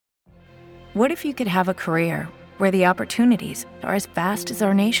What if you could have a career where the opportunities are as vast as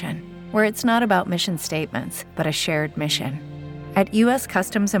our nation, where it's not about mission statements, but a shared mission? At U.S.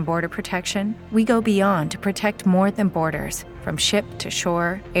 Customs and Border Protection, we go beyond to protect more than borders. From ship to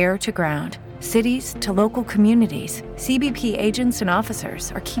shore, air to ground, cities to local communities, CBP agents and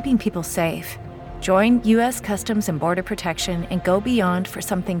officers are keeping people safe. Join U.S. Customs and Border Protection and go beyond for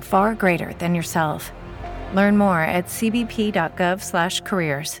something far greater than yourself. Learn more at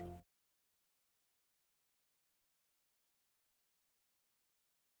cbp.gov/careers.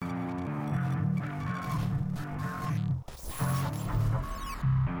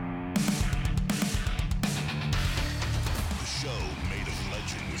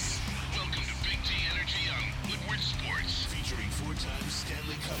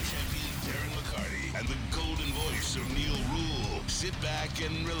 And the golden voice of Neal Ruhl. Sit back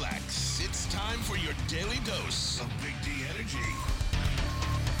and relax. It's time for your daily dose of Big D Energy.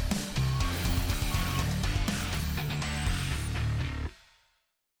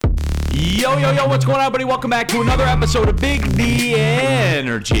 Yo, what's going on, everybody? Welcome back to another episode of Big D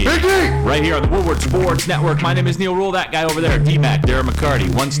Energy. Big D! Right here on the Woodward Sports Network. My name is Neal Ruhl. That guy over there, D-Mac, Darren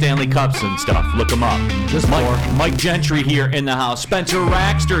McCarty, won Stanley Cups and stuff. Look him up. Just Mike Gentry here in the house. Spencer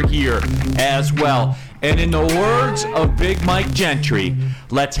Raxter here as well. And in the words of Big Mike Gentry,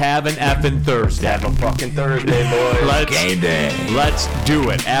 let's have an effing Thursday. Have a fucking Thursday, boys. Game day. Let's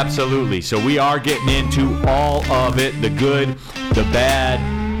do it. Absolutely. So we are getting into all of it, the good, the bad,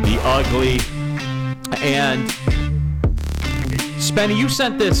 the ugly. And Spenny, you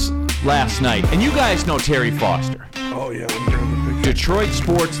sent this last night, and you guys know Terry Foster. Oh, yeah. Detroit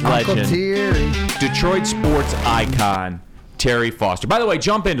sports legend. Terry. Detroit sports icon, Terry Foster. By the way,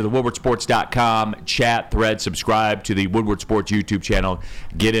 jump into the woodwardsports.com chat thread, subscribe to the Woodward Sports YouTube channel.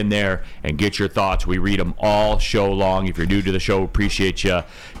 Get in there and get your thoughts. We read them all show long. If you're new to the show, appreciate you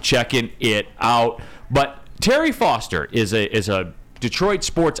checking it out. But Terry Foster is a Detroit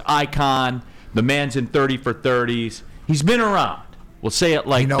sports icon. The man's in 30 for 30s. He's been around. We'll say it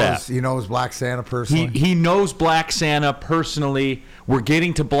like that. He knows Black Santa personally. He knows Black Santa personally. We're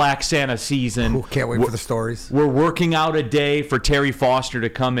getting to Black Santa season. Ooh, can't wait for the stories. We're working out a day for Terry Foster to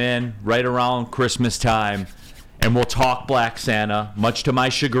come in right around Christmas time, and we'll talk Black Santa, much to my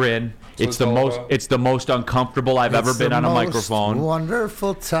chagrin. It's the most uncomfortable I've ever been on a microphone.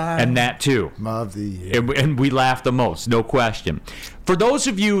 Wonderful time. And that too. Of the year. And we laugh the most, no question. For those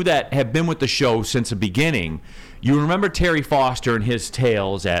of you that have been with the show since the beginning, you remember Terry Foster and his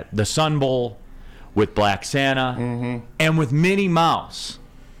tales at the Sun Bowl with Black Santa and with Minnie Mouse,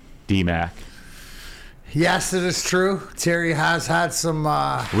 D-Mac. Yes, it is true. Terry has had some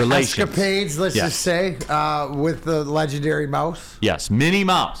escapades, let's just say, with the legendary mouse. Yes, Minnie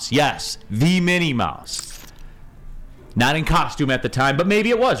Mouse. Yes, the Minnie Mouse. Not in costume at the time, but maybe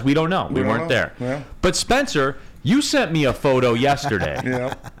it was. We don't know. We weren't there. Yeah. But Spencer, you sent me a photo yesterday.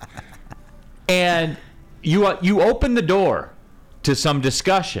 Yeah. And you opened the door to some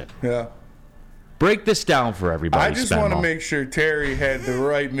discussion. Yeah. Break this down for everybody. I just want to make sure Terry had the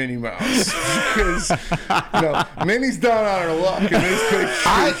right Minnie Mouse because Minnie's down on her luck in this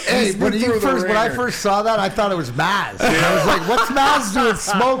picture. When I first saw that, I thought it was Maz. Yeah. I was like, "What's Maz doing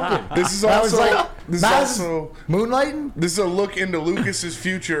smoking?" This is also moonlighting. This is a look into Lucas's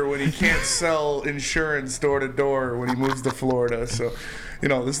future when he can't sell insurance door to door when he moves to Florida. So.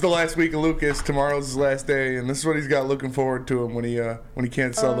 This is the last week of Lucas. Tomorrow's his last day, and this is what he's got looking forward to him when he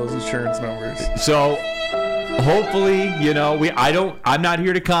can't sell those insurance numbers. So, hopefully, I'm not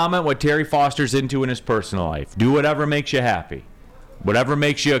here to comment what Terry Foster's into in his personal life. Do whatever makes you happy, whatever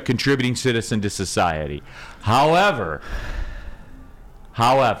makes you a contributing citizen to society. However,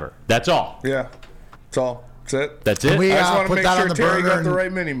 that's all. Yeah, that's all. That's it. That's it. I just want to make sure Terry got the and,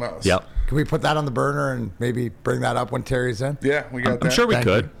 right Minnie Mouse. Yep. Can we put that on the burner and maybe bring that up when Terry's in? Yeah, we got that. I'm sure we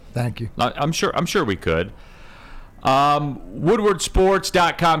could. Thank you. I'm sure we could.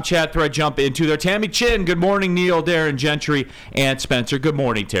 WoodwardSports.com chat thread, jump into there. Tammy Chin, good morning, Neal, Darren, Gentry, and Spencer. Good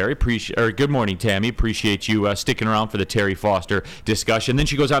morning, Terry. Good morning, Tammy. Appreciate you sticking around for the Terry Foster discussion. Then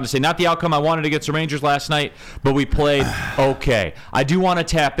she goes on to say, not the outcome I wanted against the Rangers last night, but we played okay. I do want to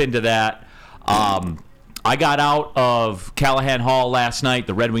tap into that. I got out of Callahan Hall last night.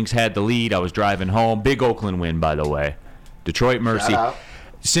 The Red Wings had the lead. I was driving home. Big Oakland win, by the way. Detroit Mercy.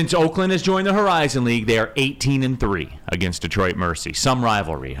 Since Oakland has joined the Horizon League, they are 18-3 against Detroit Mercy. Some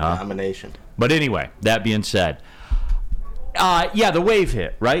rivalry, huh? Domination. But anyway, that being said, the wave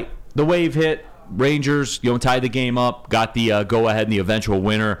hit, right? The wave hit. Rangers, tied the game up, got the go-ahead and the eventual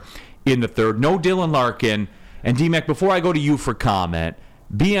winner in the third. No Dylan Larkin. And D-Mac, before I go to you for comment,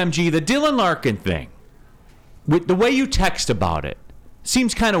 BMG, the Dylan Larkin thing, with the way you text about it,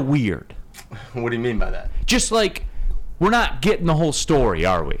 seems kind of weird. What do you mean by that? Just like, we're not getting the whole story,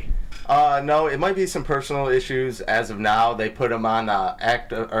 are we? No, it might be some personal issues as of now. They put him on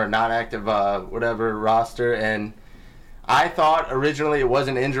active or non-active whatever roster, and I thought originally it was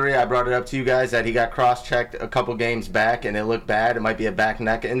an injury. I brought it up to you guys that he got cross-checked a couple games back, and it looked bad. It might be a back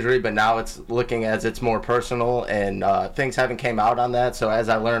neck injury, but now it's looking as it's more personal, and things haven't came out on that. So as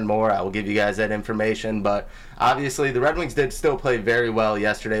I learn more, I will give you guys that information. But obviously, the Red Wings did still play very well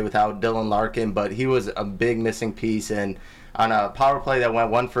yesterday without Dylan Larkin, but he was a big missing piece, and on a power play that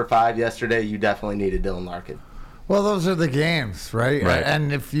went 1 for 5 yesterday, you definitely needed Dylan Larkin. Well, those are the games, right?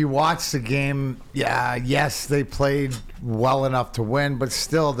 And if you watch the game, yes, they played well enough to win, but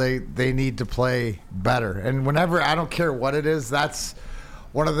still they need to play better. And whenever, I don't care what it is, that's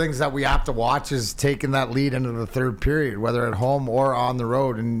one of the things that we have to watch is taking that lead into the third period, whether at home or on the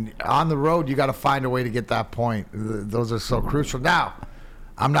road. And on the road, you got to find a way to get that point. Those are so crucial. Now,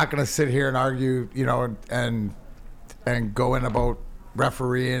 I'm not going to sit here and argue, and go in about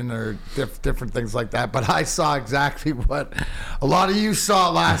refereeing or different things like that. But I saw exactly what a lot of you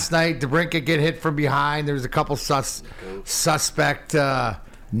saw last night. DeBrincat get hit from behind. There was a couple suspect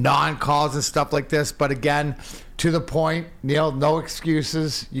non-calls and stuff like this. But again, to the point, Neal, no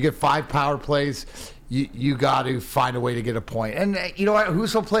excuses. You get 5 power plays. You got to find a way to get a point. And you know what?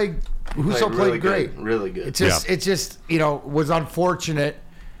 Husso played really great. Really good. It just was unfortunate.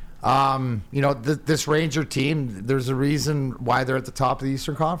 This Ranger team, there's a reason why they're at the top of the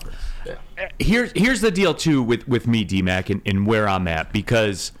Eastern Conference. Yeah. Here's the deal, too, with me, D-Mac, and where I'm at.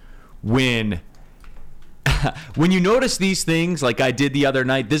 Because when you notice these things, like I did the other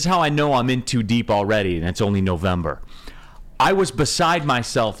night, this is how I know I'm in too deep already, and it's only November. I was beside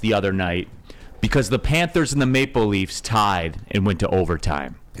myself the other night because the Panthers and the Maple Leafs tied and went to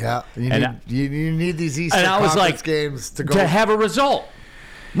overtime. Yeah, you need these Eastern Conference games to go. To have a result.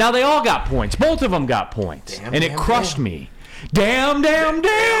 Now, they all got points. Both of them got points. And it crushed me. Damn,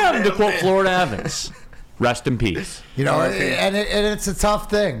 to quote Florida Evans. Rest in peace. And it's a tough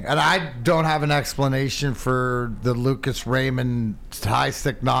thing. And I don't have an explanation for the Lucas Raymond high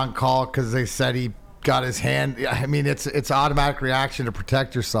stick non-call because they said he got his hand. I mean, it's automatic reaction to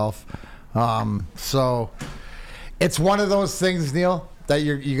protect yourself. So it's one of those things, Neal, that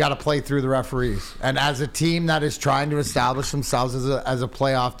you got to play through the referees. And as a team that is trying to establish themselves as a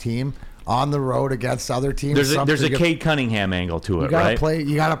playoff team on the road against other teams, there's a Cade Cunningham angle to it, right?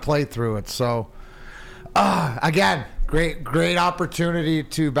 You got to play through it. So, again, great opportunity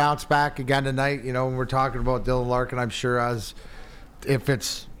to bounce back again tonight. When we're talking about Dylan Larkin, I'm sure if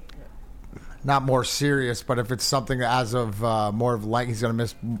it's not more serious, but if it's something as of more of like he's going to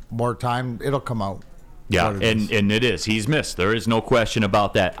miss more time, it'll come out. Yeah, and it is. He's missed. There is no question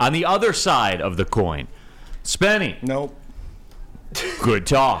about that. On the other side of the coin, Spenny. Nope. Good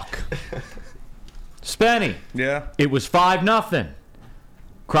talk. Spenny. Yeah. It was 5-0.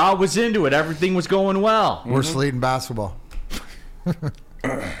 Crowd was into it. Everything was going well. Worst lead in basketball.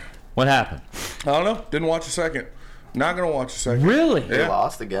 What happened? I don't know. Didn't watch a second. Not going to watch a second. Really? They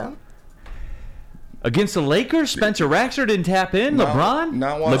lost again? Against the Lakers, Spencer Raxer didn't tap in. LeBron?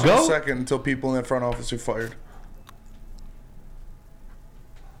 Not watching a second until people in the front office are fired.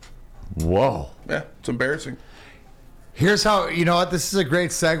 Whoa. Yeah, it's embarrassing. Here's how, this is a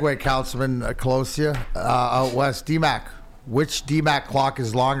great segue, Councilman Colosia, out west. D-Mac. Which D-Mac clock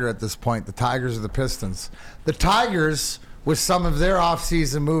is longer at this point, the Tigers or the Pistons? The Tigers, with some of their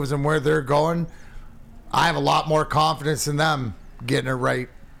offseason moves and where they're going, I have a lot more confidence in them getting it right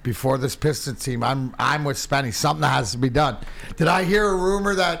before this Pistons team. I'm with Spenny. Something has to be done. Did I hear a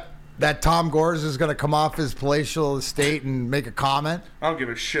rumor that Tom Gores is going to come off his palatial estate and make a comment? I don't give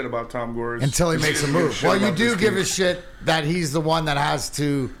a shit about Tom Gores. Until he makes a move. Well, you do give a shit that he's the one that has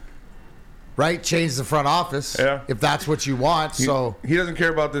to, right, change the front office. Yeah. If that's what you want. So he doesn't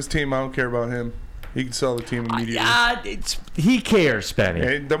care about this team. I don't care about him. He can sell the team immediately. He cares, Spenny.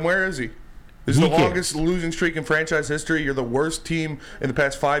 Hey, then where is he? This is the longest losing streak in franchise history. You're the worst team in the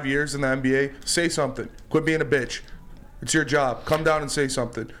past 5 years in the NBA. Say something. Quit being a bitch. It's your job. Come down and say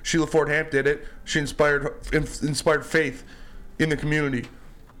something. Sheila Ford Hamp did it. She inspired faith in the community,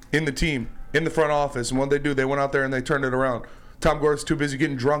 in the team, in the front office. And what they do, they went out there and they turned it around. Tom Gore's too busy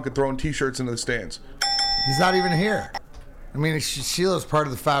getting drunk and throwing T-shirts into the stands. He's not even here. I mean, Sheila's part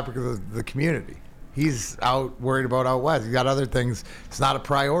of the fabric of the community. He's out worried about out west. He's got other things. It's not a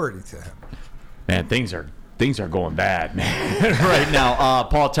priority to him. Man, things are going bad, man. Right now.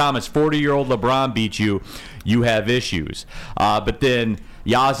 Paul Thomas, 40-year-old LeBron beat you. You have issues. But then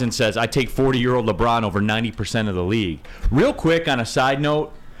Yazin says, I take 40-year-old LeBron over 90% of the league. Real quick, on a side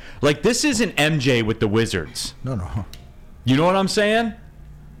note, like, this isn't MJ with the Wizards. No. You know what I'm saying?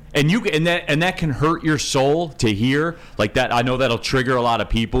 And that can hurt your soul to hear like that. I know that'll trigger a lot of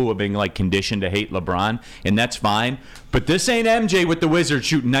people who have been like conditioned to hate LeBron, and that's fine. But this ain't MJ with the Wizards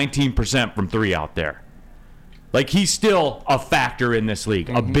shooting 19% from 3 out there. Like, he's still a factor in this league,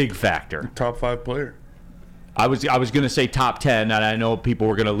 a big factor. Top 5 player. I was going to say top 10, and I know people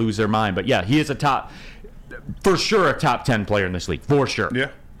were going to lose their mind, but yeah, he is for sure a top 10 player in this league, for sure.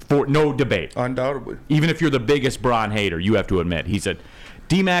 Yeah. For no debate. Undoubtedly. Even if you're the biggest Bron hater, you have to admit he's a.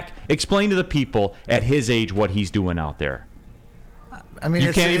 D-Mac, explain to the people at his age what he's doing out there. I mean,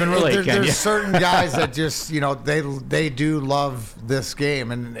 you can't even relate, can you? There's certain guys that just, they do love this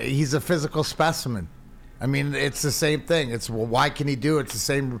game, and he's a physical specimen. I mean, it's the same thing. It's, well, why can he do it? It's the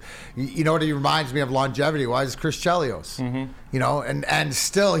same. You know what he reminds me of longevity? Why is Chris Chelios? And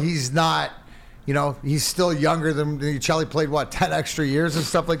still he's not. He's still younger than Chelly played, 10 extra years and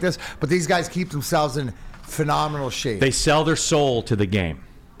stuff like this. But these guys keep themselves in phenomenal shape. They sell their soul to the game.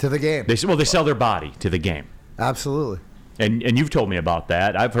 To the game. They sell their body to the game. Absolutely. And you've told me about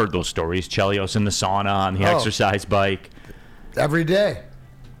that. I've heard those stories. Chelios in the sauna, on the exercise bike. Every day.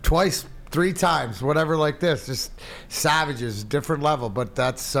 Twice, 3 times, whatever like this. Just savages, different level. But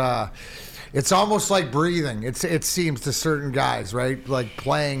that's... it's almost like breathing. It seems to certain guys, right? Like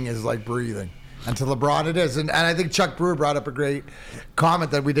playing is like breathing. And to LeBron it is. And I think Chuck Brewer brought up a great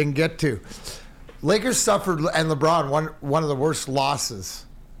comment that we didn't get to. Lakers suffered, and LeBron, one of the worst losses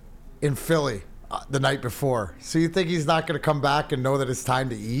in Philly the night before. So you think he's not going to come back and know that it's time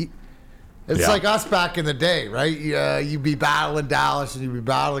to eat? It's like us back in the day, right? You'd be battling Dallas and you'd be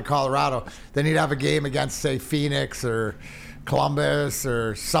battling Colorado. Then you'd have a game against, say, Phoenix or Columbus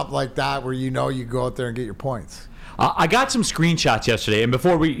or something like that where you go out there and get your points. I got some screenshots yesterday, and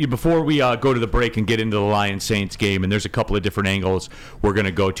before we go to the break and get into the Lions-Saints game, and there's a couple of different angles we're going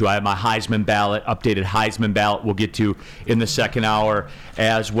to go to. I have my Heisman ballot, updated Heisman ballot we'll get to in the second hour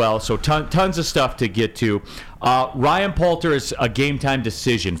as well. So tons of stuff to get to. Ryan Poulter is a game-time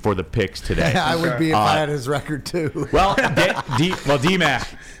decision for the picks today. I would be if I had his record, too. Well, D-Mac,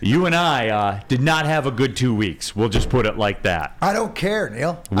 you and I did not have a good 2 weeks. We'll just put it like that. I don't care,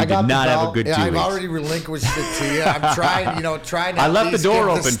 Neil. We did not have a good 2 weeks. I've already relinquished it to you. I'm trying to I left the door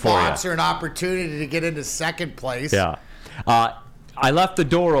open the for you. sponsor an opportunity to get into second place. Yeah. I left the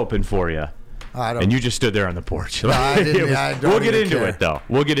door open for you. And you just stood there on the porch. No, I didn't. We'll get into it, though.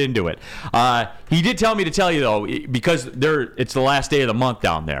 We'll get into it. He did tell me to tell you, though, because it's the last day of the month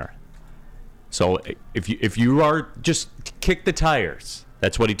down there. So if you are, just kick the tires.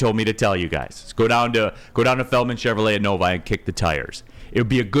 That's what he told me to tell you guys. Just go down to Feldman Chevrolet at Novi and kick the tires. It would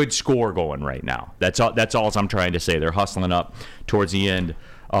be a good score going right now. That's all I'm trying to say. They're hustling up towards the end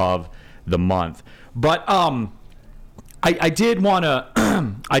of the month. But I did want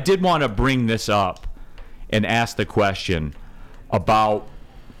to bring this up and ask the question about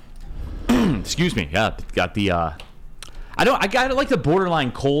excuse me. Yeah, got the I got like the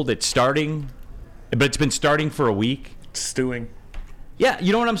borderline cold. It's starting, but it's been starting for a week. Stewing. Yeah,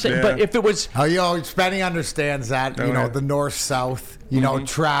 you know what I'm saying? Yeah. But if it was... Spenny understands that, the north-south,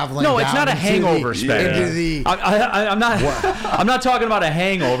 traveling No, it's not a hangover, Spenny. I'm not talking about a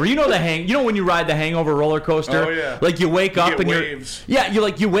hangover. You know when you ride the hangover roller coaster? Oh, yeah. Like you wake up and waves.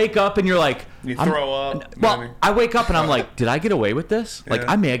 you wake up and you're like... You throw up. Well, I wake up and I'm like, did I get away with this? Like,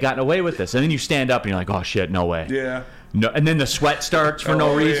 I may have gotten away with this. And then you stand up and you're like, oh, shit, no way. Yeah. No, and then the sweat starts for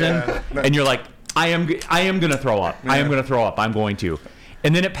no reason. Yeah. And you're like... I am going to throw up. Yeah. I am going to throw up. I'm going to.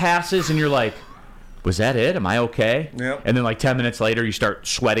 And then it passes, and you're like, was that it? Am I okay? Yep. And then like 10 minutes later, you start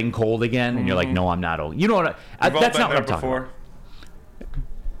sweating cold again, and you're like, no, I'm not old. You know what? That's not what I'm talking about.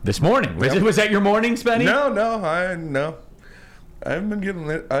 This morning. Yep. Was that your morning, Spenny? No. I haven't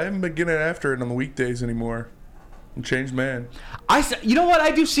been getting after it on the weekdays anymore. I'm a changed man. You know what?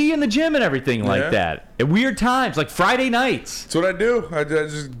 I do see you in the gym and everything like that. At weird times, like Friday nights. That's what I do. I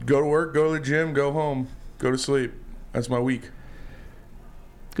just go to work, go to the gym, go home, go to sleep. That's my week.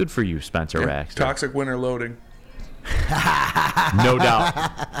 Good for you, Spencer Raxter. Toxic winter loading. No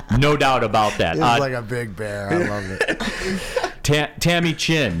doubt about that. It's like a big bear. I love it. Tammy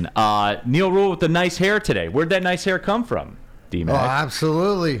Chin. Neal Ruhl with the nice hair today. Where'd that nice hair come from? D-Mac. Oh,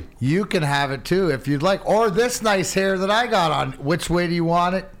 absolutely. You can have it too if you'd like. Or this nice hair that I got on. Which way do you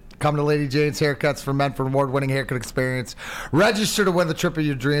want it? Come to Lady Jane's Haircuts for Men for an award-winning haircut experience. Register to win the trip of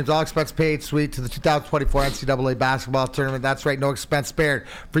your dreams. All expense paid suite to the 2024 NCAA basketball tournament. That's right, no expense spared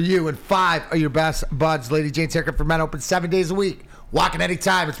for you and 5 of your best buds. Lady Jane's Haircut for Men open 7 days a week. Walking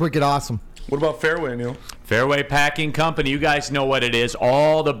anytime. It's wicked awesome. What about Fairway, Neal? Fairway Packing Company. You guys know what it is.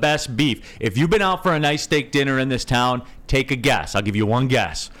 All the best beef. If you've been out for a nice steak dinner in this town, take a guess. I'll give you one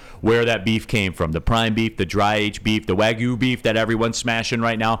guess. where that beef came from. The prime beef, the dry aged beef, the Wagyu beef that everyone's smashing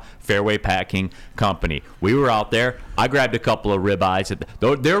right now, Fairway Packing Company. We were out there. I grabbed a couple of ribeyes.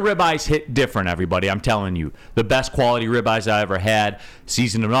 Their ribeyes hit different, everybody. I'm telling you. The best quality ribeyes I ever had.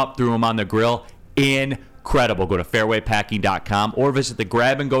 Seasoned them up, threw them on the grill. Incredible. Go to fairwaypacking.com or visit the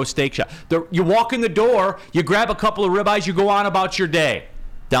Grab and Go Steak Shop. You walk in the door, you grab a couple of ribeyes, you go on about your day.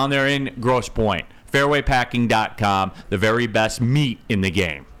 Down there in Grosse Pointe. Fairwaypacking.com, the very best meat in the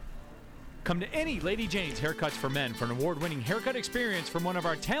game. Come to any Lady Jane's Haircuts for Men for an award-winning haircut experience from one of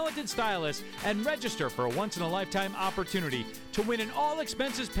our talented stylists and register for a once-in-a-lifetime opportunity to win an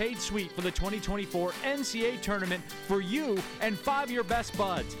all-expenses-paid suite for the 2024 NCAA tournament for you and 5 of your best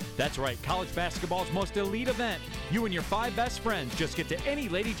buds. That's right, college basketball's most elite event. You and your 5 best friends just get to any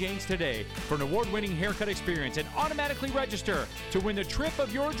Lady Jane's today for an award-winning haircut experience and automatically register to win the trip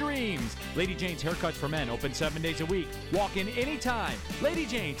of your dreams. Lady Jane's Haircuts for Men, open 7 days a week. Walk in anytime. Lady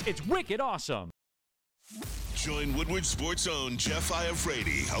Jane's, it's wicked awesome. Join Woodward Sports' own Jeff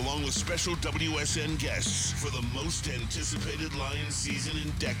Iafrate, along with special WSN guests for the most anticipated Lions season in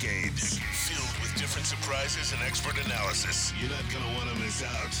decades. Filled with different surprises and expert analysis. You're not going to want to miss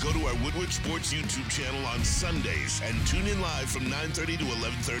out. Go to our Woodward Sports YouTube channel on Sundays and tune in live from 9:30 to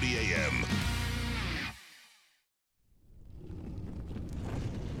 11:30 a.m.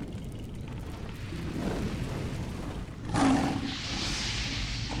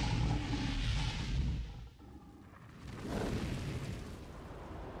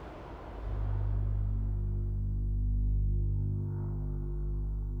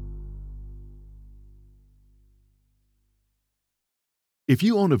 If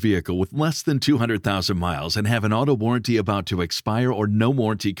you own a vehicle with less than 200,000 miles and have an auto warranty about to expire or no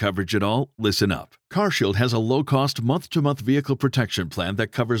warranty coverage at all, listen up. CarShield has a low-cost month-to-month vehicle protection plan that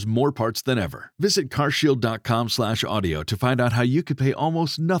covers more parts than ever. Visit carshield.com/audio to find out how you could pay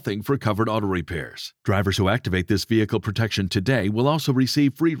almost nothing for covered auto repairs. Drivers who activate this vehicle protection today will also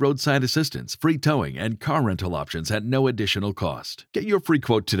receive free roadside assistance, free towing, and car rental options at no additional cost. Get your free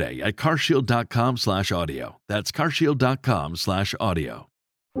quote today at carshield.com/audio. That's carshield.com/audio.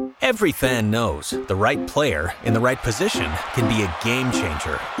 Every fan knows the right player in the right position can be a game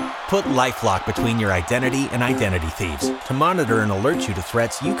changer. Put LifeLock between your identity and identity thieves to monitor and alert you to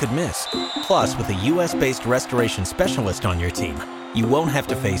threats you could miss. Plus, with a U.S.-based restoration specialist on your team, you won't have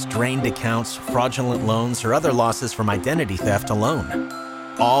to face drained accounts, fraudulent loans, or other losses from identity theft alone.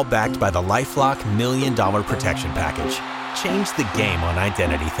 All backed by the LifeLock $1 Million Protection Package. Change the game on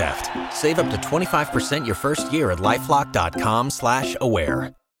identity theft. Save up to 25% your first year at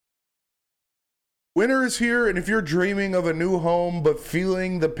LifeLock.com/aware. Winter is here, and if you're dreaming of a new home but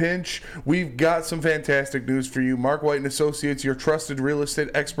feeling the pinch, we've got some fantastic news for you. Mark White & Associates, your trusted real estate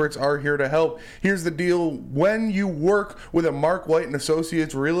experts, are here to help. Here's the deal. When you work with a Mark White &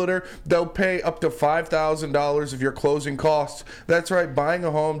 Associates realtor, they'll pay up to $5,000 of your closing costs. That's right, buying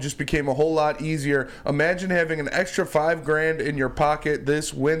a home just became a whole lot easier. Imagine having an extra $5,000 in your pocket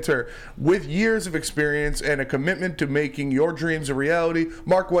this winter. With years of experience and a commitment to making your dreams a reality,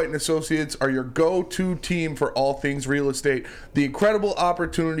 Mark White & Associates are your go-to team for all things real estate. The incredible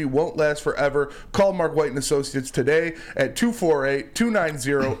opportunity won't last forever. Call Mark White & Associates today at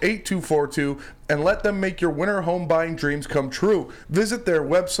 248-290-8242 and let them make your winter home buying dreams come true. Visit their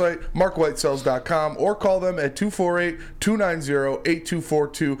website, markwhitesells.com, or call them at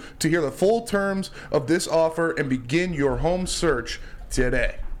 248-290-8242 to hear the full terms of this offer and begin your home search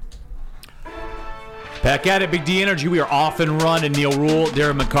today. Back at it, Big D Energy. We are off and running. Neal Ruhl,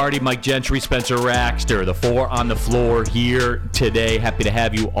 Darren McCarty, Mike Gentry, Spencer Raxter. The 4 on the floor here today. Happy to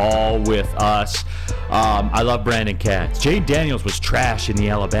have you all with us. I love Brandon Katz. Jay Daniels was trash in the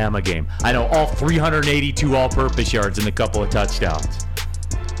Alabama game. I know, all 382 all-purpose yards and a couple of touchdowns.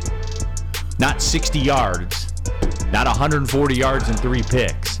 Not 60 yards. Not 140 yards and 3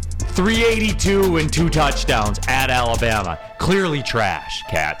 picks. 382 and 2 touchdowns at Alabama. Clearly trash,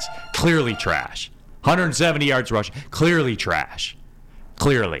 Katz. Clearly trash. 170 yards rushing. Clearly trash.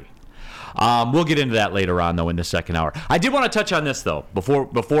 Clearly. We'll get into that later on, though, in the second hour. I did want to touch on this, though,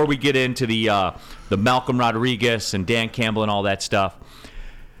 before we get into the Malcolm Rodriguez and Dan Campbell and all that stuff.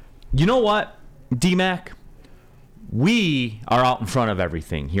 You know what, D-Mac? We are out in front of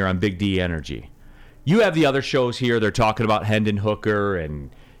everything here on Big D Energy. You have the other shows here. They're talking about Hendon Hooker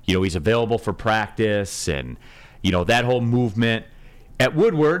and, he's available for practice and, that whole movement. At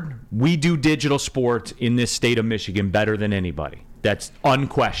Woodward, we do digital sports in this state of Michigan better than anybody. That's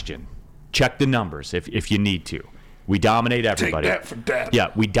unquestioned. Check the numbers if you need to. We dominate everybody. Take that for that.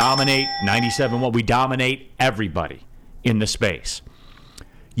 Yeah, we dominate 97-1. We dominate everybody in the space.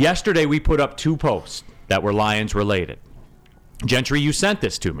 Yesterday, we put up 2 posts that were Lions related. Gentry, you sent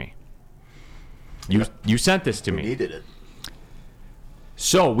this to me. You sent this to me. We needed it.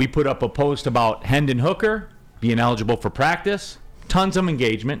 So we put up a post about Hendon Hooker being eligible for practice. Tons of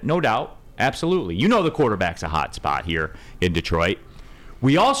engagement, no doubt. Absolutely. You know the quarterback's a hot spot here in Detroit.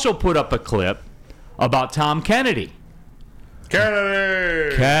 We also put up a clip about Tom Kennedy.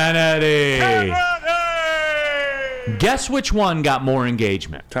 Kennedy! Guess which one got more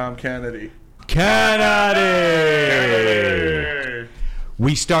engagement? Tom Kennedy. Kennedy!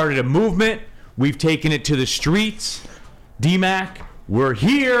 We started a movement. We've taken it to the streets. D-Mac, we're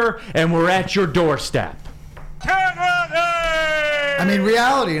here, and we're at your doorstep. I mean,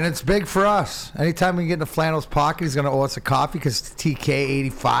 reality, and it's big for us. Anytime we get in a Flannel's pocket, he's going to owe us a coffee because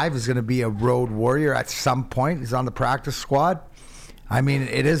TK85 is going to be a road warrior at some point. He's on the practice squad. I mean,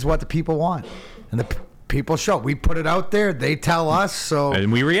 it is what the people want. And the people show. We put it out there. They tell us. So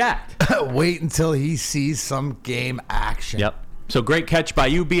And we react. wait until he sees some game action. Yep. So great catch by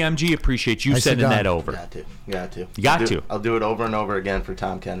you, BMG. Appreciate you sending that over. Got to. Got to. You got to. I'll do it over and over again for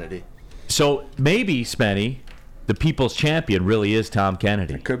Tom Kennedy. So maybe, Spenny, the people's champion really is Tom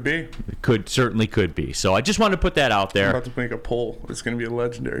Kennedy. It could be. It certainly could be. So I just wanted to put that out I'm there. about to make a poll. It's going to be a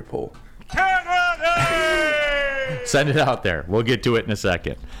legendary poll. Send it out there. We'll get to it in a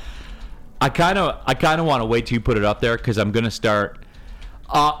second. I kind of want to wait till you put it up there because I'm going to start.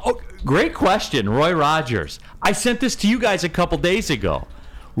 Great question, Roy Rogers. I sent this to you guys a couple days ago.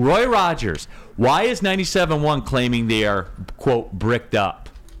 Roy Rogers, why is 97.1 claiming they are, quote, bricked up?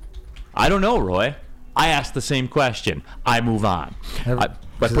 I don't know, Roy. I asked the same question. I move on. But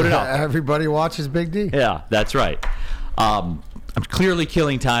put it out there. Everybody watches Big D. Yeah, that's right. I'm clearly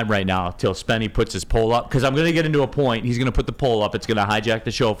killing time right now till Spenny puts his poll up because I'm going to get into a point. He's going to put the poll up. It's going to hijack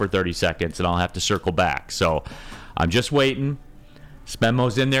the show for 30 seconds, and I'll have to circle back. So I'm just waiting.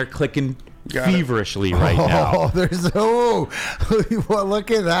 Spenmo's in there clicking feverishly right now. Well,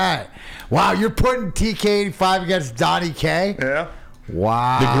 look at that. Wow, you're putting TK85 against Donnie K? Yeah.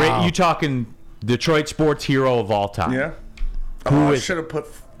 Wow. You talking Detroit sports hero of all time. Yeah. I should have put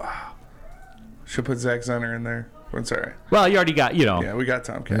Zach Zenner in there. But it's all right. Well, you already got, Yeah, we got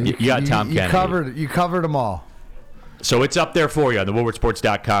Tom Kennedy. You got Tom Kennedy. You covered them all. So it's up there for you on the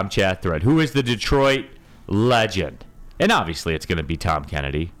WoodwardSports.com chat thread. Who is the Detroit legend? And obviously it's going to be Tom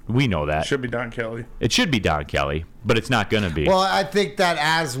Kennedy. We know that. Should be Don Kelly. It should be Don Kelly, but it's not going to be. Well, I think that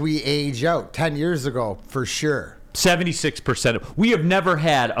as we age out, 10 years ago, for sure. 76%. We have never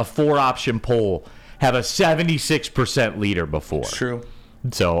had a 4-option poll have a 76% leader before. It's true.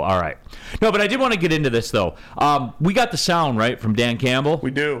 So, all right. No, but I did want to get into this, though. We got the sound, right, from Dan Campbell?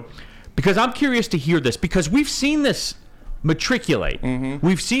 We do. Because I'm curious to hear this, because we've seen this matriculate. Mm-hmm.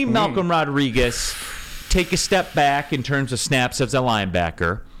 We've seen Malcolm Rodriguez take a step back in terms of snaps as a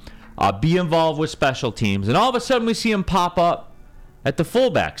linebacker, be involved with special teams, and all of a sudden we see him pop up at the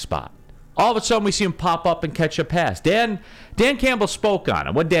fullback spot. All of a sudden we see him pop up and catch a pass. Dan Campbell spoke on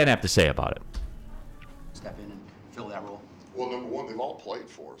it. What did Dan have to say about it? Step in and fill that role. Well, number one, they've all played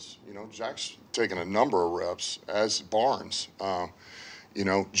for us. You know, Jack's taken a number of reps, as Barnes.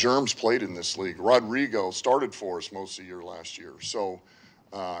 Germs played in this league. Rodrigo started for us most of the year last year. So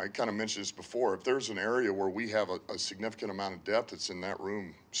I kind of mentioned this before. If there's an area where we have a significant amount of depth, it's in that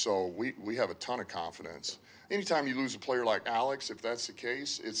room. So we have a ton of confidence. Anytime you lose a player like Alex, if that's the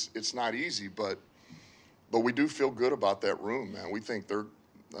case, it's not easy. But we do feel good about that room, man. We think we're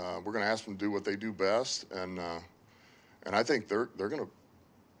going to ask them to do what they do best, and I think they're going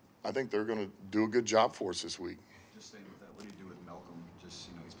to do a good job for us this week. Just staying with that, what do you do with Malcolm? Just,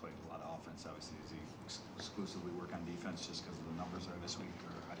 he's played a lot of offense, obviously. Does he exclusively work on defense just because of the numbers are this week,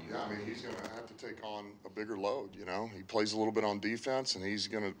 or how do you? Yeah, I mean, he's going to have to take on a bigger load. He plays a little bit on defense, and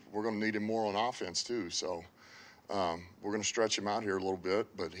we're going to need him more on offense too. So we're going to stretch him out here a little bit,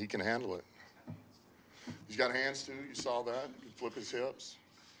 but he can handle it. He's got hands too. You saw that. He can flip his hips.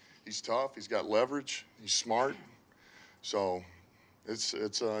 He's tough. He's got leverage. He's smart. So it's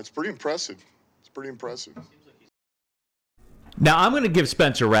pretty impressive. It's pretty impressive. Now, I'm going to give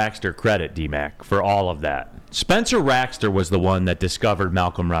Spencer Raxter credit, D-Mac, for all of that. Spencer Raxter was the one that discovered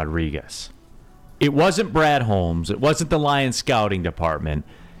Malcolm Rodriguez. It wasn't Brad Holmes. It wasn't the Lions scouting department.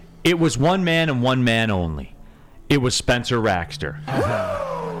 It was one man and one man only. It was Spencer Raxter.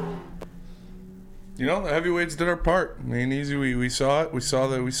 The heavyweights did our part. I mean, we saw it. We saw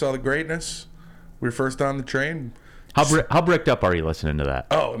the greatness. We were first on the train. How bricked up are you listening to that?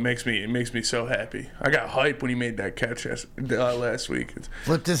 Oh, it makes me so happy. I got hype when he made that catch last week.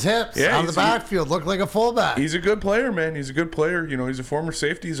 Flipped his hips out of the backfield, looked like a fullback. He's a good player, man. He's a good player. You know, he's a former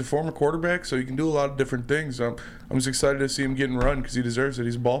safety. He's a former quarterback, so he can do a lot of different things. I'm just excited to see him getting run because he deserves it.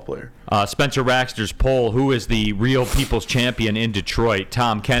 He's a ball player. Spencer Raxter's poll, who is the real people's champion in Detroit?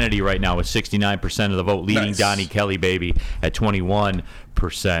 Tom Kennedy right now with 69% of the vote, leading Donnie Kelly, baby, at 21%.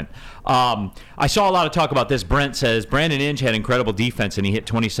 I saw a lot of talk about this. Brent says Brandon Inge had incredible defense and he hit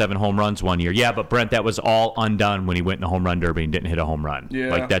 27 home runs one year. Yeah, but Brent, that was all undone when he went in the home run derby and didn't hit a home run. Yeah.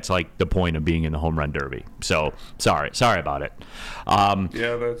 Like that's like the point of being in the home run derby. So sorry about it.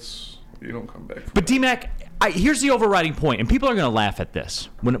 Yeah, that's you don't come back. But D-Mac, here's the overriding point, and people are going to laugh at this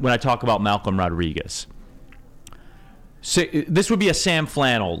when I talk about Malcolm Rodriguez. So, this would be a Sam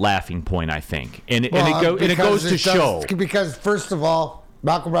Flannel laughing point, I think, and it goes to show because first of all,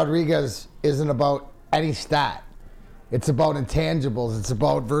 Malcolm Rodriguez isn't about any stat. It's about intangibles. It's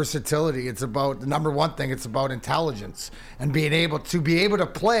about versatility. It's about the number one thing. It's about intelligence and being able to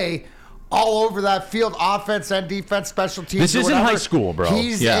play all over that field, offense and defense, special teams. This isn't high school, bro.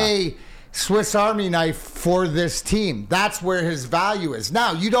 He's a Swiss Army knife for this team. That's where his value is.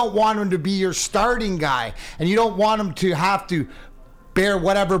 Now, you don't want him to be your starting guy, and you don't want him to have to bear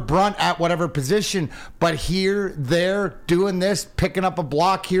whatever brunt at whatever position, but here, there, doing this, picking up a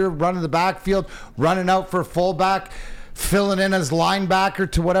block here, running the backfield, running out for fullback, filling in as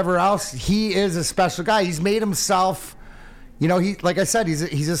linebacker to whatever else. He is a special guy. He's made himself, like I said,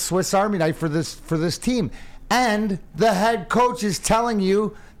 he's a Swiss Army knife for this team. And the head coach is telling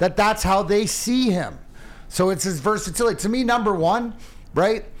you that that's how they see him. So it's his versatility. To me, number one,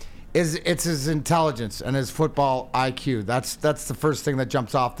 right, it's his intelligence and his football IQ. That's the first thing that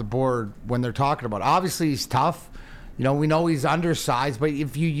jumps off the board when they're talking about it. Obviously, he's tough. We know he's undersized, but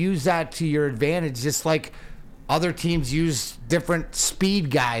if you use that to your advantage, just like other teams use different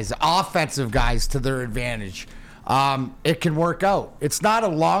speed guys, offensive guys to their advantage, it can work out. It's not a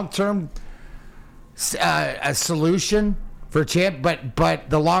long-term a solution for champ, but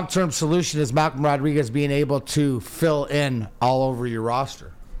the long-term solution is Malcolm Rodriguez being able to fill in all over your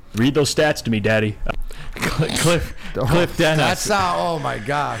roster. Read those stats to me, Daddy. Cliff Dennis. Oh my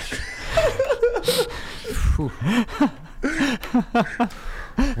gosh.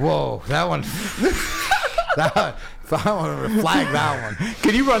 Whoa, that one. I want to flag that one.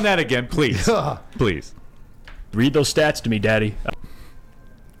 Can you run that again, please? Please. Read those stats to me, Daddy.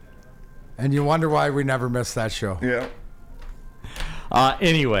 And you wonder why we never missed that show. Yeah.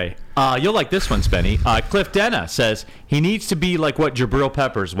 Anyway, you'll like this one, Spenny. Cliff Denna says he needs to be like what Jabril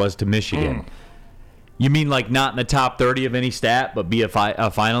Peppers was to Michigan. You mean like not in the top 30 of any stat, but be a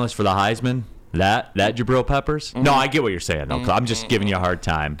finalist for the Heisman? That Jabril Peppers? No, I get what you're saying. No, I'm just giving you a hard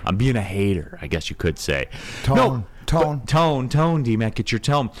time. I'm being a hater, I guess you could say. Tone, D-Mac, get your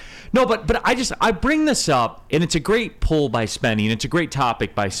tone. No, but I bring this up, and it's a great pull by Spenny, and it's a great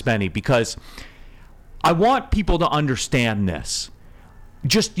topic by Spenny, because I want people to understand this.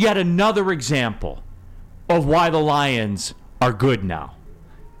 Just yet another example of why the Lions are good now,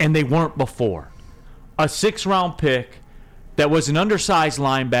 and they weren't before. A 6th-round pick that was an undersized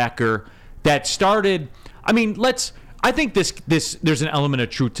linebacker that started. I think this there's an element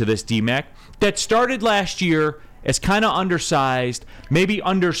of truth to this, D-Mac, that started last year as kind of undersized, maybe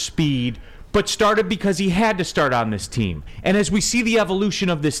under speed, but started because he had to start on this team. And as we see the evolution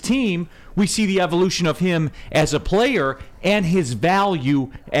of this team, we see the evolution of him as a player and his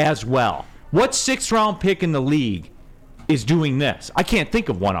value as well. What 6th-round pick in the league is doing this? I can't think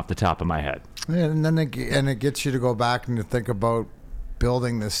of one off the top of my head. Yeah, and then it gets you to go back and to think about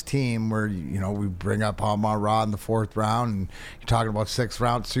building this team where, we bring up Amon-Ra in the 4th round, and you're talking about 6th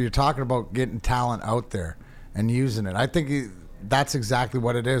round. So you're talking about getting talent out there and using it. I think that's exactly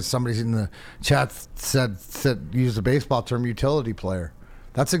what it is. Somebody in the chat said used a baseball term, utility player.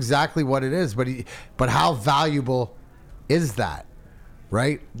 That's exactly what it is. But how valuable is that,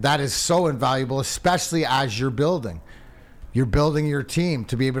 right? That is so invaluable, especially as you're building. You're building your team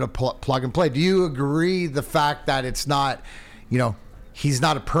to be able to plug and play. Do you agree the fact that it's not, he's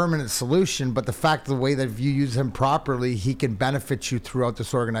not a permanent solution, but the fact of the way that if you use him properly, he can benefit you throughout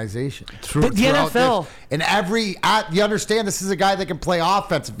this organization. The NFL. You understand this is a guy that can play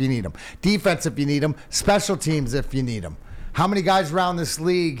offense if you need him, defense if you need him, special teams if you need him. How many guys around this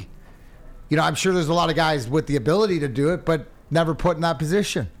league, I'm sure there's a lot of guys with the ability to do it, but never put in that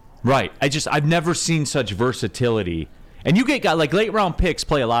position. Right. I've never seen such versatility. And you get guys like late round picks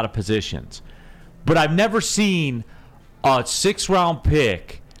play a lot of positions, but I've never seen a 6th-round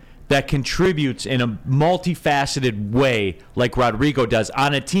pick that contributes in a multifaceted way like Rodrigo does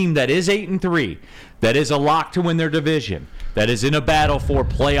on a team that is 8-3, that is a lock to win their division, that is in a battle for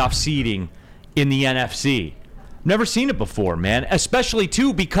playoff seeding in the NFC. Never seen it before, man, especially,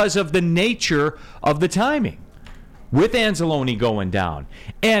 too, because of the nature of the timing with Anzalone going down.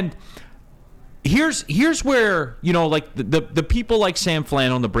 And here's where, like the people like Sam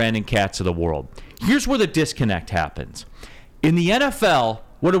Flannel and the Brandon Katz of the world, here's where the disconnect happens. In the NFL,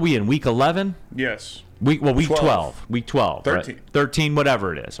 what are we in, week 11? Yes. Week 12. Week 12. 13. Right? 13,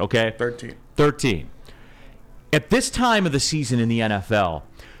 whatever it is, okay? 13. At this time of the season in the NFL,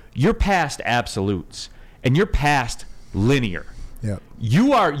 you're past absolutes, and you're past linear. Yep.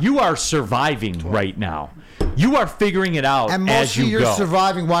 You are surviving right now. You are figuring it out and as you go. And mostly you're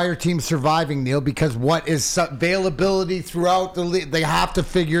surviving. Why your team's surviving, Neal? Because what is availability throughout the league? They have to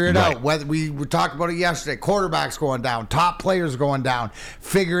figure it out. Whether we talked about it yesterday, quarterbacks going down, top players going down,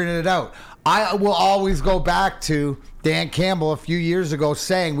 figuring it out. I will always go back to Dan Campbell a few years ago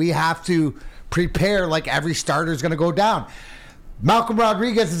saying we have to prepare like every starter is going to go down. Malcolm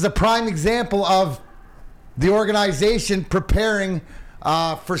Rodriguez is a prime example of the organization preparing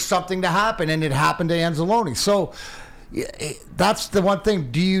for something to happen, and it happened to Anzalone. So that's the one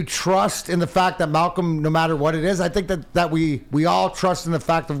thing. Do you trust in the fact that Malcolm, no matter what it is, I think that we all trust in the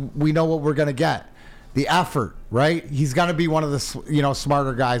fact that we know what we're going to get. The effort, right? He's going to be one of the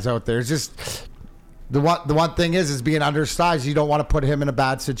smarter guys out there. It's just the one thing is being undersized. You don't want to put him in a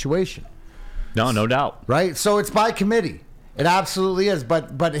bad situation. No doubt. Right? So it's by committee. It absolutely is.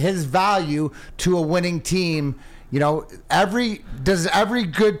 But his value to a winning team, does every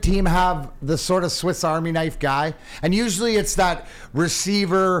good team have the sort of Swiss Army knife guy? And usually it's that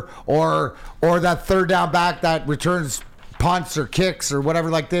receiver or that third down back that returns punts or kicks or whatever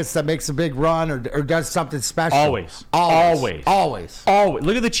like this that makes a big run or does something special. Always.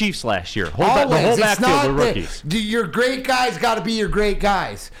 Look at the Chiefs last year. The whole backfield were rookies. Your great guys got to be your great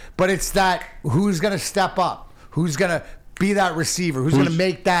guys. But it's that who's going to step up, who's going to be that receiver, who's going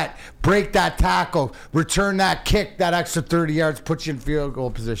to break that tackle, return that kick, that extra 30 yards, put you in field goal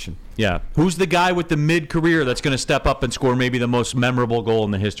position. Yeah. Who's the guy with the mid-career that's going to step up and score maybe the most memorable goal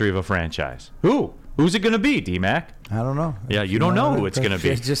in the history of a franchise? Who's it going to be, D-Mac? I don't know. Yeah, you don't know who it's going to be.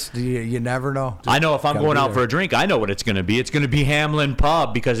 It's just you never know. I know if I'm going out for a drink, I know what it's going to be. It's going to be Hamlin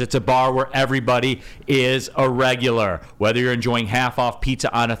Pub because it's a bar where everybody is a regular, whether you're enjoying half-off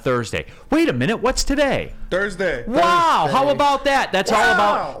pizza on a Thursday. Wait a minute, what's today? Thursday. Wow, how about that? That's all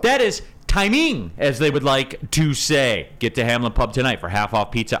about, that is timing, as they would like to say. Get to Hamlin Pub tonight for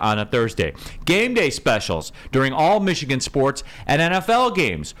half-off pizza on a Thursday. Game day specials during all Michigan sports and NFL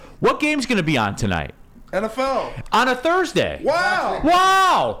games. What game's going to be on tonight? NFL. On a Thursday.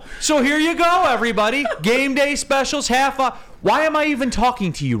 Wow. So here you go, everybody. Game day specials, half-off. Why am I even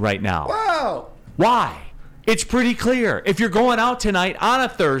talking to you right now? Wow. Why? It's pretty clear. If you're going out tonight on a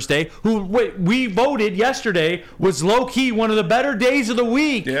Thursday, who we voted yesterday was low-key one of the better days of the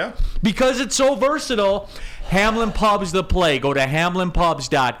week. Yeah. Because it's so versatile. Hamlin Pub's the play. Go to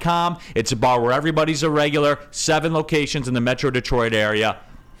hamlinpubs.com. It's a bar where everybody's a regular. 7 locations in the Metro Detroit area.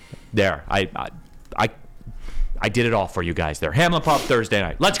 There. I did it all for you guys there. Hamlin Pub Thursday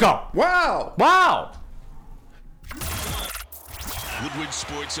night. Let's go. Wow. Woodward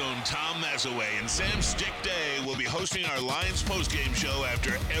Sports' own Tom Mazaway and Sam Stick Day will be hosting our Lions postgame show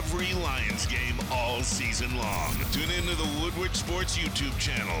after every Lions game all season long. Tune into the Woodward Sports YouTube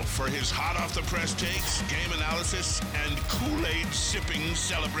channel for his hot-off-the-press takes, game analysis, and Kool-Aid sipping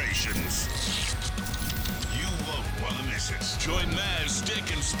celebrations. You won't want to miss it. Join Maz,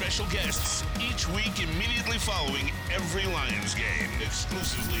 Stick, and special guests each week immediately following every Lions game,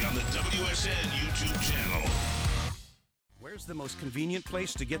 exclusively on the WSN YouTube channel. Where's the most convenient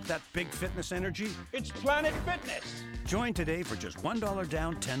place to get that big fitness energy? It's Planet Fitness. Join today for just $1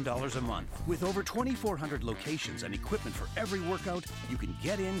 down, $10 a month. With over 2,400 locations and equipment for every workout, you can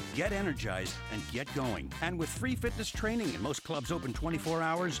get in, get energized, and get going. And with free fitness training and most clubs open 24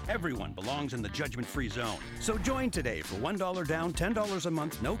 hours, everyone belongs in the judgment-free zone. So join today for $1 down, $10 a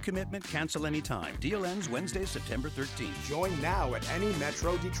month, no commitment, cancel anytime. Deal ends Wednesday, September 13th. Join now at any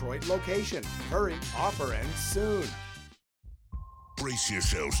Metro Detroit location. Hurry, offer ends soon. Brace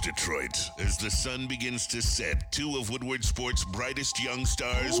yourselves, Detroit. As the sun begins to set, 2 of Woodward Sports' brightest young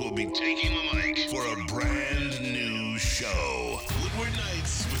stars will be taking the mic for a brand new show. Woodward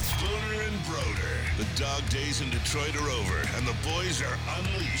Nights with Booner and Broder. The dog days in Detroit are over, and the boys are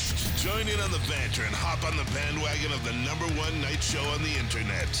unleashed. Join in on the banter and hop on the bandwagon of the #1 night show on the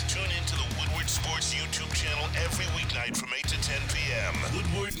internet. Tune into the Woodward Sports YouTube channel every weeknight from 8 to 10 p.m.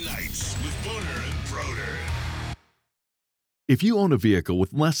 Woodward Nights with Booner and Broder. If you own a vehicle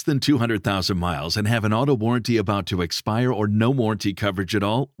with less than 200,000 miles and have an auto warranty about to expire or no warranty coverage at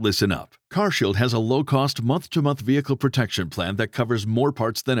all, listen up. CarShield has a low-cost month-to-month vehicle protection plan that covers more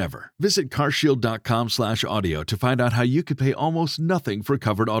parts than ever. Visit carshield.com/audio to find out how you could pay almost nothing for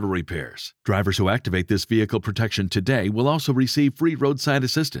covered auto repairs. Drivers who activate this vehicle protection today will also receive free roadside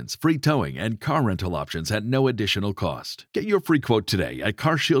assistance, free towing, and car rental options at no additional cost. Get your free quote today at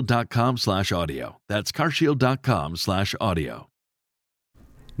carshield.com/audio. That's carshield.com/audio.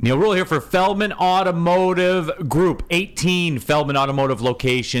 Neal Ruhl here for Feldman Automotive Group. 18 Feldman Automotive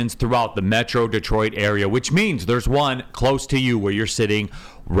locations throughout the Metro Detroit area, which means there's one close to you where you're sitting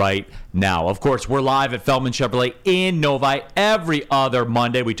right now. Of course, we're live at Feldman Chevrolet in Novi every other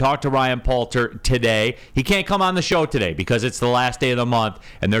Monday. We talked to Ryan Poulter today. He can't come on the show today because it's the last day of the month,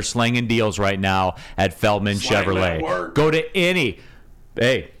 and they're slinging deals right now at Feldman Chevrolet. Go to any,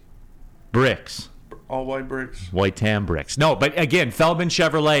 bricks. All white bricks. White tan bricks. No, but again, Feldman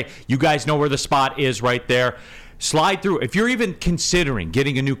Chevrolet, you guys know where the spot is right there. Slide through. If you're even considering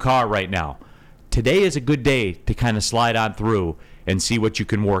getting a new car right now, today is a good day to kind of slide on through and see what you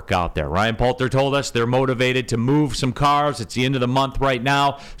can work out there. Ryan Poulter told us they're motivated to move some cars. It's the end of the month right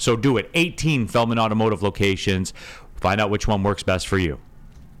now, so do it. 18 Feldman Automotive locations. Find out which one works best for you.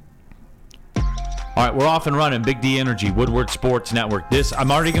 All right, we're off and running. Big D Energy, Woodward Sports Network.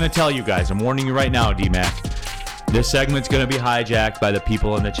 I'm already going to tell you guys. I'm warning you right now, D-Mac. This segment's going to be hijacked by the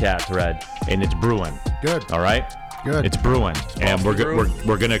people in the chat thread, and it's brewing. Good. All right? Good. It's brewing, and we're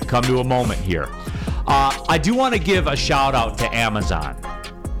going to come to a moment here. I do want to give a shout-out to Amazon,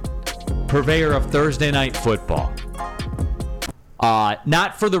 purveyor of Thursday Night Football.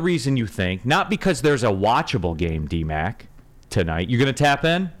 Not for the reason you think, not because there's a watchable game, D-Mac, tonight. You going to tap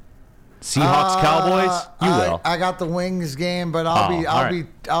in? Seahawks, Cowboys. You will. I got the Wings game, but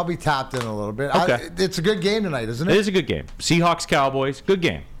I'll be tapped in a little bit. Okay. It's a good game tonight, isn't it? It is a good game. Seahawks, Cowboys, good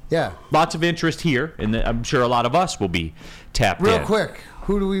game. Yeah. Lots of interest here, and I'm sure a lot of us will be tapped in. Real quick,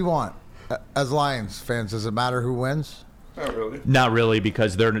 who do we want as Lions fans? Does it matter who wins? Not really. Not really,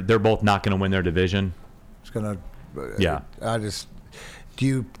 because they're both not going to win their division. It's gonna. Yeah. Do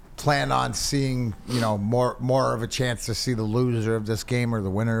you plan on seeing, more of a chance to see the loser of this game or the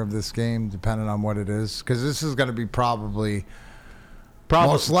winner of this game, depending on what it is? Because this is going to be probably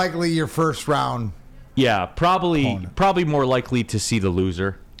most likely your first round. Yeah, probably more likely to see the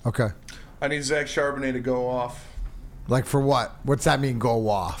loser. Okay. I need Zach Charbonnet to go off. Like for what? What's that mean, go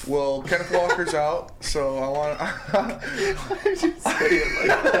off? Well, Kenneth Walker's out, so I want. Why did you say it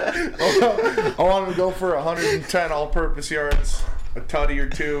like that? I want him to go for 110 all-purpose yards. A tutty or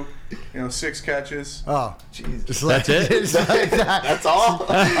two, 6 catches. Oh, Jesus. That's it? That's all?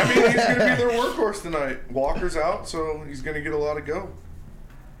 I mean, he's going to be their workhorse tonight. Walker's out, so he's going to get a lot of go.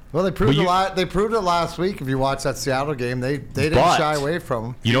 Well, they proved They proved it last week. If you watch that Seattle game, they didn't shy away from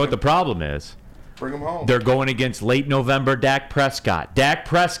him. You know what the problem is? Bring him home. They're going against late November Dak Prescott. Dak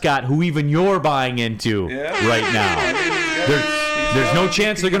Prescott, who even you're buying into right now. There's no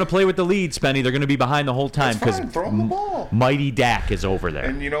chance they're going to play with the lead, Spenny. They're going to be behind the whole time because throw him the ball. Mighty Dak is over there.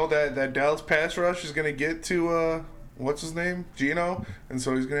 And that Dallas pass rush is going to get to what's his name, Gino, and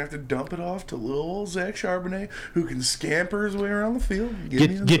so he's going to have to dump it off to little old Zach Charbonnet, who can scamper his way around the field.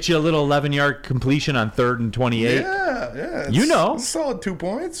 Get you a little 11-yard completion on 3rd and 28. Yeah. It's a solid 2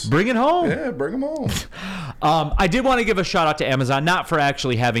 points. Bring it home. Yeah, bring him home. I did want to give a shout out to Amazon, not for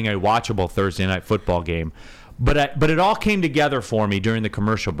actually having a watchable Thursday night football game, but it all came together for me during the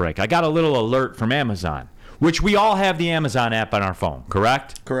commercial break. I got a little alert from Amazon, which we all have the Amazon app on our phone,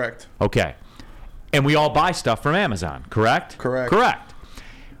 correct? Correct. Okay. And we all buy stuff from Amazon, correct? Correct.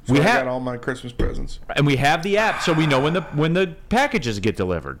 So I got all my Christmas presents. And we have the app, so we know when the packages get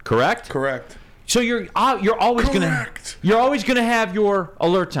delivered, correct? Correct. So you're always gonna have your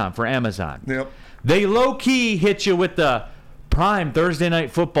alerts on for Amazon. Yep. They low key hit you with the Prime Thursday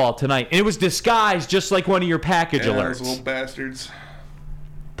Night Football tonight, and it was disguised just like one of your package alerts. Those little bastards.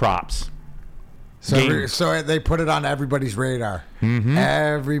 Props. So they put it on everybody's radar. Mm-hmm.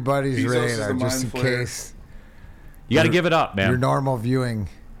 Everybody's radar, just in case. You got to give it up, man. Your normal viewing.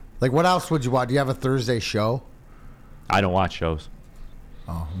 Like, what else would you watch? Do you have a Thursday show? I don't watch shows.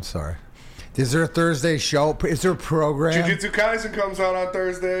 Oh, I'm sorry. Is there a Thursday show? Is there a program? Jiu-Jitsu Kaisen comes out on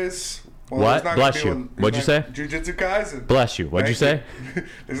Thursdays. Well, what? Bless you. What'd you say? Jiu-Jitsu Kaisen. Bless you. What'd you say?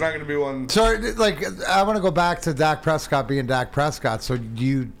 There's not going to be one. So, I want to go back to Dak Prescott being Dak Prescott. So, do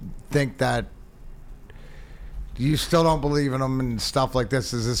you think that you still don't believe in him and stuff like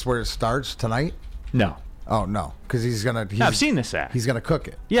this? Is this where it starts tonight? No. Oh, no. Because I've seen this act. He's going to cook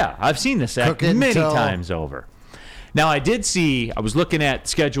it. Yeah, I've seen this act many times over. Now, I was looking at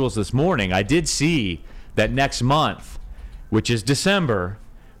schedules this morning. I did see that next month which is December,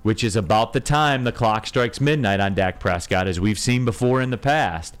 which is about the time the clock strikes midnight on Dak Prescott, as we've seen before in the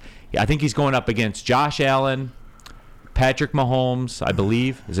past. I think he's going up against Josh Allen, Patrick Mahomes, I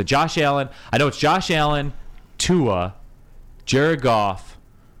believe. Is it Josh Allen? I know it's Josh Allen, Tua, Jared Goff.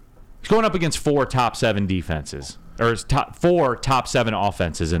 He's going up against 4 top 7 defenses, or 4 top 7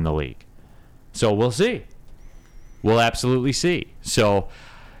 offenses in the league. So we'll see. We'll absolutely see. So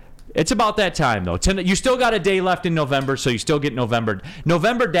it's about that time, though. You still got a day left in November, so you still get November.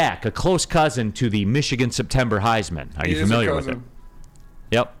 November Dak, a close cousin to the Michigan September Heisman. Are you familiar with it?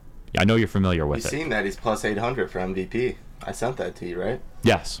 Yep. I know you're familiar with it. You've seen that. He's plus 800 for MVP. I sent that to you, right?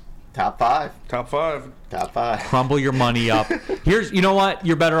 Yes. Top 5. Top 5. Top 5. Crumble your money up. You know what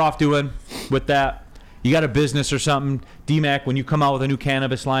you're better off doing with that? You got a business or something, D-Mac, when you come out with a new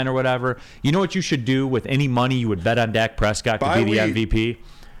cannabis line or whatever, you know what you should do with any money you would bet on Dak Prescott to be the MVP?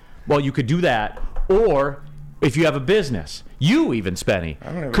 Well, you could do that, or if you have a business, you even, Spenny,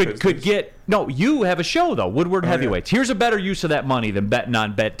 could get... No, you have a show, though, Woodward Heavyweights. Yeah. Here's a better use of that money than betting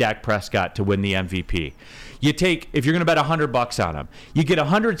on Dak Prescott to win the MVP. You take, if you're going to bet $100 on him, you get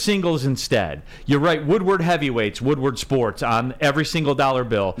 100 singles instead. You write Woodward Heavyweights, Woodward Sports on every single dollar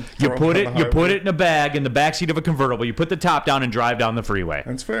bill. You put it in a bag in the backseat of a convertible. You put the top down and drive down the freeway.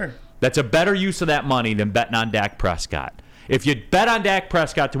 That's fair. That's a better use of that money than betting on Dak Prescott. If you bet on Dak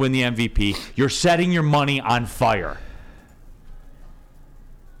Prescott to win the MVP, you're setting your money on fire.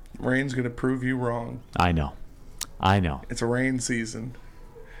 Rain's going to prove you wrong. I know. It's a rain season.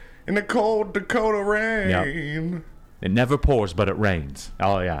 In the cold Dakota rain. Yep. It never pours, but it rains.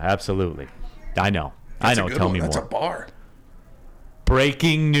 Oh, yeah, absolutely. I know. Tell me more. That's a bar.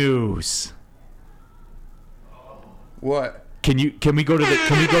 Breaking news. What? Can we go to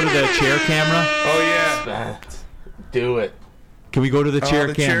the chair camera? Oh, yeah. Do it. Can we go to the chair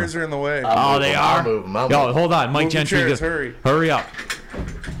the camera? Chairs are in the way. They are? I'll move them. Yo, hold on. Mike Move Gentry. the chairs, hurry up.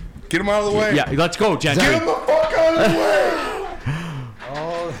 Get them out of the way. Yeah, let's go, Gentry. Get them the fuck out of the way.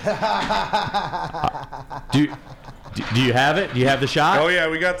 Do you have it? Do you have the shot? Oh, yeah,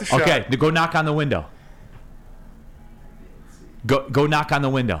 we got the shot. Okay, go knock on the window. Go knock on the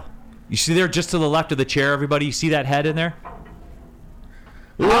window. You see there just to the left of the chair, everybody? You see that head in there?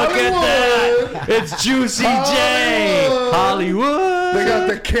 Look at that! It's Juicy J! Hollywood! They got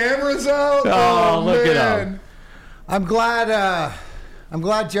the cameras out. Oh, look it up. I'm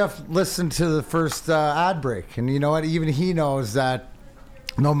glad Jeff listened to the first ad break. And you know what? Even he knows that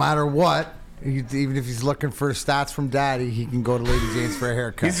no matter what, even if he's looking for stats from Daddy, he can go to Lady Jane's for a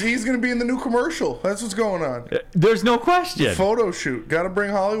haircut. He's going to be in the new commercial. That's what's going on. There's no question. Photo shoot. Got to bring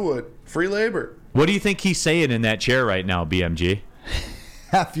Hollywood. Free labor. What do you think he's saying in that chair right now, BMG?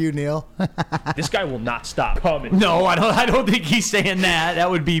 F you, Neal. This guy will not stop coming. No, I don't think he's saying that. That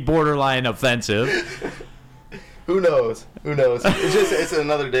would be borderline offensive. Who knows? It's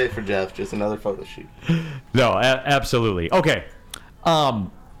another day for Jeff. Just another photo shoot. No, absolutely. Okay.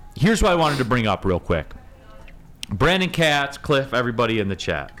 Here's what I wanted to bring up real quick. Brandon Katz, Cliff, everybody in the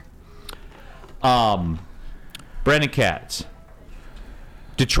chat. Brandon Katz.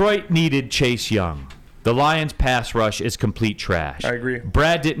 Detroit needed Chase Young. The Lions' pass rush is complete trash. I agree.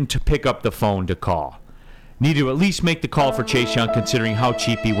 Brad didn't pick up the phone to call. Need to at least make the call for Chase Young considering how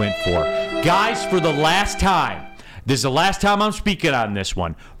cheap he went for. Guys, for the last time, this is the last time I'm speaking on this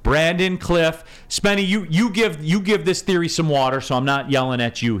one. Brandon, Cliff, Spenny, you give this theory some water, so I'm not yelling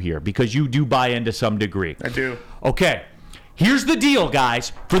at you here because you do buy into some degree. I do. Okay. Here's the deal,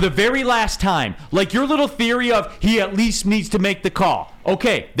 guys. For the very last time, like your little theory of he at least needs to make the call.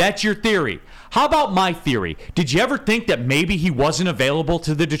 Okay, that's your theory. How about my theory? Did you ever think that maybe he wasn't available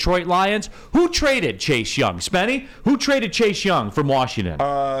to the Detroit Lions? Who traded Chase Young? Spenny? Who traded Chase Young from Washington?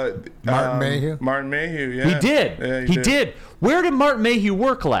 Martin Mayhew. Martin Mayhew, yeah. He did. Yeah, he did. Where did Martin Mayhew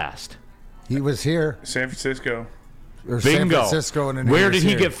work last? He was here. San Francisco. Or Bingo. San Francisco. And where did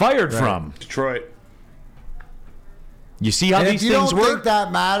he get fired from? Detroit. You see how these things work? If you don't think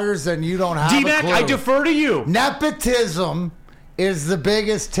that matters, then you don't have D-Mac, a clue. I defer to you. Nepotism is the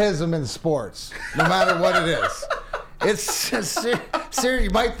biggest tism in sports, no matter what it is. It's just, serious. You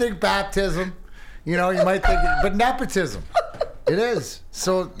might think baptism, you might think, but nepotism, it is.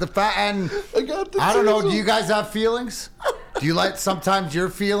 So the fact, and I don't know. Do you guys have feelings? Do you like sometimes your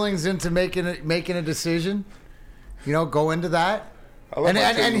feelings into making a decision? Go into that.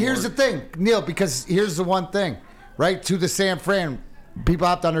 And here's the thing, Neal, because here's the one thing, right? To the San Fran, people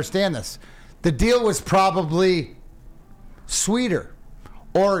have to understand this. The deal was probably sweeter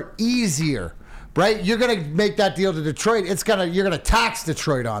or easier, right? You're going to make that deal to Detroit. You're going to tax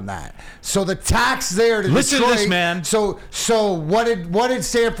Detroit on that. So the tax there to Listen Detroit. to this, man. So what did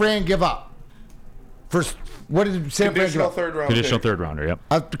San Fran give up for What did San Francisco? Conditional third rounder, yep.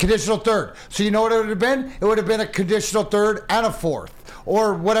 A conditional third. So you know what it would have been? It would have been a conditional third and a fourth.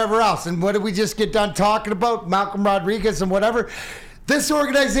 Or whatever else. And what did we just get done talking about? Malcolm Rodriguez and whatever. This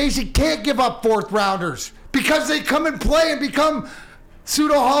organization can't give up fourth rounders because they come and play and become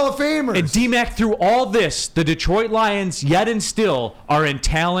pseudo Hall of Famers. And D-Mac, through all this, the Detroit Lions yet and still are in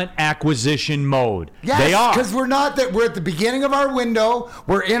talent acquisition mode. Yes, they are. Because we're at the beginning of our window.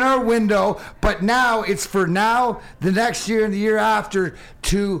 We're in our window, but now it's for now, the next year and the year after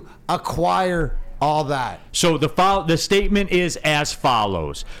to acquire all that. So the statement is as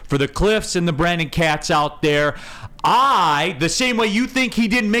follows. For the Cliffs and the Brandon Katz out there, the same way you think he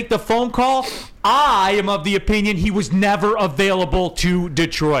didn't make the phone call, I am of the opinion he was never available to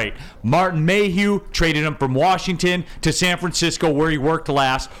Detroit. Martin Mayhew traded him from Washington to San Francisco where he worked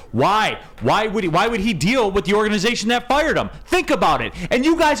last. Why? Why would he deal with the organization that fired him? Think about it. And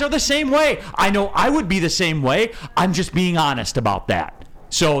you guys are the same way. I know I would be the same way. I'm just being honest about that.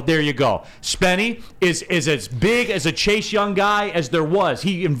 So there you go. Spenny is as big as a Chase Young guy as there was.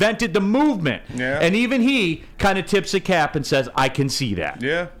 He invented the movement. Yeah. And even he kind of tips a cap and says, I can see that.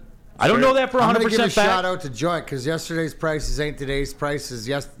 Yeah. I don't know that for 100% I'm going to give a fact. shout out to Joint because yesterday's prices ain't today's prices.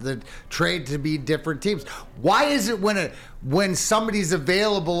 Yes, the trade to be different teams. Why is it when somebody's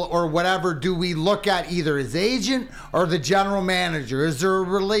available or whatever, do we look at either his agent or the general manager? Is there a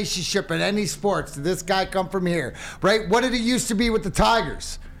relationship in any sports? Did this guy come from here? Right? What did it used to be with the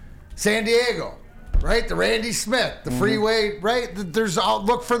Tigers? San Diego, right? The Randy Smith, the freeway, right?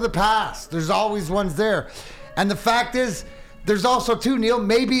 Look for the past. There's always ones there. And the fact is, there's also too, Neal,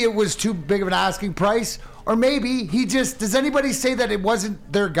 maybe it was too big of an asking price, or maybe does anybody say that it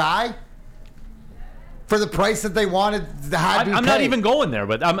wasn't their guy for the price that they wanted? I'm not even going there,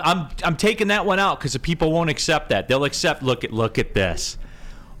 but I'm taking that one out because the people won't accept that. They'll accept, look at this.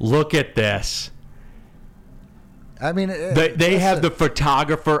 Look at this. I mean, they have the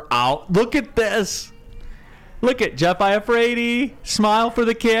photographer out. Look at this. Look at Jeff Iafrate. Smile for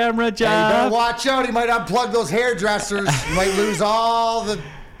the camera, Jeff. Hey, you better watch out. He might unplug those hairdressers. He might lose all the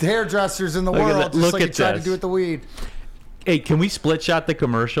hairdressers in the world, just like he tried to do with the weed. Hey, can we split shot the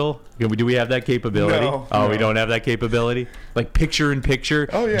commercial? Do we have that capability? No. We don't have that capability? Like picture in picture?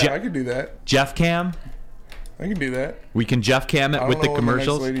 Oh, yeah, I can do that. Jeff Cam? I can do that. We can Jeff Cam it with the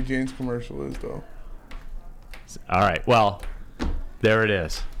commercials? I don't know what the next Lady Jane's commercial is, though. All right, well, there it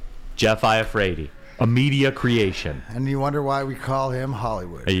is. Jeff Iafrate. A media creation. And you wonder why we call him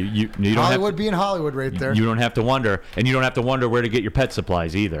Hollywood. You don't Hollywood being Hollywood right there. You don't have to wonder. And you don't have to wonder where to get your pet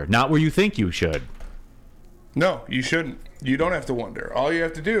supplies either. Not where you think you should. No, you shouldn't. You don't have to wonder. All you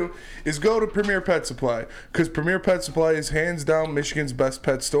have to do is go to Premier Pet Supply, because Premier Pet Supply is hands down Michigan's best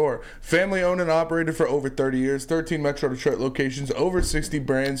pet store. Family owned and operated for over 30 years, 13 Metro Detroit locations, over 60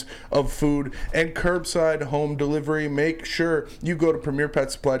 brands of food, and curbside home delivery. Make sure you go to Premier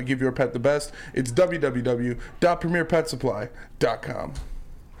Pet Supply to give your pet the best. It's www.premierpetsupply.com.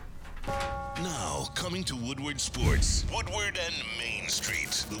 Now, coming to Woodward Sports, Woodward and Main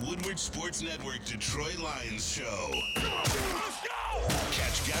Street, the Woodward Sports Network Detroit Lions Show.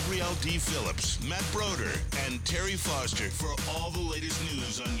 Catch Gabrielle D. Phillips, Matt Broder, and Terry Foster for all the latest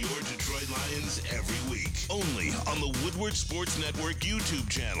news on your Detroit Lions every week. Only on the Woodward Sports Network YouTube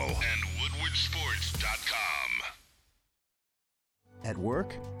channel and woodwardsports.com. At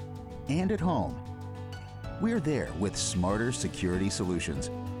work and at home, we're there with smarter security solutions.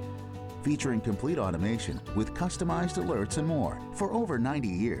 Featuring complete automation with customized alerts and more. For over 90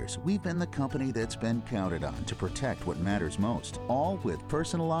 years, we've been the company that's been counted on to protect what matters most, all with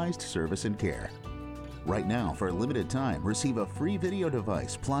personalized service and care. Right now, for a limited time, receive a free video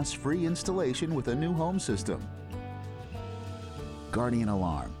device plus free installation with a new home system. Guardian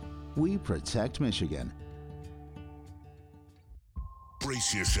Alarm. We protect Michigan.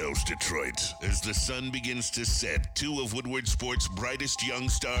 Brace yourselves, Detroit. As the sun begins to set, two of Woodward Sports' brightest young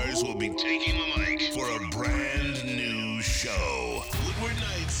stars will be taking the mic for a brand new show. Woodward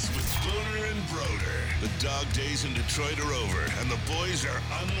Nights with Spooner and Broder. The dog days in Detroit are over, and the boys are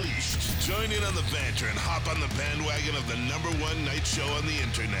unleashed. Join in on the banter and hop on the bandwagon of the #1 night show on the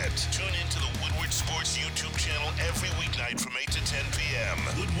internet. Tune into the Woodward Sports YouTube channel every weeknight from 8 to 10 p.m.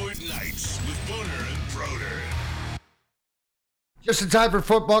 Woodward Nights with Spooner and Broder. Just in time for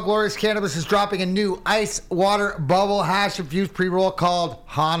football, Glorious Cannabis is dropping a new ice water bubble hash infused pre-roll called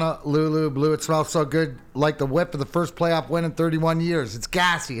Honolulu Blue. It smells so good, like the whip of the first playoff win in 31 years. It's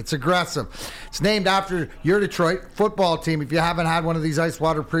gassy. It's aggressive. It's named after your Detroit football team. If you haven't had one of these ice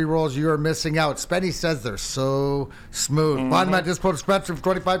water pre-rolls, you are missing out. Spenny says they're so smooth. Find them at Dispo Dispensary for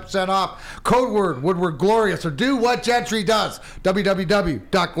 25% off. Code word Woodward Glorious, or do what Gentry does.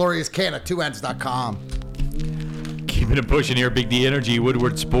 www.gloriouscanna2ends.com. keeping it pushing here. Big D Energy,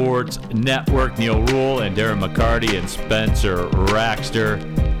 Woodward Sports Network, Neal Ruhl and Darren McCarty and Spencer Raxter.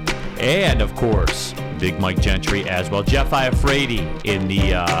 And, of course, Big Mike Gentry as well. Jeff Iafrate in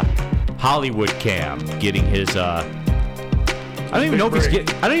the Hollywood cam getting his... I don't even know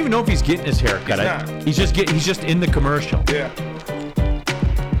if he's getting his haircut. He's just in the commercial. Yeah.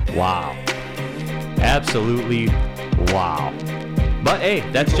 Wow. Absolutely wow. But hey,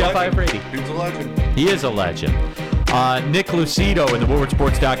 that's Jeff Iafrate. He's a legend. He is a legend. Nick Lucido in the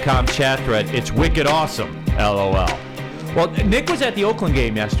WoodwardSports.com chat thread. It's wicked awesome. LOL. Well, Nick was at the Oakland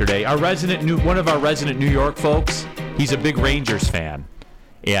game yesterday. One of our resident New York folks. He's a big Rangers fan,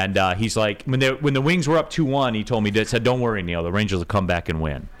 and he's like, when the Wings were up 2-1, he told me that, said, "Don't worry, Neal. The Rangers will come back and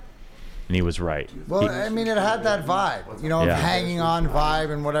win." And he was right. Well, I mean, it had that vibe, of hanging on vibe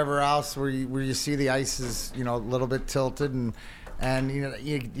and whatever else, where you see the ice is, a little bit tilted, and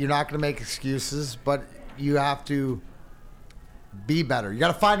you're not going to make excuses, but you have to be better. You got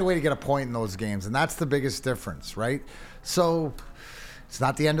to find a way to get a point in those games, and that's the biggest difference, right? So it's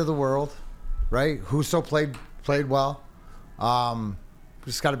not the end of the world, right? Husso played well.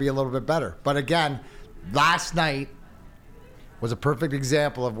 Just got to be a little bit better. But again, last night was a perfect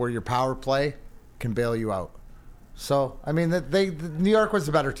example of where your power play can bail you out. So I mean, New York was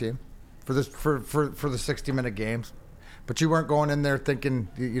the better team for the 60-minute games, but you weren't going in there thinking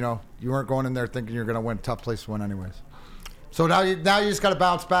you're going to win. Tough place to win, anyways. So now you just got to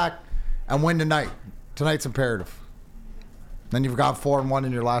bounce back and win tonight. Tonight's imperative. Then you've got 4-1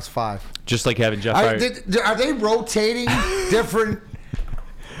 in your last 5. Just like having Jeff. Are they rotating different?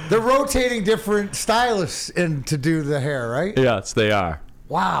 They're rotating different stylists in to do the hair, right? Yes, they are.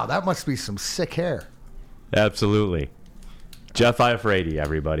 Wow, that must be some sick hair. Absolutely. Jeff Iafrate,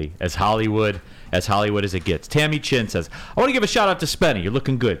 everybody. As Hollywood as it gets. Tammy Chin says, I want to give a shout out to Spenny. You're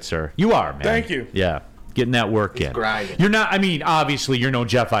looking good, sir. You are, man. Thank you. Yeah. Getting that work in. Grinding. You're not, obviously you're no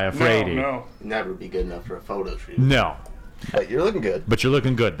Jeff Iafrate. No. Never be good enough for a photo shoot. No. But you're looking good. But you're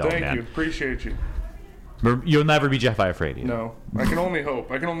looking good, though, man. Thank you. Appreciate you. You'll never be Jeff Iafrate. No. I can only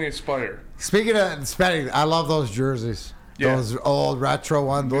hope. I can only aspire. Speaking of Spenny, I love those jerseys. Yeah. Those old retro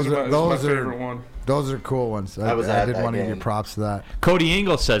ones. Those are my favorite one. Those are cool ones. I did want to give you props to that. Cody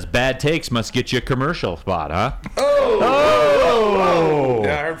Ingalls says, bad takes must get you a commercial spot, huh? Oh!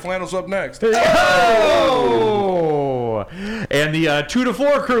 Yeah, I heard flannel's up next. Oh! And the 2 to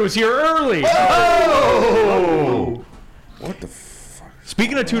 4 crew is here early. Oh! What the fuck?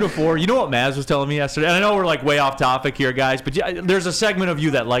 Speaking of 2 to 4, you know what Maz was telling me yesterday? And I know we're like way off topic here, guys, but there's a segment of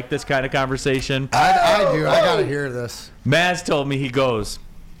you that like this kind of conversation. I do. I got to hear this. Maz told me, he goes,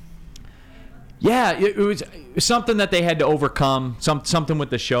 yeah, it was something that they had to overcome, something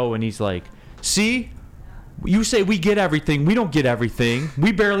with the show, and he's like, see, you say we get everything. We don't get everything.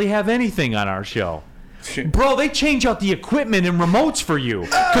 We barely have anything on our show. Bro, they change out the equipment and remotes for you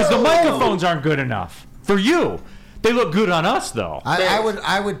because the microphones aren't good enough for you. They look good on us, though. I would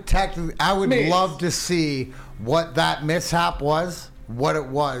love to see what that mishap was, what it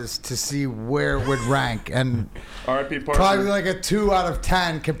was, to see where it would rank, and probably like a 2 out of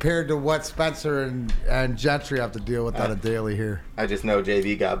 10 compared to what Spencer and Gentry have to deal with on a daily here. I just know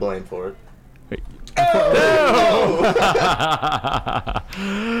JV got blamed for it.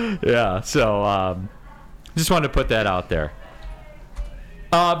 Yeah, so just wanted to put that out there.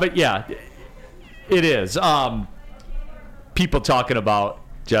 But yeah, it is. People talking about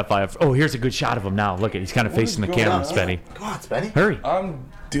Jeff Iafrate. Oh, here's a good shot of him now. Look at, he's kind of facing the camera, Spenny. Come on, Spenny. Hurry. I'm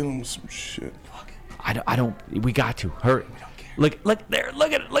dealing with some shit. I don't. We got to hurry. Look there.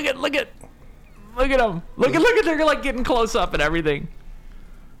 Look at him. Look at him. They're like getting close up and everything.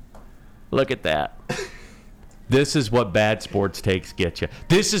 Look at that. This is what bad sports takes get you.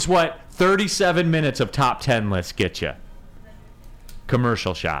 This is what 37 minutes of top 10 lists get you.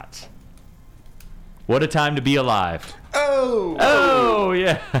 Commercial shots. What a time to be alive. Oh,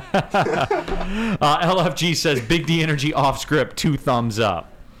 yeah. LFG says, Big D Energy off script, 2 thumbs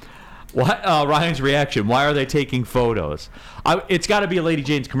up. What? Ryan's reaction, why are they taking photos? It's got to be a Lady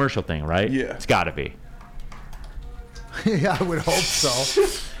Jane's commercial thing, right? Yeah. It's got to be. Yeah, I would hope so.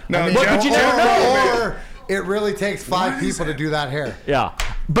 No, or it really takes 5 people to do that hair. Yeah.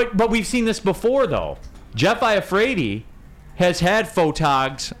 But we've seen this before, though. Jeff Iafrate has had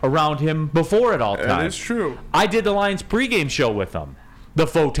photogs around him before at all times. That is true. I did the Lions pregame show with him. The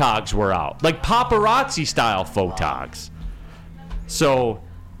photogs were out. Like paparazzi style photogs. So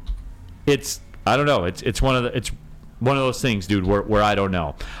it's, I don't know. It's one of those things, dude, where I don't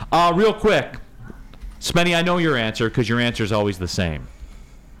know. Real quick, Spenny, I know your answer because your answer is always the same.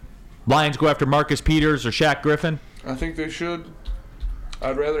 Lions go after Marcus Peters or Shaq Griffin? I think they should.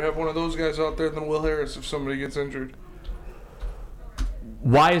 I'd rather have one of those guys out there than Will Harris if somebody gets injured.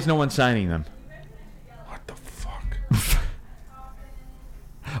 Why is no one signing them? What the fuck?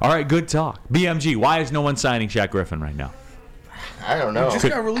 All right, good talk. BMG, why is no one signing Shaq Griffin right now? I don't know. It just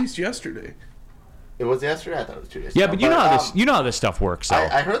got released yesterday. It was yesterday? I thought it was 2 days Yeah, ago. but you know how this stuff works. So.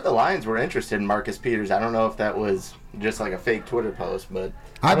 I heard the Lions were interested in Marcus Peters. I don't know if that was just like a fake Twitter post, but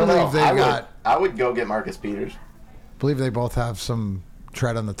I don't believe know. I would go get Marcus Peters. Believe they both have some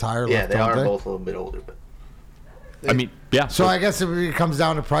tread on the tire. Yeah, left, they are don't both a little bit older, but I mean, yeah. So I guess it comes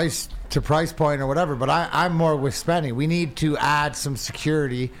down to price point or whatever. But I'm more with Spenny. We need to add some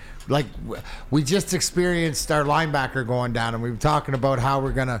security. Like we just experienced our linebacker going down, and we were talking about how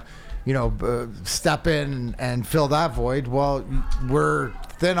we're gonna, step in and fill that void. Well, we're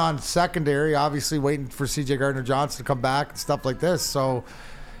thin on secondary, obviously waiting for C.J. Gardner-Johnson to come back and stuff like this. So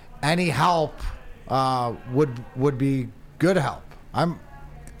any help would be good help.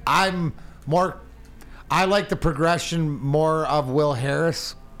 I'm more. I like the progression more of Will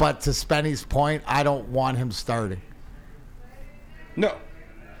Harris, but to Spenny's point, I don't want him starting. No,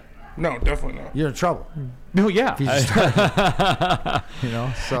 definitely not. You're in trouble. No, yeah. If he's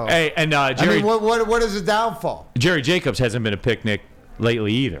starting. So. Hey, and Jerry. I mean, what is the downfall? Jerry Jacobs hasn't been a picnic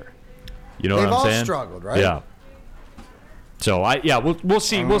lately either. You know They've what I'm saying? They've all struggled, right? Yeah. So we'll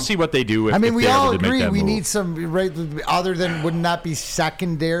see. We'll see what they do. If, we if all able to agree make that we move. need some right. Other than wouldn't that be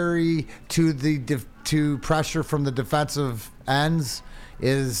secondary to the to pressure from the defensive ends?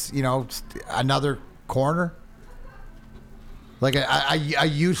 Is another corner, like a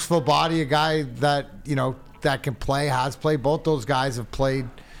useful body, a guy that that can play, has played. Both those guys have played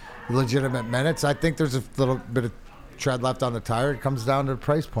legitimate minutes. I think there's a little bit of tread left on the tire. It comes down to the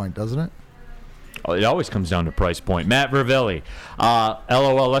price point, doesn't it? Oh, it always comes down to price point. Matt Vervilli,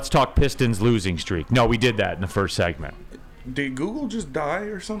 LOL, let's talk Pistons losing streak. No, we did that in the first segment. Did Google just die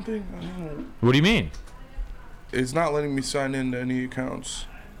or something? I don't know. What do you mean? It's not letting me sign into any accounts.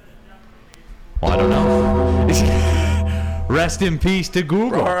 Well, I don't know. Rest in peace to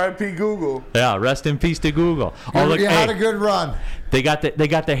Google. R.I.P. Google. Yeah, rest in peace to Google. Oh, look, you had a good run. They got the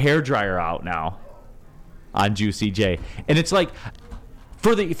hairdryer out now on Juicy J, and it's like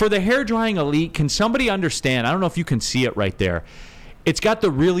for the hair drying elite. Can somebody understand? I don't know if you can see it right there. It's got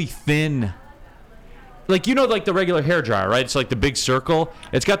the really thin, like the regular hair dryer, right? It's like the big circle.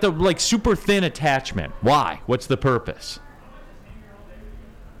 It's got the super thin attachment. Why? What's the purpose?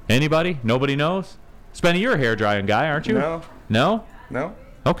 Anybody? Nobody knows? Spenny, you're a hair drying guy, aren't you? No. No? No.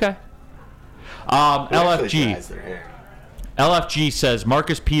 Okay. LFG says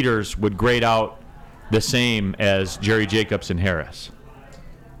Marcus Peters would grade out the same as Jerry Jacobs and Harris.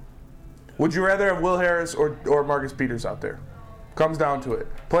 Would you rather have Will Harris or Marcus Peters out there? Comes down to it.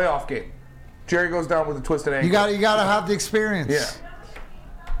 Playoff game. Jerry goes down with a twisted ankle. You got to have the experience. Yeah.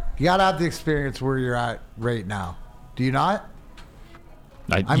 You got to have the experience where you're at right now. Do you not?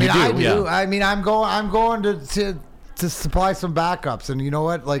 I do. Yeah. I mean, I'm going to supply some backups, and you know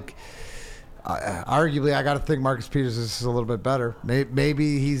what? Arguably, I got to think Marcus Peters is a little bit better.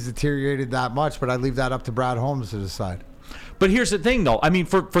 Maybe he's deteriorated that much, but I leave that up to Brad Holmes to decide. But here's the thing, though. I mean,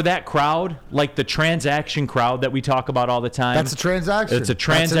 for that crowd, like the transaction crowd that we talk about all the time. That's a transaction. It's a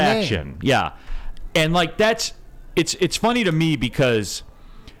transaction. Yeah. And it's funny to me because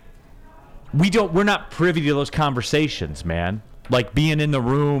we're not privy to those conversations, man. Like being in the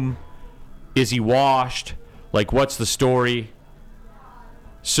room, is he washed? Like, what's the story?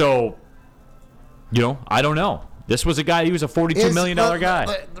 So, I don't know. This was a guy, he was a $42 million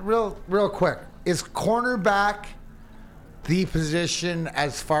guy. Real quick. Is cornerback the position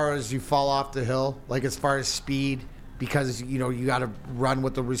as far as you fall off the hill? Like as far as speed? Because, you got to run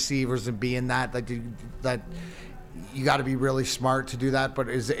with the receivers and be in that you got to be really smart to do that. But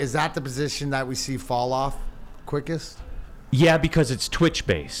is that the position that we see fall off quickest? Yeah, because it's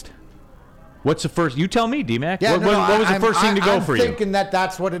Twitch-based. What's the first? You tell me, D-Mac. Yeah, what was the first thing to go for you? I'm thinking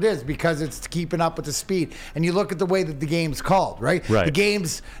that's what it is because it's keeping up with the speed. And you look at the way that the game's called, right? Right. The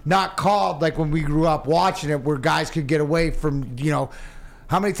game's not called like when we grew up watching it where guys could get away from,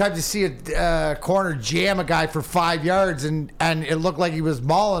 how many times you see a corner jam a guy for 5 yards and it looked like he was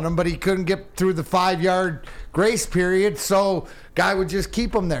mauling him, but he couldn't get through the 5-yard grace period, so guy would just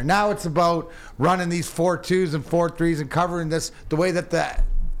keep him there. Now it's about running these 4-2s and 4-3s and covering this the way that the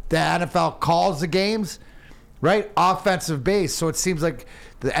NFL calls the games, right? Offensive base. So it seems like,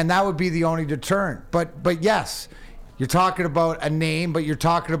 and that would be the only deterrent. But yes, you're talking about a name, but you're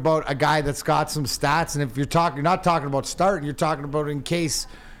talking about a guy that's got some stats. And if you're not talking about starting, you're talking about in case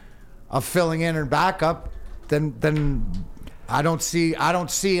of filling in or backup, then I don't see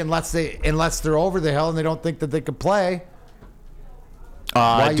unless they're over the hill and they don't think that they could play.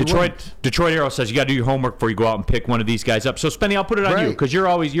 Detroit Arrow says you got to do your homework before you go out and pick one of these guys up. So, Spenny, I'll put it on you because you're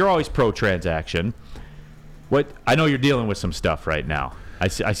always pro transaction. I know you're dealing with some stuff right now. I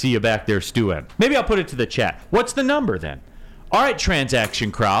see you back there stewing. Maybe I'll put it to the chat. What's the number then? All right,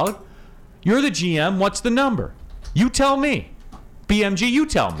 transaction crowd. You're the GM. What's the number? You tell me. BMG, you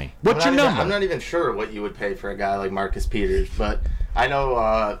tell me. What's your number? I'm not even sure what you would pay for a guy like Marcus Peters, but I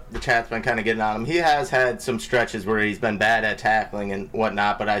know the chat's been kind of getting on him. He has had some stretches where he's been bad at tackling and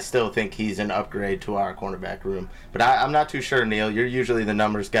whatnot, but I still think he's an upgrade to our cornerback room. But I'm not too sure, Neal. You're usually the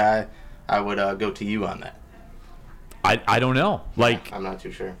numbers guy. I would go to you on that. I don't know. I'm not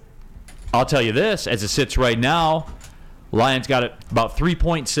too sure. I'll tell you this. As it sits right now, Lions got it about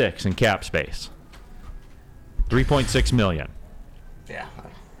 3.6 in cap space. 3.6 million. Yeah.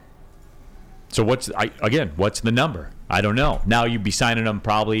 So what's the number? I don't know. Now you'd be signing them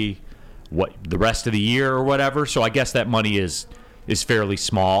probably the rest of the year or whatever. So I guess that money is fairly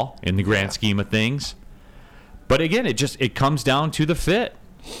small in the grand scheme of things. But again, it comes down to the fit.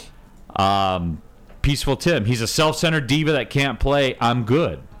 Peaceful Tim, he's a self-centered diva that can't play. I'm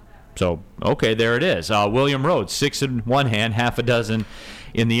good. So okay, there it is. William Rhodes, 6 in one hand, half a dozen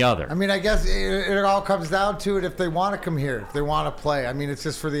in the other. I mean, I guess it all comes down to it if they want to come here, if they want to play. I mean, it's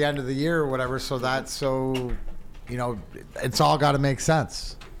just for the end of the year or whatever, it's all got to make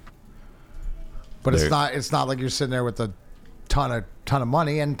sense. But it's not like you're sitting there with a ton of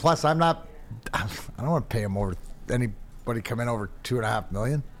money. And plus, I don't want to pay him over anybody come in over $2.5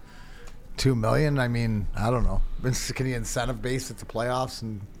 million, $2 million. I mean, I don't know. Can he incentive base at the playoffs?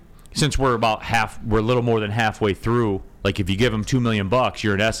 And since we're we're a little more than halfway through. Like if you give him $2 million,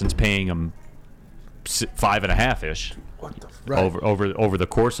 you're in essence paying him 5.5-ish over the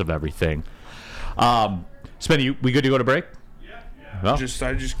course of everything. Spenny, we good to go to break? Yeah. Well,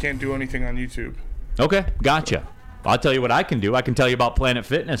 I just can't do anything on YouTube. Okay, gotcha. I'll tell you what I can do. I can tell you about Planet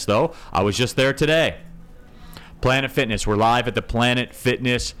Fitness, though. I was just there today. Planet Fitness. We're live at the Planet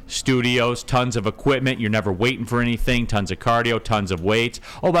Fitness studios. Tons of equipment. You're never waiting for anything. Tons of cardio, tons of weights.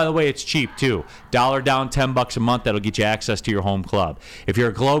 Oh, by the way, it's cheap, too. $1 down, $10 a month. That'll get you access to your home club. If you're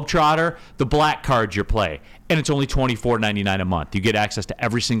a Globetrotter, the Black Card's your play. And it's only $24.99 a month. You get access to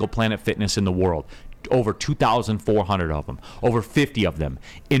every single Planet Fitness in the world. Over 2,400 of them. Over 50 of them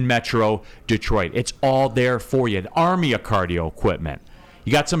in Metro Detroit. It's all there for you. An army of cardio equipment.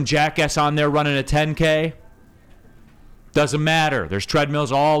 You got some jackass on there running a 10K? Doesn't matter. There's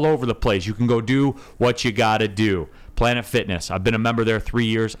treadmills all over the place. You can go do what you got to do. Planet Fitness. I've been a member there 3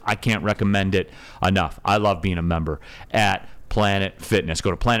 years. I can't recommend it enough. I love being a member at Planet Fitness.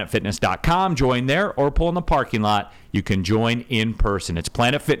 Go to planetfitness.com, join there, or pull in the parking lot. You can join in person. It's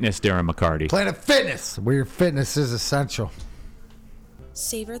Planet Fitness, Darren McCarty. Planet Fitness, where your fitness is essential.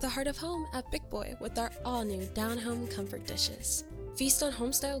 Savor the heart of home at Big Boy with our all-new down-home comfort dishes. Feast on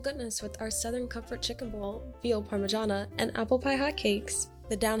home-style goodness with our Southern Comfort Chicken Bowl, veal parmigiana, and apple pie hotcakes.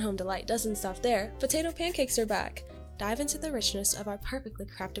 The down-home delight doesn't stop there. Potato pancakes are back. Dive into the richness of our perfectly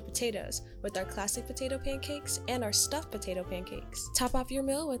crafted potatoes with our classic potato pancakes and our stuffed potato pancakes. Top off your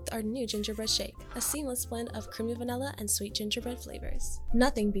meal with our new gingerbread shake, a seamless blend of creamy vanilla and sweet gingerbread flavors.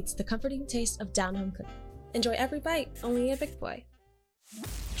 Nothing beats the comforting taste of down-home cooking. Enjoy every bite, only at Big Boy.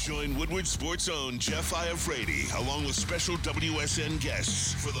 Join Woodward Sports' own Jeff Iafrate, along with special WSN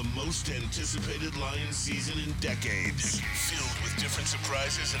guests for the most anticipated Lions season in decades. Filled with different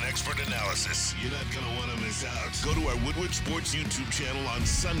surprises and expert analysis. You're not going to want to miss out. Go to our Woodward Sports YouTube channel on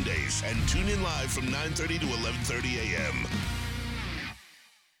Sundays and tune in live from 9:30 to 11:30 a.m.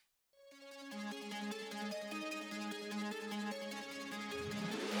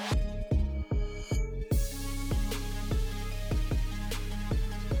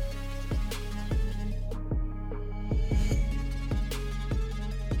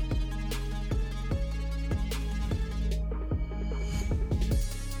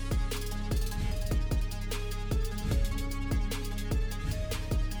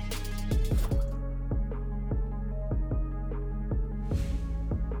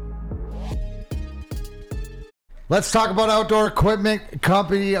 Let's talk about Outdoor Equipment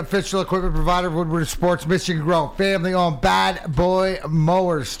Company, official equipment provider of Woodward Sports, Michigan grown, family-owned bad boy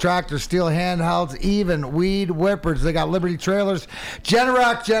mowers, tractors, steel handhelds, even weed whippers. They got Liberty trailers,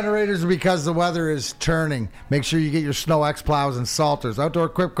 Generac generators because the weather is turning. Make sure you get your Snow X plows and salters. Outdoor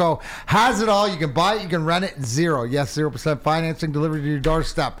Equip Co. has it all. You can buy it, you can rent it, zero. Yes, 0% financing delivered to your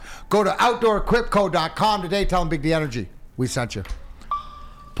doorstep. Go to OutdoorEquipCo.com today. Tell them Big D Energy we sent you.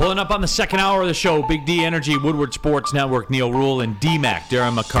 Pulling up on the second hour of the show, Big D Energy, Woodward Sports Network, Neal Ruhl, and D-Mac,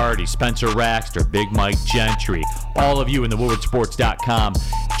 Darren McCarty, Spencer Raxter, Big Mike Gentry. All of you in the WoodwardSports.com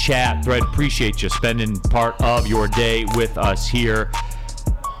chat thread. Appreciate you spending part of your day with us here.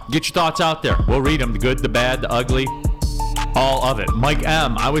 Get your thoughts out there. We'll read them. The good, the bad, the ugly. All of it. Mike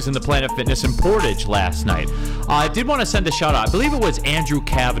M. I was in the Planet Fitness in Portage last night. I did want to send a shout out. I believe it was Andrew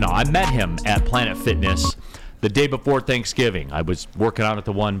Kavanaugh. I met him at Planet Fitness the day before Thanksgiving. I was working out at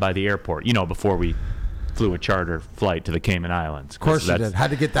the one by the airport, before we flew a charter flight to the Cayman Islands. Of course you did.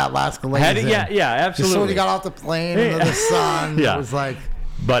 Had to get that last glaze in. Yeah, absolutely. Just so when he got off the plane into the sun, yeah. It was like...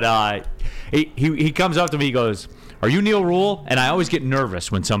 But he comes up to me, he goes, "Are you Neal Ruhl?" And I always get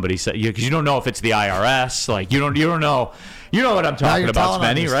nervous when somebody says, because you don't know if it's the IRS. Like, you don't know. You know what I'm talking about,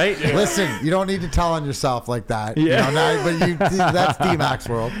 Spenny, right? Yeah. Listen, you don't need to tell on yourself like that. Yeah. That's D-Mac's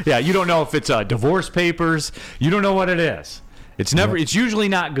world. Yeah, you don't know if it's divorce papers. You don't know what it is. It's never. It's usually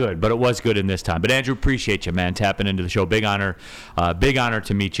not good, but it was good in this time. But Andrew, appreciate you, man, tapping into the show. Big honor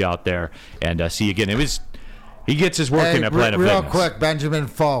to meet you out there and see you again. He gets his work in at Planet Fitness. Real quick, Benjamin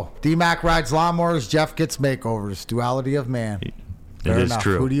Foe. D-Mac rides lawnmowers, Jeff gets makeovers. Duality of man. Fair it is enough.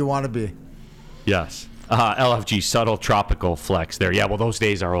 true. Who do you want to be? Yes. LFG, subtle tropical flex there. Yeah, well, those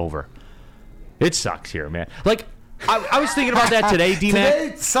days are over. It sucks here, man. Like, I was thinking about that today, D-Mac.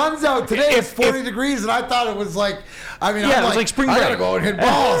 Today, sun's out. Today it's 40 degrees, and I thought it was like, it was like spring break. I got to go and hit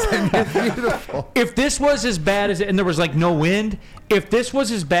balls. And it's beautiful. If this was as bad as it, and there was like no wind, if this was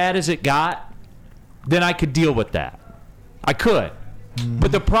as bad as it got, then I could deal with that. I could.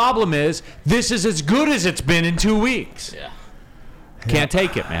 But the problem is, this is as good as it's been in 2 weeks. Yeah. Can't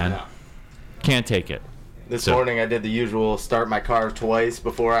take it, man. Can't take it. This morning I did the usual start my car twice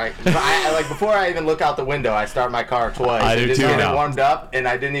before I before I even look out the window. I start my car twice. I do just too get now. it warmed up, and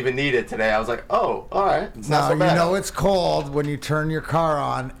I didn't even need it today. I was like, oh, all right. It's not so bad. You know it's cold when you turn your car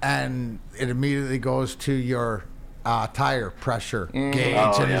on and it immediately goes to your tire pressure gauge,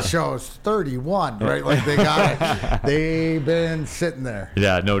 and it shows 31, right? Like they got it. They've been sitting there.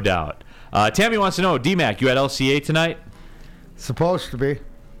 Yeah, no doubt. Tammy wants to know, D-Mac, you at LCA tonight? Supposed to be.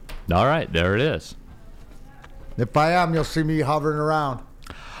 All right, there it is. If I am, you'll see me hovering around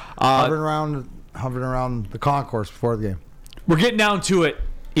the concourse before the game. We're getting down to it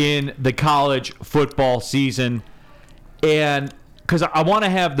in the college football season, and because I want to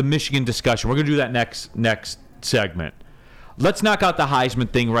have the Michigan discussion. We're going to do that next segment. Let's knock out the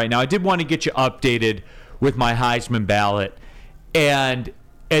Heisman thing right now. I did want to get you updated with my Heisman ballot, and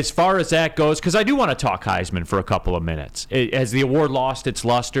as far as that goes, because I do want to talk Heisman for a couple of minutes. Has the award lost its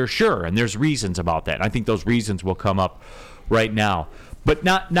luster? Sure, and there's reasons about that. And I think those reasons will come up right now. But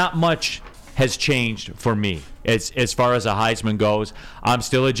not much has changed for me as far as a Heisman goes. I'm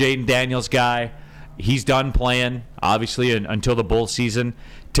still a Jaden Daniels guy. He's done playing, obviously, until the bowl season.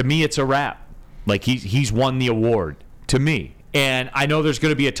 To me, it's a wrap. Like, he's won the award, to me. And I know there's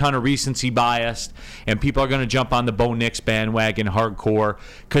going to be a ton of recency bias, and people are going to jump on the Bo Nix bandwagon hardcore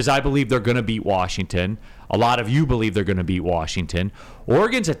because I believe they're going to beat Washington. A lot of you believe they're going to beat Washington.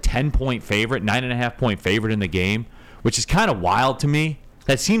 Oregon's a 10-point favorite, 9.5-point favorite in the game, which is kind of wild to me.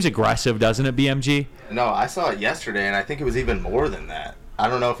 That seems aggressive, doesn't it, BMG? No, I saw it yesterday, and I think it was even more than that. I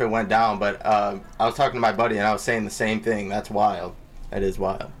don't know if it went down, but I was talking to my buddy, and I was saying the same thing. That's wild. That is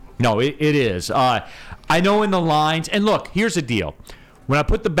wild. No, it is. I know in the lines, and look, here's the deal. When I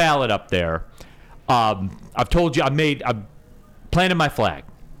put the ballot up there, I've told you I'm planting my flag.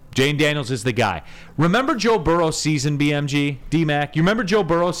 Jaden Daniels is the guy. Remember Joe Burrow's season, BMG, D-Mac? You remember Joe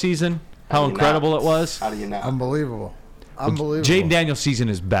Burrow's season? How incredible it was? How do you know? Unbelievable. Jaden Daniels' season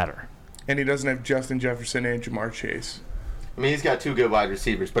is better. And he doesn't have Justin Jefferson and Jamar Chase. I mean, he's got two good wide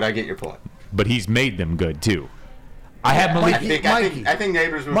receivers, but I get your point. But he's made them good, too. I think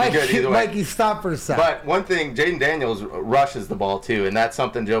Neighbors would be good either way. Mikey, stop for a second. But one thing, Jaden Daniels rushes the ball too, and that's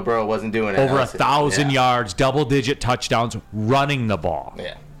something Joe Burrow wasn't doing. Over 1,000 yards, double-digit touchdowns, running the ball.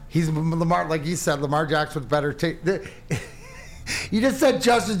 Yeah, he's Lamar, like you said. Lamar Jackson's better. You just said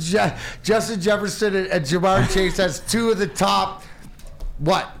Justin Jefferson and Jamar Chase has two of the top,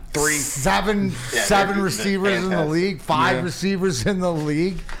 seven receivers in the league, five receivers in the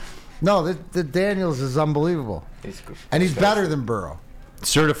league. No, the Daniels is unbelievable. He's better than Burrow.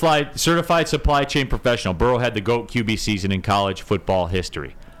 Certified supply chain professional. Burrow had the GOAT QB season in college football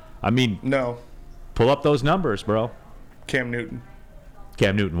history. I mean, no. Pull up those numbers, bro. Cam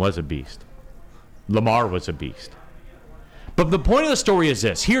Newton was a beast. Lamar was a beast. But the point of the story is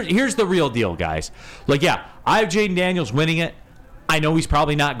this. Here's the real deal, guys. Like, yeah, I have Jaden Daniels winning it. I know he's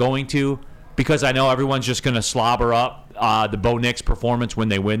probably not going to because I know everyone's just going to slobber up the Bo Nix performance when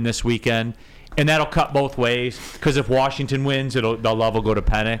they win this weekend. And that'll cut both ways because if Washington wins, the love will go to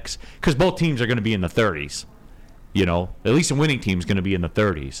Penix because both teams are going to be in the 30s. You know, at least a winning team is going to be in the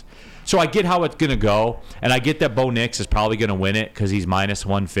 30s. So I get how it's going to go, and I get that Bo Nix is probably going to win it because he's minus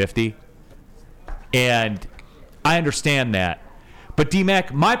 150. And I understand that. But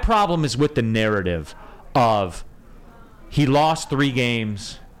D-Mac, my problem is with the narrative of he lost 3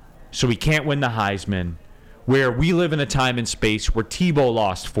 games, so he can't win the Heisman, where we live in a time and space where Tebow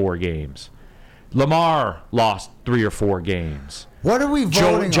lost 4 games. Lamar lost 3 or 4 games. What are we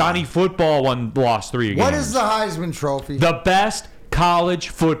voting on? Johnny Football lost 3 games. What is the Heisman Trophy? The best college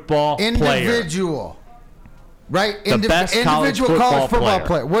football individual. player. Right? The best college football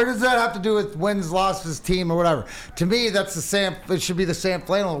player. Where does that have to do with wins, losses, team, or whatever? To me, that's the Sam. It should be the Sam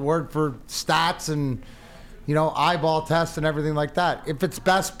Flannel Award for stats and, eyeball tests and everything like that. If it's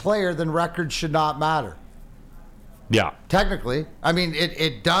best player, then records should not matter. Yeah. Technically. I mean,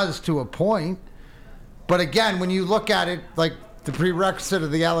 it does to a point. But again, when you look at it, like the prerequisite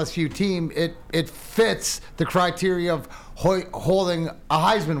of the LSU team, it fits the criteria of holding a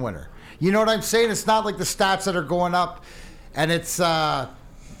Heisman winner. You know what I'm saying? It's not like the stats that are going up and it's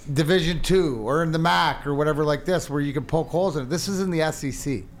Division II or in the MAC or whatever like this where you can poke holes in it. This is in the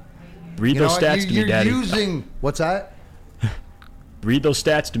SEC. Read those stats to me, Daddy. You're using... What's that? Read those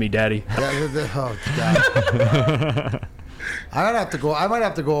stats to me, Daddy. Oh, God. I might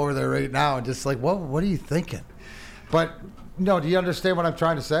have to go over there right now and just what are you thinking? But, no, do you understand what I'm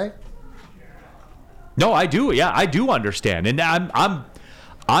trying to say? No, I do. Yeah, I do understand. And I'm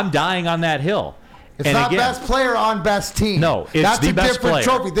dying on that hill. It's not best player on best team. No, it's the best player. That's a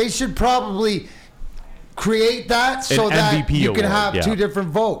different trophy. They should probably create that so that MVP you can award, have 2 different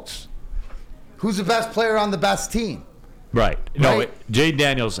votes. Who's the best player on the best team? Right. No, Jay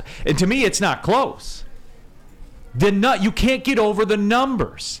Daniels. And to me, it's not close. You can't get over the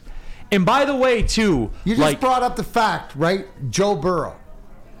numbers. And by the way, too, you just brought up the fact, right? Joe Burrow.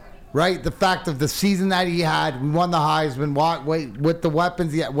 Right? The fact of the season that he had, we won the Heisman, with the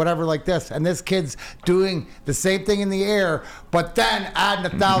weapons, whatever like this. And this kid's doing the same thing in the air, but then adding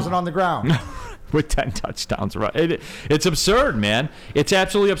 1,000 on the ground. With 10 touchdowns. Right? It's absurd, man. It's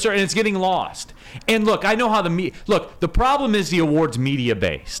absolutely absurd, and it's getting lost. And look, I know how the problem is the award's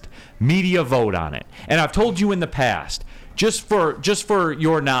media-based. Media vote on it. And I've told you in the past, just for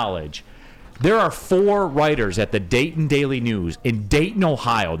your knowledge, there are 4 writers at the Dayton Daily News in Dayton,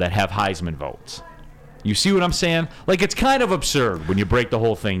 Ohio that have Heisman votes. You see what I'm saying? It's kind of absurd when you break the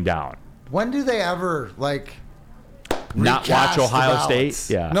whole thing down. When do they ever, not watch Ohio State?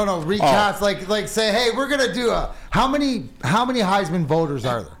 Yeah. No, recast. Like say, hey, we're going to do how many Heisman voters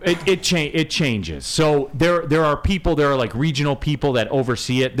are there? It changes. So there are people, there are regional people that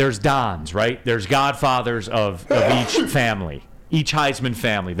oversee it. There's Dons, right? There's godfathers of each family. Each Heisman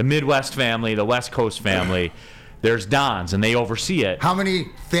family, the Midwest family, the West Coast family, there's Dons, and they oversee it. How many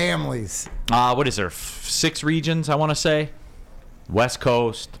families? What is there? 6 regions, I want to say. West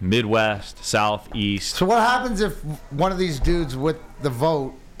Coast, Midwest, Southeast. So what happens if one of these dudes with the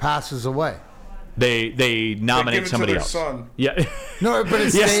vote passes away? They nominate somebody else. Son. Yeah. No, but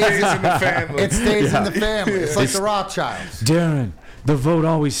it stays in the family. It stays in the family. It's like the Rothschilds. Darren, the vote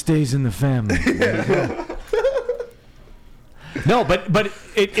always stays in the family. No, but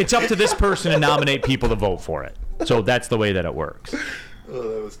it's up to this person to nominate people to vote for it. So that's the way that it works. Oh,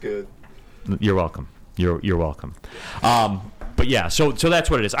 that was good. You're welcome. You're welcome. But yeah, so that's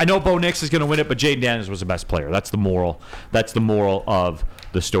what it is. I know Bo Nix is going to win it, but Jaden Daniels was the best player. That's the moral. That's the moral of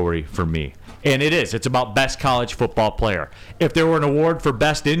the story for me. And it is. It's about best college football player. If there were an award for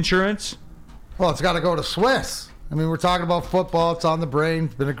best insurance, well, it's got to go to Swiss. I mean, we're talking about football. It's on the brain.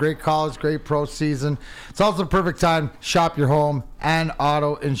 It's been a great college, great pro season. It's also the perfect time to shop your home and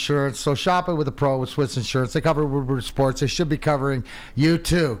auto insurance. So shop it with a pro with Swiss Insurance. They cover Woodward Sports. They should be covering you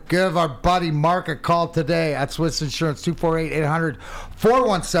too. Give our buddy Mark a call today at Swiss Insurance,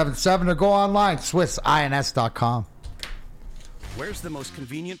 248-800-4177, or go online, SwissINS.com. Where's the most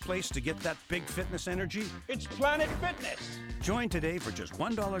convenient place to get that big fitness energy? It's Planet Fitness. Join today for just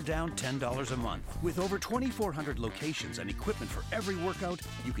 $1 down, $10 a month. With over 2,400 locations and equipment for every workout,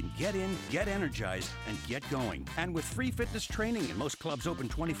 you can get in, get energized, and get going. And with free fitness training and most clubs open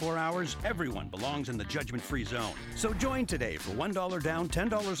 24 hours, everyone belongs in the judgment-free zone. So join today for $1 down,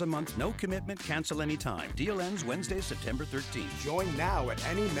 $10 a month, no commitment, cancel anytime. Deal ends Wednesday, September 13th. Join now at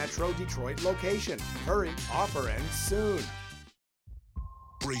any Metro Detroit location. Hurry, offer ends soon.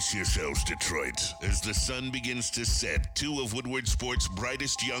 Brace yourselves, Detroit. As the sun begins to set, 2 of Woodward Sports'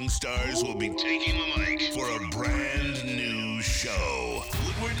 brightest young stars will be taking the mic for a brand new show.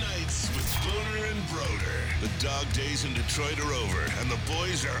 Woodward Nights with Spooner and Broder. The dog days in Detroit are over, and the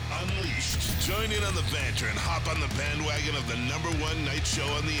boys are unleashed. Join in on the banter and hop on the bandwagon of the #1 night show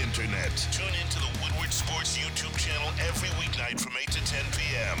on the internet. Tune into the Woodward Sports YouTube channel every weeknight from 8 to 10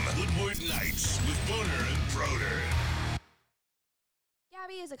 p.m. Woodward Nights with Spooner and Broder.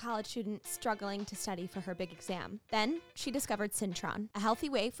 Gabby is a college student struggling to study for her big exam. Then she discovered Syntron, a healthy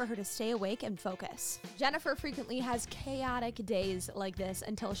way for her to stay awake and focus. Jennifer frequently has chaotic days like this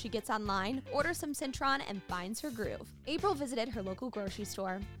until she gets online, orders some Syntron, and finds her groove. April visited her local grocery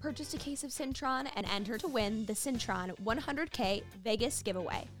store, purchased a case of Syntron, and entered to win the Syntron 100K Vegas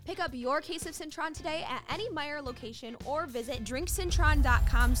giveaway. Pick up your case of Syntron today at any Meijer location or visit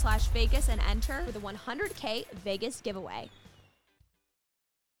drinksyntron.com/Vegas and enter for the 100K Vegas giveaway.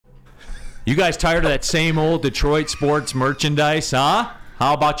 You guys tired of that same old Detroit sports merchandise, huh?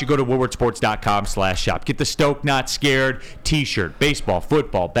 How about you go to woodwardsports.com/shop. Get the Stoke Not Scared t-shirt, baseball,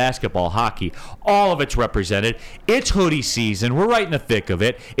 football, basketball, hockey. All of it's represented. It's hoodie season. We're right in the thick of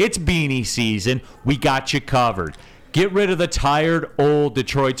it. It's beanie season. We got you covered. Get rid of the tired old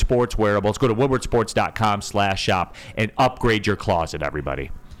Detroit sports wearables. Go to woodwardsports.com/shop and upgrade your closet,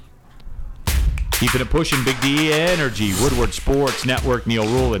 everybody. Keeping it pushing, Big D Energy, Woodward Sports Network, Neal,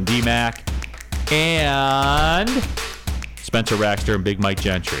 Ruhl, and D-Mac, and Spencer Raxter and Big Mike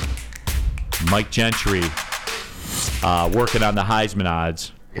Gentry. Mike Gentry working on the Heisman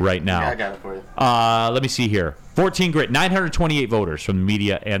odds right now. Yeah, I got it for you. Let me see here. 14 grit, 928 voters from the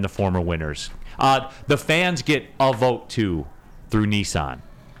media and the former winners. The fans get a vote, too, through Nissan.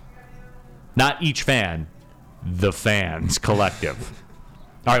 Not each fan, the fans collective.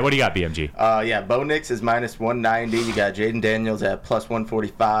 All right, what do you got, BMG? Bo Nix is minus 190. You got Jaden Daniels at plus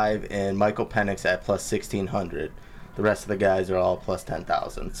 145 and Michael Penix at plus 1,600. The rest of the guys are all plus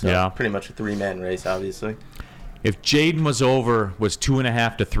 10,000. So pretty much a three-man race, obviously. If Jaden was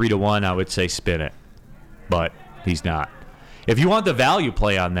 2.5 to 3 to 1, I would say spin it. But he's not. If you want the value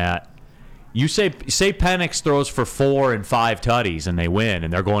play on that, you say Penix throws for 4 and 5 tutties and they win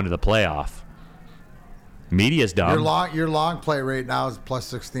and they're going to the playoff. Media's dumb. Your long play right now is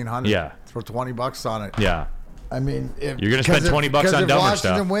plus 1,600. Yeah. For $20 on it. Yeah. I mean, you're gonna spend $20 on dumber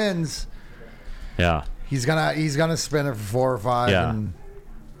stuff. If Washington wins, yeah, he's gonna spin it for 4 or 5. Yeah. And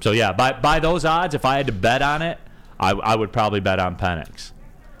so yeah, by those odds, if I had to bet on it, I would probably bet on Penix.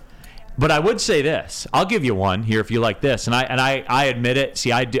 But I would say this. I'll give you one here if you like this. And I admit it.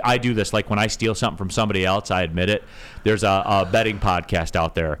 See, I do this. Like when I steal something from somebody else, I admit it. There's a betting podcast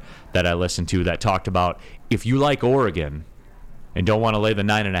out there that I listen to that talked about if you like Oregon and don't want to lay the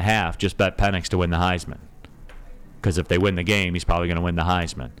 9.5, just bet Penix to win the Heisman. Because if they win the game, he's probably going to win the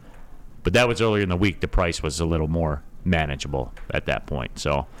Heisman. But that was earlier in the week. The price was a little more manageable at that point.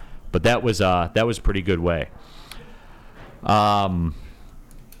 So, but that was a pretty good way. Catspot.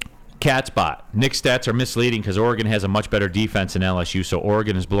 Nick's stats are misleading because Oregon has a much better defense than LSU, so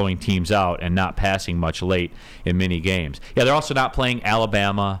Oregon is blowing teams out and not passing much late in many games. Yeah, they're also not playing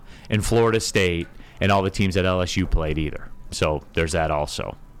Alabama and Florida State and all the teams that LSU played either. So there's that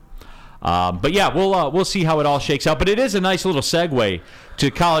also. But yeah, we'll see how it all shakes out. But it is a nice little segue to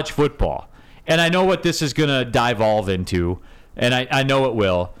college football. And I know what this is going to devolve into, and I know it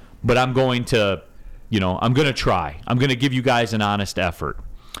will, but I'm going to try. I'm going to give you guys an honest effort.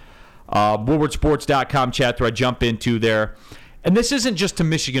 WoodwardSports.com chat thread, jump into there. And this isn't just to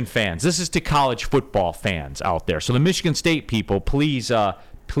Michigan fans. This is to college football fans out there. So the Michigan State people, please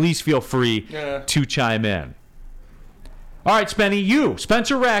feel free to chime in. All right, Spenny,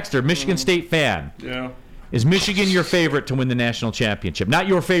 Spencer Raxter, Michigan State fan. Yeah. Is Michigan your favorite to win the national championship? Not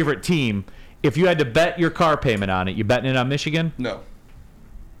your favorite team. If you had to bet your car payment on it, you betting it on Michigan? No.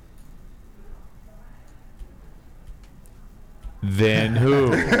 Then who?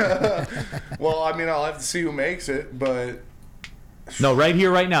 Well, I mean, I'll have to see who makes it, but... No, right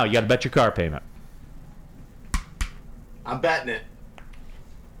here, right now, you got to bet your car payment. I'm betting it.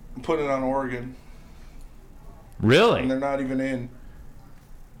 I'm putting it on Oregon. Really? And they're not even in.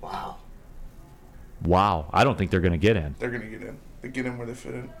 Wow. I don't think they're going to get in. They're going to get in. They get in where they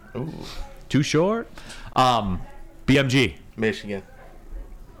fit in. Ooh. Too short? BMG. Michigan.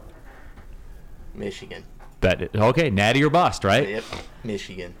 Bet it. Okay, natty or bust, right? Yep.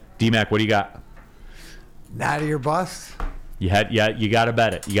 Michigan. D-Mac, what do you got? Natty or bust? You got to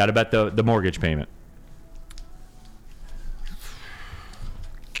bet it. You got to bet the mortgage payment.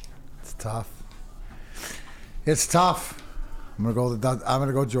 It's tough. I'm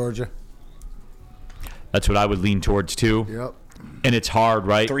gonna go Georgia. That's what I would lean towards too. Yep. And it's hard,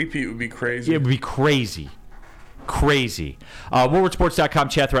 right? 3-peat would be crazy. It would be crazy. WoodwardSports.com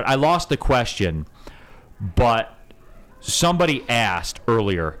chat thread. I lost the question, but somebody asked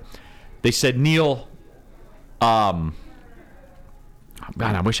earlier. They said, Neal, man,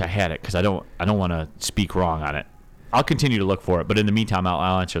 I wish I had it because I don't want to speak wrong on it. I'll continue to look for it, but in the meantime,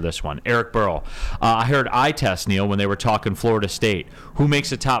 I'll answer this one. Eric Burrow. I heard eye test, Neal, when they were talking Florida State. Who makes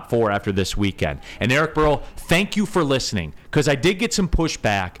the top 4 after this weekend? And Eric Burrow, thank you for listening, because I did get some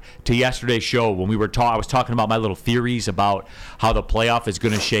pushback to yesterday's show when I was talking about my little theories about how the playoff is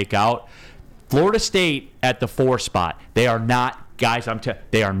going to shake out. Florida State at the 4 spot. They are not, guys,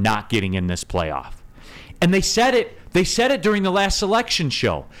 they are not getting in this playoff. And they said it. They said it during the last selection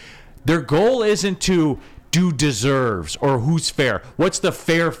show. Their goal isn't to do deserves or who's fair. What's the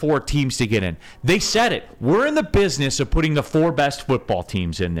fair 4 teams to get in? They said it. We're in the business of putting the 4 best football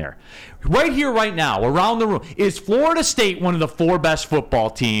teams in there. Right here, right now, around the room, is Florida State one of the 4 best football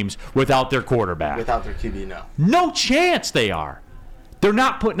teams without their quarterback? Without their QB, no. No chance they are. They're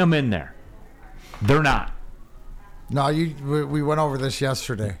not putting them in there. They're not. No, we went over this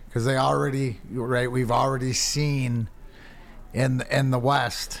yesterday because we've already seen in the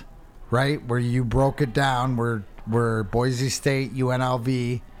West, right, where you broke it down, where Boise State,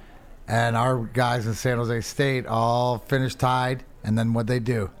 UNLV, and our guys in San Jose State all finished tied, and then what'd they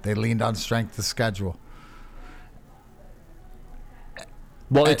do? They leaned on strength of schedule.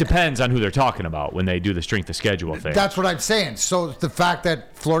 Well, it depends on who they're talking about when they do the strength of schedule thing. That's what I'm saying. So the fact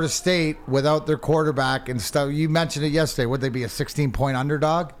that Florida State, without their quarterback and stuff, you mentioned it yesterday, would they be a 16-point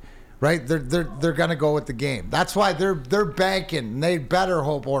underdog? Right? They're going to go with the game. That's why they're banking. They better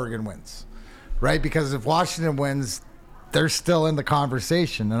hope Oregon wins, right? Because if Washington wins, they're still in the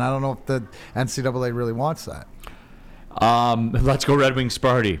conversation, and I don't know if the NCAA really wants that. Let's go Red Wings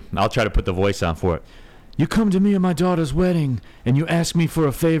Sparty. I'll try to put the voice on for it. You come to me at my daughter's wedding, and you ask me for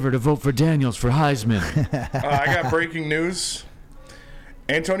a favor to vote for Daniels for Heisman. I got breaking news.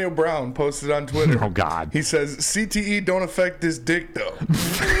 Antonio Brown posted on Twitter. Oh, God. He says, CTE don't affect this dick, though.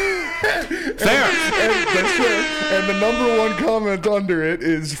 Fair. And that's fair. And the number 1 comment under it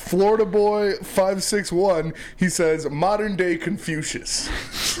is Florida Boy 561. He says, modern day Confucius.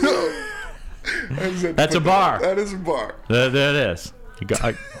 That's a bar. That is a bar. There it is.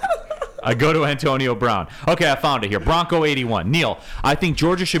 I go to Antonio Brown. Okay, I found it here. Bronco 81. Neal, I think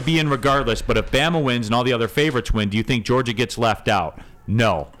Georgia should be in regardless, but if Bama wins and all the other favorites win, do you think Georgia gets left out?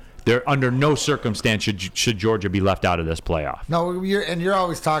 No. They're under no circumstance should Georgia be left out of this playoff. No, you're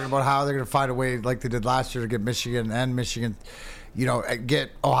always talking about how they're going to find a way, like they did last year, to get Michigan,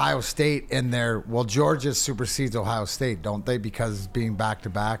 get Ohio State in there. Well, Georgia supersedes Ohio State, don't they? Because being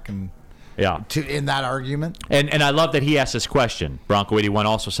back-to-back and in that argument. And I love that he asked this question. Bronco 81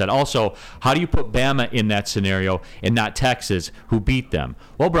 also said, how do you put Bama in that scenario and not Texas, who beat them?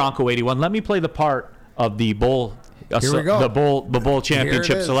 Well, Bronco 81, let me play the part of the bowl. The bowl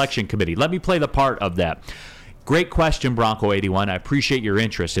championship selection committee. Let me play the part of that. Great question, Bronco 81. I appreciate your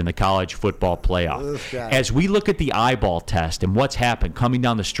interest in the college football playoff. As we look at the eyeball test and what's happened coming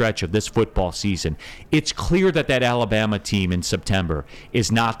down the stretch of this football season, it's clear that Alabama team in September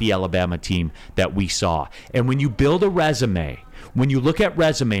is not the Alabama team that we saw. And when you build a resume, when you look at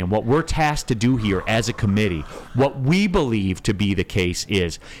resume and what we're tasked to do here as a committee, what we believe to be the case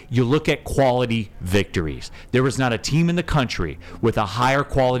is you look at quality victories. There is not a team in the country with a higher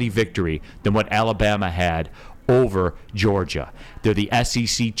quality victory than what Alabama had over Georgia. They're the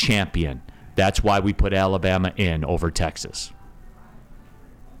SEC champion. That's why we put Alabama in over Texas.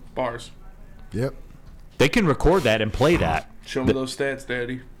 Bars. Yep. They can record that and play that. Show me those stats,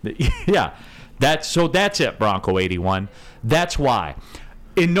 Daddy. Yeah. That's it, Bronco 81. That's why.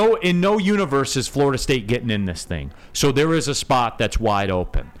 In no universe is Florida State getting in this thing. So there is a spot that's wide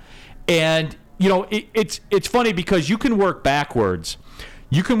open. And, it's funny because you can work backwards.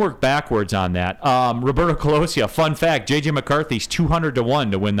 You can work backwards on that. Roberto Colosia, fun fact, J.J. McCarthy's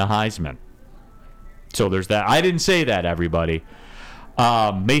 200-1 to win the Heisman. So there's that. I didn't say that, everybody.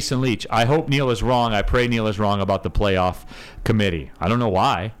 Mason Leach, I hope Neal is wrong. I pray Neal is wrong about the playoff committee. I don't know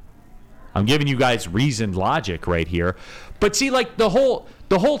why. I'm giving you guys reasoned logic right here. But see, like the whole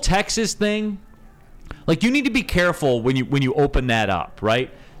Texas thing, like you need to be careful when you open that up, right?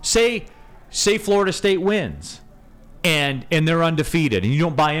 Say Florida State wins and they're undefeated, and you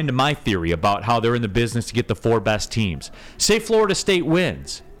don't buy into my theory about how they're in the business to get the 4 best teams. Say Florida State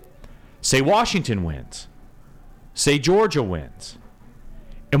wins. Say Washington wins. Say Georgia wins.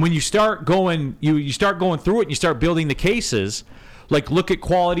 And when you start going, you start going through it and you start building the cases. Like, look at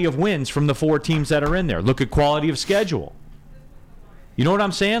quality of wins from the 4 teams that are in there. Look at quality of schedule. You know what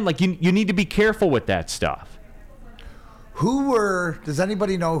I'm saying? Like, you need to be careful with that stuff. Does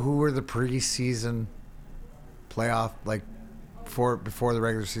anybody know who were the preseason playoff, like, before the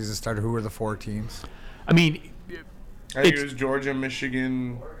regular season started? Who were the 4 teams? I mean, I think it was Georgia,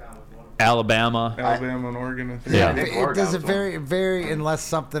 Michigan, Alabama, and Oregon. I think. Yeah, does it vary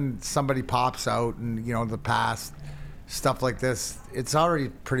unless somebody pops out and the past. stuff like this, it's already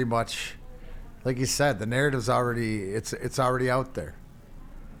pretty much, like you said, the narrative's already, it's already out there.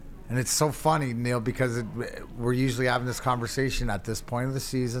 And it's so funny, Neal, because we're usually having this conversation at this point of the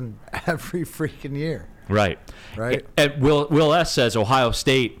season every freaking year. Right. Right. And Will S. says Ohio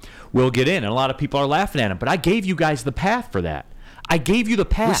State will get in, and a lot of people are laughing at him. But I gave you guys the path for that. I gave you the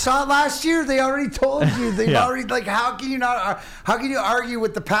path. We saw it last year. They already told you. They've already, like, how can you argue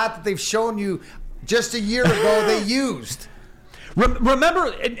with the path that they've shown you just a year ago they used? Remember,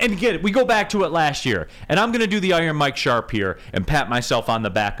 and again, we go back to it last year, and I'm going to do the Iron Mike Sharp here and pat myself on the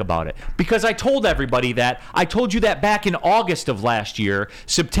back about it, because I told everybody that. I told you that back in August of last year,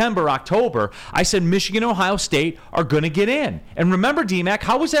 September, October. I said Michigan and Ohio State are going to get in. And remember, D-Mac,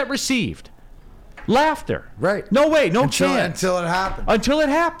 how was that received? Laughter. Right. No way, no chance. Until it happened. Until it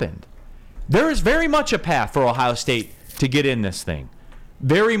happened. There is very much a path for Ohio State to get in this thing.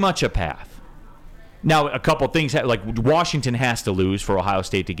 Very much a path. Now, a couple things, like Washington has to lose for Ohio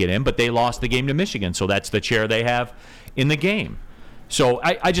State to get in, but they lost the game to Michigan, so that's the chair they have in the game. So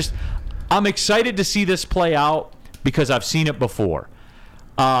I'm excited to see this play out because I've seen it before.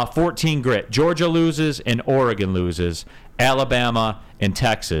 14 grit. Georgia loses and Oregon loses. Alabama and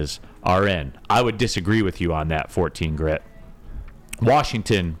Texas are in. I would disagree with you on that 14 grit.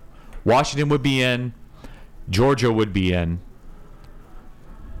 Washington would be in. Georgia would be in.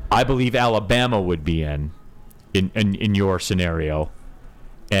 I believe Alabama would be in your scenario.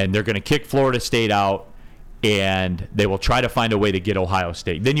 And they're going to kick Florida State out, and they will try to find a way to get Ohio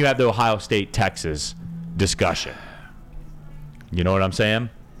State. Then you have the Ohio State-Texas discussion. You know what I'm saying?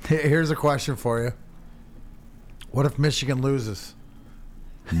 Here's a question for you. What if Michigan loses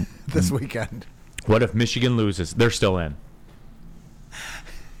this weekend? What if Michigan loses? They're still in.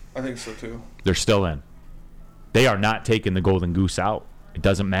 I think so, too. They're still in. They are not taking the Golden Goose out. It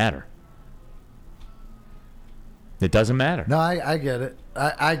doesn't matter. It doesn't matter. No, I get it.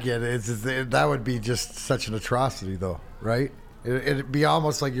 I get it. That would be just such an atrocity, though, right? It'd be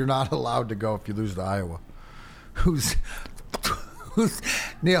almost like you're not allowed to go if you lose to Iowa. Who's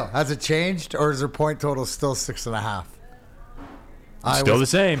Neal? Has it changed, or is their point total still 6.5? Still the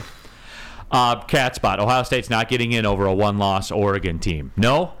same. Cat spot. Ohio State's not getting in over a one-loss Oregon team.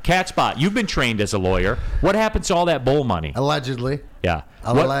 No? Cat spot. You've been trained as a lawyer. What happens to all that bowl money? Allegedly. Yeah.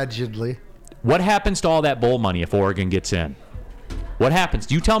 Allegedly. What happens to all that bowl money if Oregon gets in? What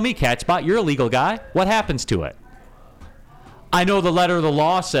happens? You tell me, Cat spot. You're a legal guy. What happens to it? I know the letter of the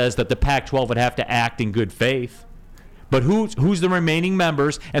law says that the Pac-12 would have to act in good faith. But who's the remaining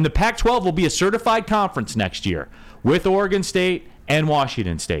members? And the Pac-12 will be a certified conference next year with Oregon State and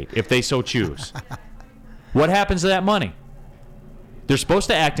Washington State, if they so choose. What happens to that money? They're supposed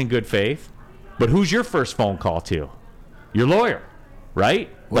to act in good faith, but who's your first phone call to? Your lawyer, right?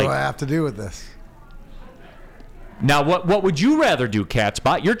 What do I have to do with this? Now, what would you rather do,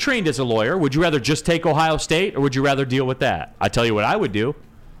 Catspot? You're trained as a lawyer. Would you rather just take Ohio State, or would you rather deal with that? I tell you what I would do.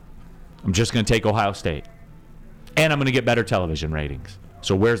 I'm just going to take Ohio State. And I'm going to get better television ratings.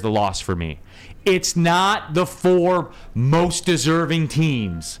 So where's the loss for me? It's not the 4 most deserving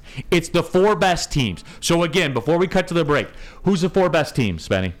teams. It's the 4 best teams. So again, before we cut to the break, who's the 4 best teams,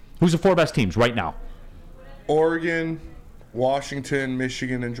 Benny? Who's the 4 best teams right now? Oregon, Washington,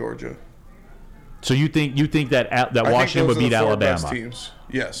 Michigan, and Georgia. So you think that Washington would beat Alabama? Best teams.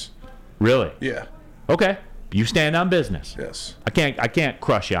 Yes. Really? Yeah. Okay. You stand on business. Yes. I can't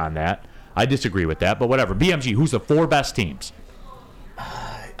crush you on that. I disagree with that, but whatever. BMG, who's the 4 best teams?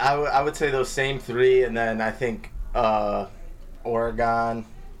 I would say those same 3, and then I think Oregon.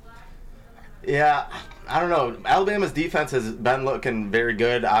 Yeah, I don't know. Alabama's defense has been looking very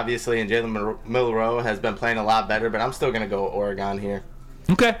good, obviously, and Jalen Milroe has been playing a lot better, but I'm still going to go Oregon here.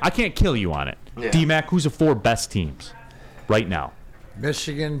 Okay, I can't kill you on it. Yeah. D-Mac, who's the 4 best teams right now?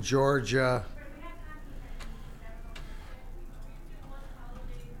 Michigan, Georgia.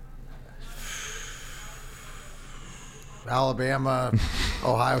 Alabama,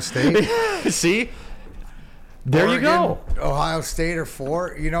 Ohio State. See? There Oregon, you go. Ohio State or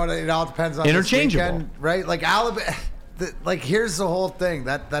 4. You know what? It all depends on interchangeable, this weekend, right? Like Alabama. Like here's the whole thing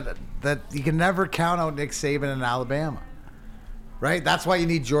that you can never count out Nick Saban in Alabama, right? That's why you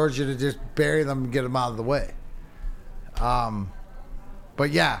need Georgia to just bury them and get them out of the way.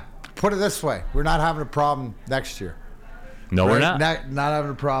 But yeah, put it this way: we're not having a problem next year. No, right? we're not. Not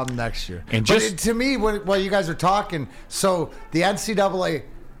having a problem next year. And but just to me, while you guys are talking, so the NCAA,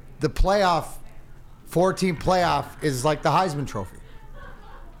 the playoff, 4-team playoff is like the Heisman Trophy.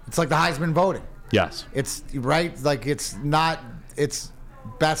 It's like the Heisman voting. Yes. It's right. Like it's not. It's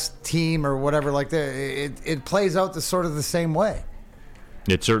best team or whatever like that. It plays out the sort of the same way.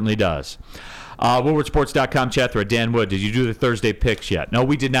 It certainly does. WoodwardSports.com chat thread. Dan Wood, did you do the Thursday picks yet? No,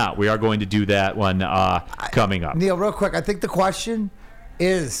 we did not. We are going to do that one coming up. Neal, real quick, I think the question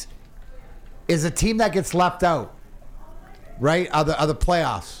is a team that gets left out, right, of the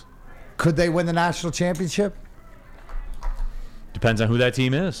playoffs, could they win the national championship? Depends on who that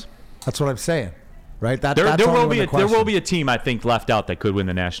team is. That's what I'm saying. Right? There will be a team, I think, left out that could win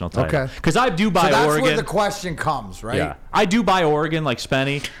the national title. Okay. Because I do buy that's Oregon. Where the question comes, right? Yeah. I do buy Oregon like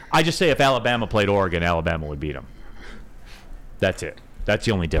Spenny. I just say if Alabama played Oregon, Alabama would beat them. That's it. That's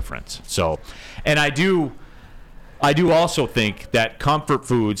the only difference. So, and I do also think that comfort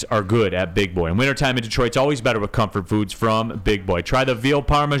foods are good at Big Boy. In wintertime in Detroit, it's always better with comfort foods from Big Boy. Try the veal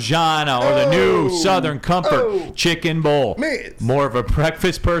parmigiana or the new Southern Comfort Chicken Bowl. Man. More of a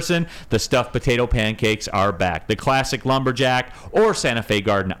breakfast person, the stuffed potato pancakes are back. The classic lumberjack or Santa Fe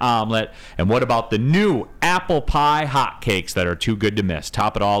Garden omelet. And what about the new apple pie hotcakes that are too good to miss?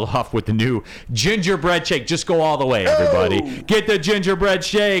 Top it all off with the new gingerbread shake. Just go all the way, everybody. Get the gingerbread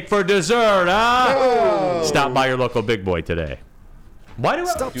shake for dessert, huh? Stop by your local Big Boy today. Why do I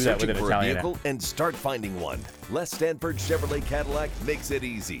Stop do that with searching an for Italian a vehicle and start finding one. Les Stanford Chevrolet Cadillac makes it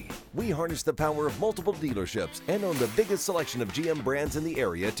easy. We harness the power of multiple dealerships and own the biggest selection of GM brands in the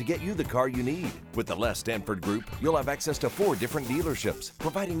area to get you the car you need. With the Les Stanford Group, you'll have access to 4 different dealerships,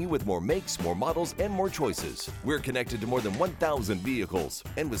 providing you with more makes, more models, and more choices. We're connected to more than 1,000 vehicles,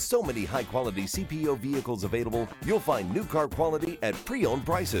 and with so many high-quality CPO vehicles available, you'll find new car quality at pre-owned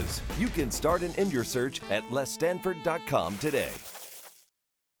prices. You can start and end your search at lesstanford.com today.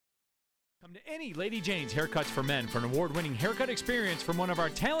 Come to any Lady Jane's Haircuts for Men for an award-winning haircut experience from one of our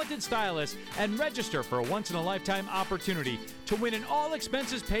talented stylists and register for a once-in-a-lifetime opportunity to win an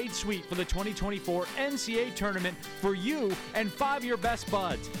all-expenses-paid suite for the 2024 NCAA tournament for you and 5 of your best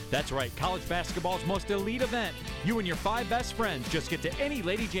buds. That's right, college basketball's most elite event. You and your 5 best friends just get to any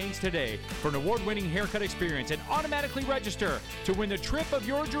Lady Jane's today for an award-winning haircut experience and automatically register to win the trip of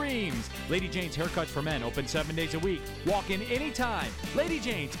your dreams. Lady Jane's Haircuts for Men open 7 days a week. Walk in anytime. Lady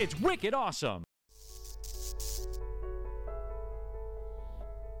Jane's, it's wicked awesome.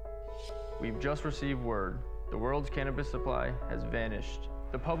 We've just received word. The world's cannabis supply has vanished.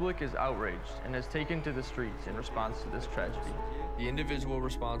 The public is outraged and has taken to the streets in response to this tragedy. The individual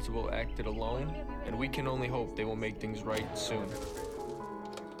responsible acted alone, and we can only hope they will make things right soon.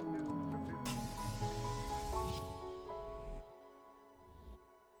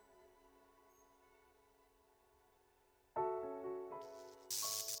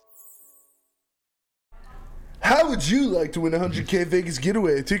 How would you like to win a 100K Vegas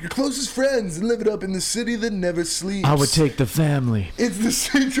getaway? Take your closest friends and live it up in the city that never sleeps. I would take the family. It's the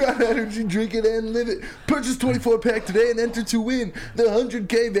Citron Energy Drink It and Live It. Purchase 24-pack today and enter to win the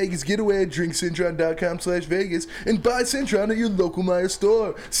 100K Vegas getaway at drinkcitron.com/Vegas and buy Citron at your local Meijer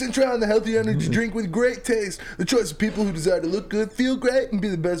store. Citron, the healthy energy drink with great taste. The choice of people who desire to look good, feel great, and be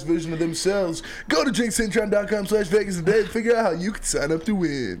the best version of themselves. Go to drinkcitron.com/Vegas today and figure out how you can sign up to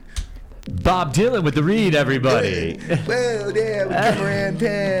win. Bob Dylan with the read, everybody. Well, yeah, we come around town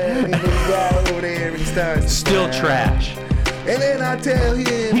and this guy over there and he starts to Still smile. trash. And then I tell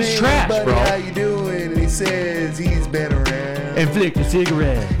him, He's hey, trash, buddy, bro. how you doing? And he says he's been around. And flicked a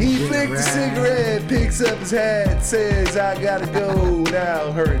cigarette. He flicked a cigarette, picks up his hat, says, I gotta go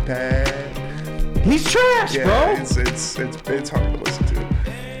now, hurry, Pat. He's trash, Yeah, bro. it's hard to listen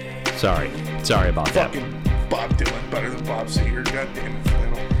to. Sorry about that. Fucking Bob Dylan, better than Bob Seger. God damn it,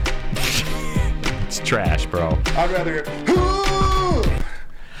 Flannel. It's trash, bro. I'd rather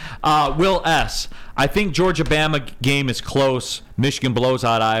Will S. I think Georgia-Bama game is close. Michigan blows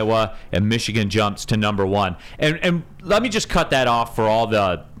out Iowa, and Michigan jumps to number 1. And let me just cut that off for all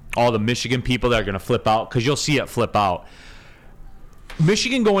the Michigan people that are going to flip out, because you'll see it flip out.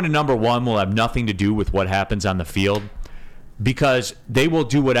 Michigan going to number 1 will have nothing to do with what happens on the field, because they will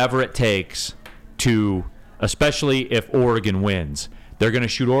do whatever it takes to, especially if Oregon wins. They're going to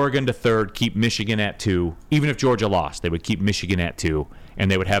shoot Oregon to 3rd, keep Michigan at 2. Even if Georgia lost, they would keep Michigan at 2, and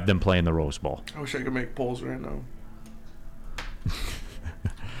they would have them play in the Rose Bowl. I wish I could make polls right now.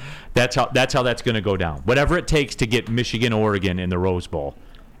 That's how that's going to go down. Whatever it takes to get Michigan, Oregon in the Rose Bowl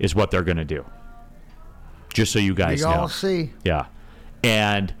is what they're going to do. Just so you guys know. We all see. Yeah.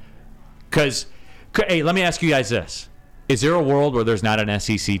 And because, hey, let me ask you guys this. Is there a world where there's not an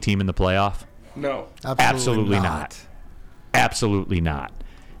SEC team in the playoff? No. Absolutely not. Absolutely not.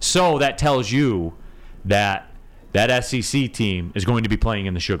 So that tells you that SEC team is going to be playing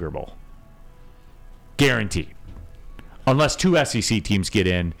in the Sugar Bowl. Guaranteed. Unless 2 SEC teams get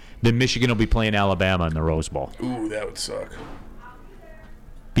in, then Michigan will be playing Alabama in the Rose Bowl. Ooh, that would suck.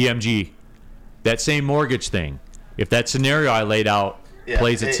 BMG, that same mortgage thing. If that scenario I laid out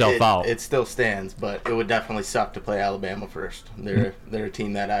plays itself out. It still stands, but it would definitely suck to play Alabama first. They're a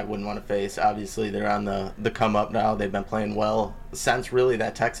team that I wouldn't want to face. Obviously, they're on the come up now. They've been playing well since really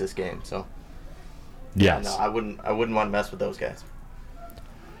that Texas game. So yes, I wouldn't want to mess with those guys.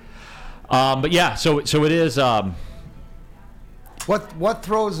 But yeah, so it is. What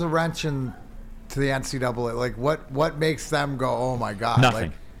throws a wrench in to the NCAA? Like what makes them go, oh my God?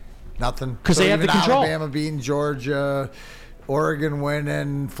 Nothing. Like, nothing. Because they have the control. Alabama beating Georgia, Oregon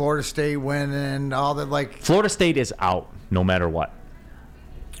winning, Florida State winning, all that. Like Florida State is out no matter what.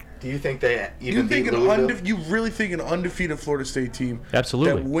 Do you think they even beat Louisville? You really think an undefeated Florida State team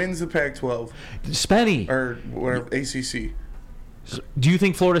Absolutely. that wins the Pac-12 Spenny or whatever ACC? Do you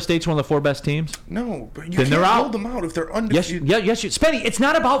think Florida State's one of the 4 best teams? No, but you then can't they're hold out. them out if they're undefeated. Yes, Spenny, it's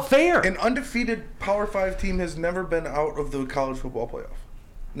not about fair. An undefeated Power 5 team has never been out of the college football playoff.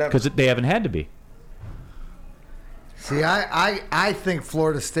 Never. Because they haven't had to be. See, I think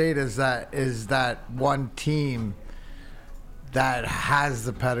Florida State is that one team that has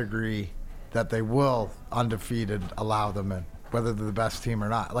the pedigree that they will undefeated allow them in, whether they're the best team or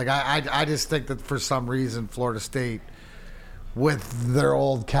not. Like I just think that for some reason Florida State, with their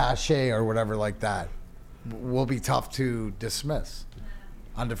old cachet or whatever like that, will be tough to dismiss.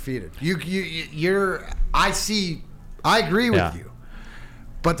 Undefeated. I agree with you,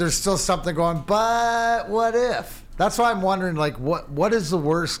 but there's still something going. But what if? That's why I'm wondering. Like, what is the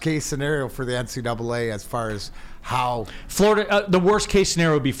worst case scenario for the NCAA as far as how Florida? The worst case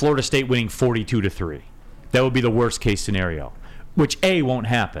scenario would be Florida State winning 42-3. That would be the worst case scenario, which A, won't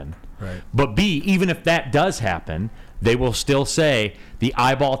happen. Right. But B, even if that does happen, they will still say the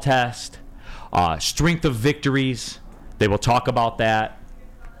eyeball test, strength of victories. They will talk about that.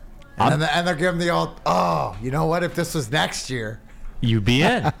 And they're giving the old, oh, you know what? If this was next year, you'd be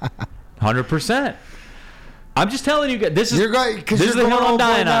in 100%. I'm just telling you, this is the hill I'm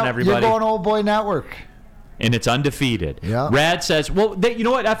dying on, everybody. You're going Old Boy Network. And it's undefeated. Yeah. Rad says, well, you know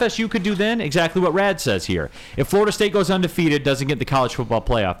what FSU could do then? Exactly what Rad says here. If Florida State goes undefeated, doesn't get the college football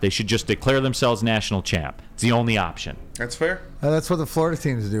playoff, they should just declare themselves national champ. It's the only option. That's fair. That's what the Florida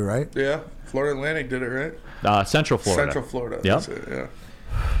teams do, right? Yeah. Florida Atlantic did it, right? Central Florida. Central Florida. Yep. That's it, yeah.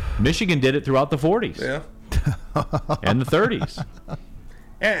 Michigan did it throughout the 40s. Yeah. And the 30s.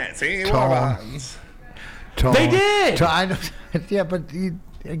 Yeah, see, Warbands. They did. Yeah, but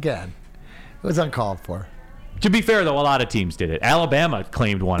again, it was uncalled for. To be fair, though, a lot of teams did it. Alabama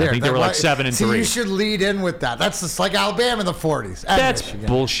claimed one. I think they were like 7-3. See, you should lead in with that. That's just like Alabama in the 40s. That's Michigan.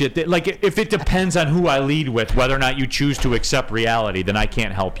 bullshit. Like, if it depends on who I lead with, whether or not you choose to accept reality, then I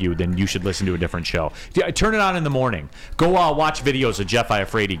can't help you. Then you should listen to a different show. Turn it on in the morning. Go watch videos of Jeff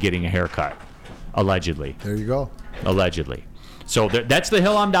Iafrate getting a haircut, allegedly. There you go. Allegedly. So that's the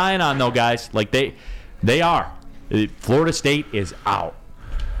hill I'm dying on, though, guys. Like, they are. Florida State is out.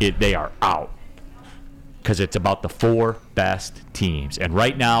 They are out. Because it's about the 4 best teams. And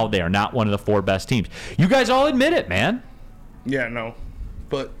right now, they are not one of the 4 best teams. You guys all admit it, man. Yeah, no.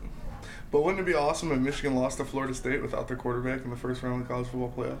 But wouldn't it be awesome if Michigan lost to Florida State without their quarterback in the first round of the college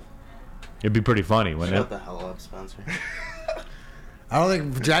football playoff? It'd be pretty funny, wouldn't Shut it? the hell up, Spencer. I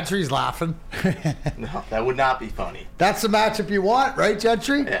don't think Gentry's laughing. No, that would not be funny. That's the matchup you want, right,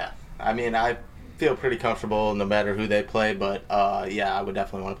 Gentry? Yeah. I mean, I feel pretty comfortable no matter who they play, but yeah, I would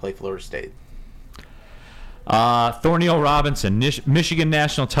definitely want to play Florida State. Thorneal Robinson, Michigan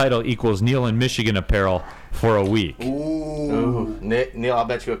national title equals Neal and Michigan apparel for a week. Ooh. Neal, I'll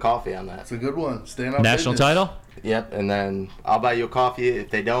bet you a coffee on that. That's a good one. Stand up national business. title? Yep, and then I'll buy you a coffee. If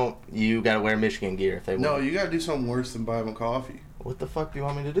they don't, you got to wear Michigan gear. If they No, win. you got to do something worse than buy them a coffee. What the fuck do you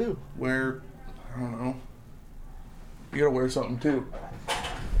want me to do? Wear, I don't know. You got to wear something, too.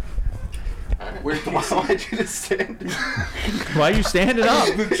 Right. Why'd you just stand? Why are you standing up?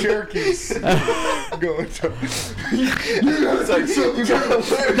 The Cherokees going to.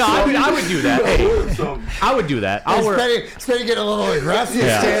 No, I would do that. Hey, I would do that. I'll wear. Spenny getting a little aggressive,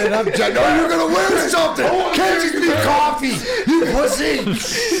 Yeah. standing up. No, you're gonna wear something. Can't just be coffee, you pussy.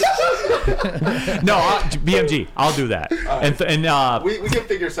 No, BMG, I'll do that. And we can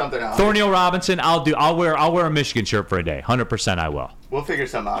figure something out. Thorneal Robinson, I'll wear a Michigan shirt for a day. 100% I will. We'll figure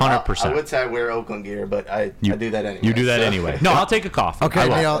something out. 100%. I would say I wear Oakland gear, but I do that anyway. You do that anyway. No, I'll take a coffee. Okay,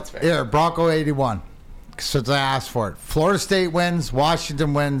 Neal. That's fair. Here, Bronco 81. Since I asked for it, Florida State wins,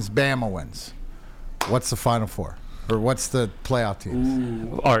 Washington wins, Bama wins. What's the Final Four, or what's the playoff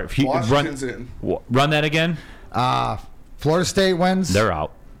teams? All right, Washington's in. Run that again. Florida State wins. They're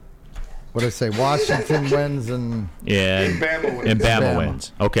out. What did I say? Washington wins and Bama wins. And Bama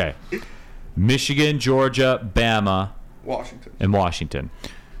wins. Okay. Michigan, Georgia, Bama, Washington. and Washington.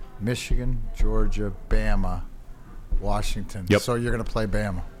 Michigan, Georgia, Bama, Washington. Yep. So you're going to play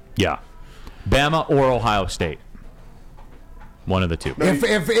Bama. Yeah. Bama or Ohio State. One of the two. But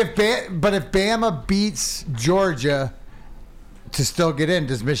if Bama beats Georgia to still get in,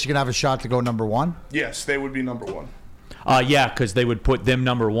 does Michigan have a shot to go number one? Yes, they would be number one. Yeah, because they would put them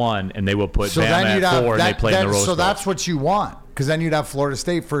number one, and they would put So Bama then you'd at have 4, and they play in the Rose So Bowl. that's what you want, because then you'd have Florida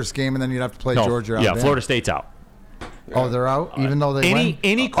State first game, and then you'd have to play Georgia out. Yeah, there. Florida State's out. Oh, they're out, even though they win?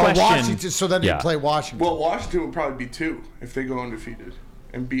 Any question? Washington, so then you play Washington. Well, Washington would probably be 2 if they go undefeated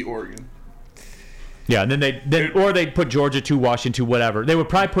and beat Oregon. Yeah, and then they'd put Georgia 2, Washington 2, whatever. They would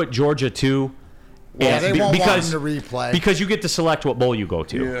probably put Georgia 2. Yeah, they won't because, want them to replay. Because you get to select what bowl you go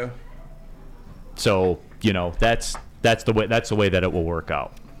to. Yeah. So, that's the way that it will work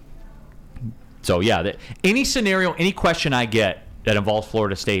out. So, yeah, any scenario, any question I get that involves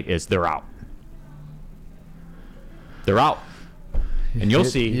Florida State is they're out. They're out. And you'll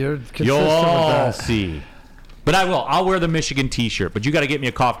see. You'll all see. But I will. I'll wear the Michigan T-shirt. But you got to get me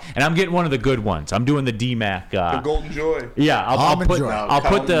a coffee, and I'm getting one of the good ones. I'm doing the DMAC. The Golden Joy. Yeah, I'll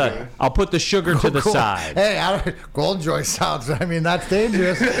put the sugar to the side. Hey, Golden Joy sounds. I mean, that's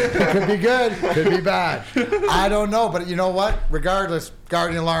dangerous. It could be good. Could be bad. I don't know. But you know what? Regardless,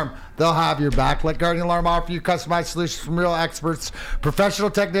 Guardian Alarm, they'll have your back. Let Guardian Alarm offer you customized solutions from real experts.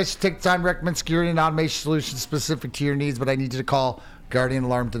 Professional technicians take the time to recommend security and automation solutions specific to your needs. But I need you to call Guardian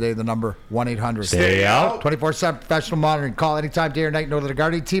Alarm today, the number 1-800. Stay out. 24/7 professional monitoring. Call anytime, day or night. Know that a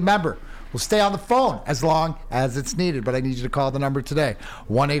Guardian team member will stay on the phone as long as it's needed. But I need you to call the number today,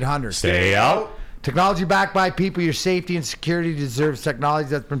 1-800. Stay out. Technology backed by people. Your safety and security deserves technology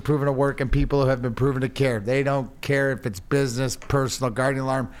that's been proven to work and people who have been proven to care. They don't care if it's business, personal. Guardian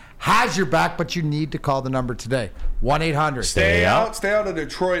Alarm has your back, but you need to call the number today. 1-800. Stay out. Stay out of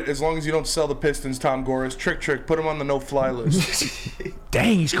Detroit as long as you don't sell the Pistons, Tom Gores. Trick. Put them on the no-fly list.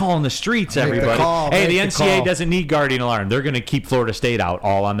 Dang, he's calling the streets, everybody. Hey, the NCAA doesn't need Guardian Alarm. They're going to keep Florida State out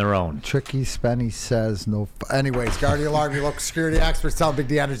all on their own. Tricky Spenny says no. Anyways, Guardian Alarm, your local security experts. Tell Big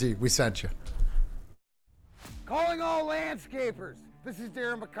D Energy we sent you. Calling all landscapers. This is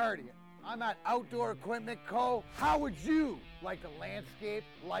Darren McCarty. I'm at Outdoor Equipment Co. How would you like to landscape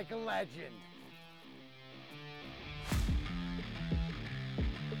like a legend?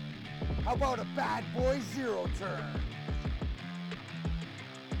 How about a bad boy zero turn?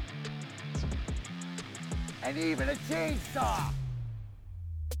 And even a chainsaw.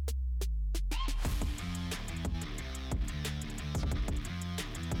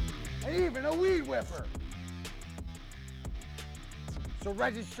 And even a weed whipper. So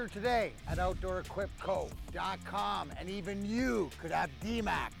register today at OutdoorEquipCo.com, and even you could have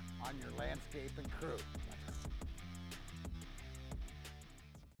DMAC on your landscaping crew.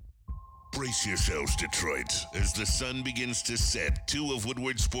 Brace yourselves, Detroit. As the sun begins to set, 2 of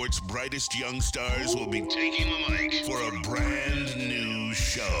Woodward Sports' brightest young stars will be taking the mic for a brand new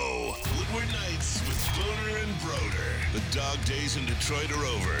show. Woodward Nights with Spooner and Broder. The dog days in Detroit are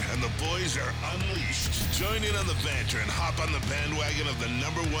over, and the boys are unleashed. Join in on the banter and hop on the bandwagon of the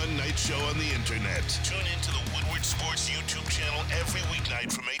 #1 night show on the internet. Tune into the Woodward Sports YouTube channel every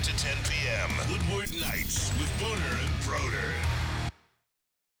weeknight from 8 to 10 p.m. Woodward Nights with Spooner and Broder.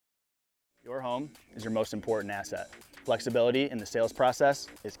 Your home is your most important asset. Flexibility in the sales process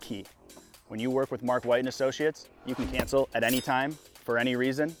is key. When you work with Mark White & Associates, you can cancel at any time, for any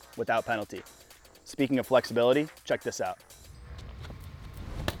reason, without penalty. Speaking of flexibility, check this out.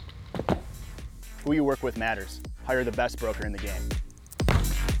 Who you work with matters. Hire the best broker in the game.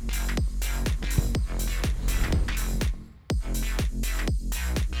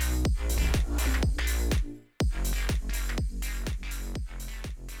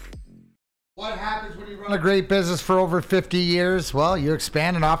 What happens when you run a great business for over 50 years? Well, you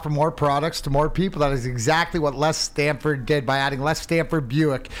expand and offer more products to more people. That is exactly what Les Stanford did by adding Les Stanford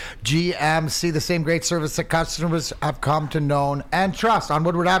Buick GMC, the same great service that customers have come to know and trust. On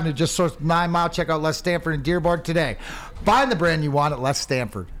Woodward Avenue, just south of 9 Mile. Check out Les Stanford in Dearborn today. Find the brand you want at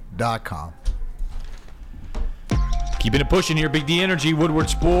lesstanford.com. Keeping it pushing here, Big D Energy, Woodward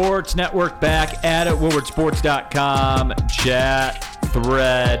Sports Network back at it, woodwardsports.com, chat,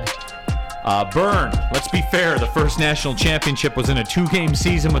 thread. Burn, let's be fair, the first national championship was in a 2-game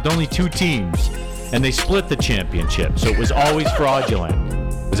season with only 2 teams, and they split the championship, so it was always fraudulent.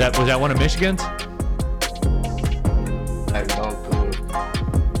 Was that one of Michigan's? I have no clue.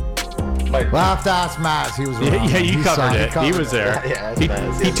 We'll have to ask Matt. He was around. Yeah, you covered it. He was there. Yeah, he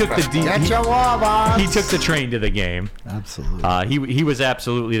took the He took the train to the game. Absolutely. He was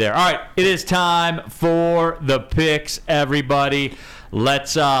absolutely there. All right, it is time for the picks, everybody.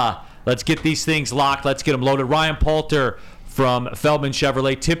 Let's get these things locked. Let's get them loaded. Ryan Poulter from Feldman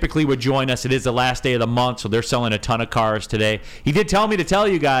Chevrolet typically would join us. It is the last day of the month, so they're selling a ton of cars today. He did tell me to tell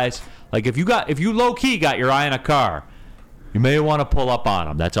you guys, like if you low-key got your eye on a car, you may want to pull up on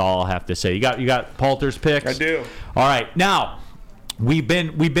them. That's all I'll have to say. You got Poulter's picks? I do. All right. Now, we've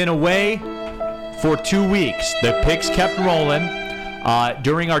been away for 2 weeks. The picks kept rolling.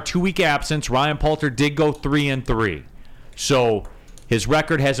 During our 2-week absence, Ryan Poulter did go 3-3. So his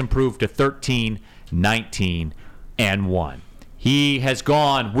record has improved to 13, 19, and 1. He has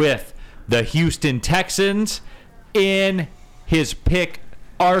gone with the Houston Texans in his pick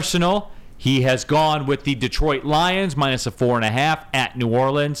arsenal. He has gone with the Detroit Lions minus a 4.5 at New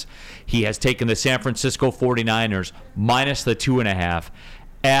Orleans. He has taken the San Francisco 49ers minus the 2.5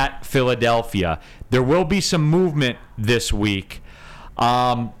 at Philadelphia. There will be some movement this week.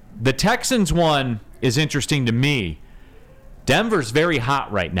 The Texans one is interesting to me. Denver's very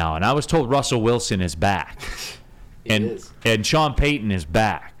hot right now, and I was told Russell Wilson is back. And Sean Payton is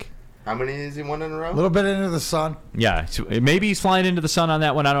back. How many has he won in a row? A little bit into the sun. Yeah, so maybe he's flying into the sun on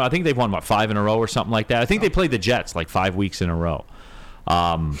that one. I don't know. I think they've won, 5 in a row or something like that. I think they played the Jets 5 weeks in a row.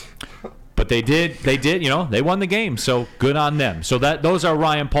 But they did, they won the game, so good on them. So those are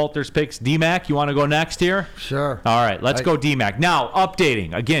Ryan Poulter's picks. D-Mac, you want to go next here? Sure. All right, let's go D-Mac. Now,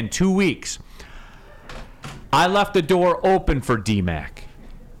 updating, again, 2 weeks. I left the door open for D-Mac.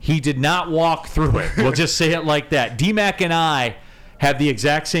 He did not walk through it. We'll just say it like that. D-Mac and I have the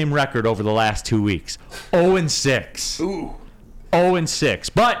exact same record over the last 2 weeks. 0-6. Ooh. 0-6.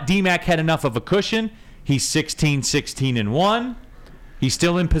 But D-Mac had enough of a cushion. He's 16-1. He's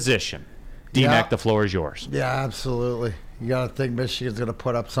still in position. D-Mac, the floor is yours. Yeah, absolutely. You got to think Michigan's going to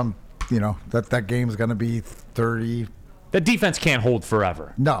put up some, that game's going to be 30. The defense can't hold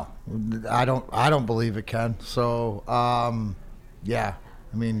forever. No, I don't believe it can. So, yeah.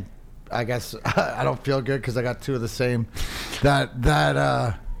 I mean, I guess I don't feel good because I got two of the same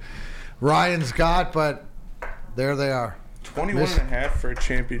that Ryan's got, but there they are. 21.5 for a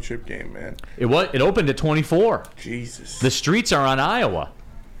championship game, man. It opened at 24. Jesus. The streets are on Iowa,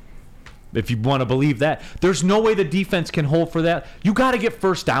 if you want to believe that. There's no way the defense can hold for that. You got to get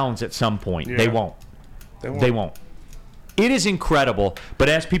first downs at some point. Yeah. They won't. They won't. It is incredible. But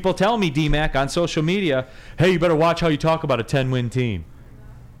as people tell me, D-Mac, on social media, hey, you better watch how you talk about a 10-win team.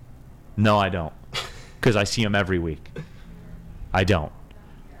 No, I don't. Because I see them every week. I don't.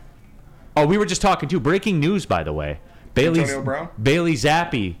 Oh, we were just talking, too. Breaking news, by the way. Bailey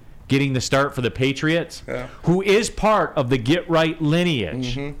Zappi getting the start for the Patriots, who is part of the Get Right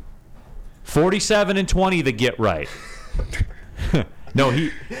lineage. 47-20, the Get Right. No,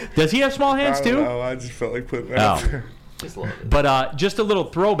 does he have small hands, too? No, I just felt like putting that out there. But just a little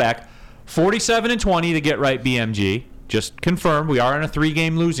throwback. 47-20, the Get Right BMG. Just confirm, we are on a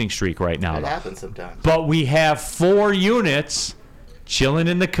 3-game losing streak right now. It happens sometimes. But we have 4 units chilling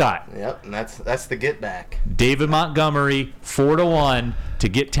in the cut. Yep, and that's the get back. David Montgomery, 4-1 to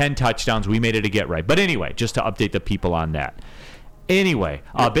get 10 touchdowns. We made it a Get Right. But anyway, just to update the people on that. Anyway,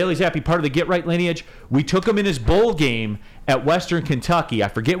 Bailey Zappi, part of the Get Right lineage. We took him in his bowl game at Western Kentucky. I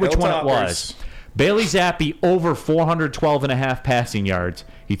forget which one it was. Bailey Zappi over 412.5 passing yards.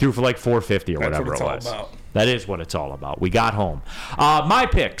 He threw for 450 or whatever it was. That is what it's all about. We got home. My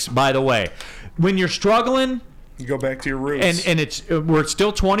picks, by the way, when you're struggling, you go back to your roots. And we're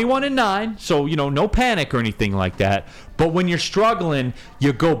still 21-9, so no panic or anything like that. But when you're struggling,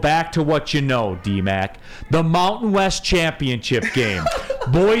 you go back to what you know, D-Mac. The Mountain West Championship game.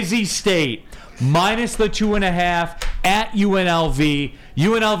 Boise State minus the 2.5 at UNLV.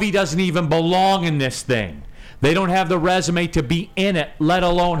 UNLV doesn't even belong in this thing. They don't have the resume to be in it, let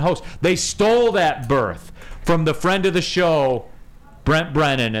alone host. They stole that berth from the friend of the show, Brent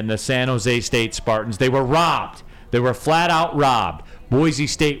Brennan, and the San Jose State Spartans. They were robbed. They were flat out robbed. Boise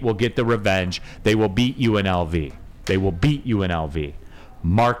State will get the revenge. They will beat UNLV. They will beat UNLV.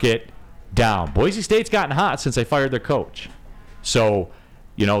 Mark it down. Boise State's gotten hot since they fired their coach. So,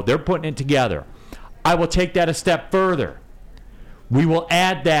 they're putting it together. I will take that a step further. We will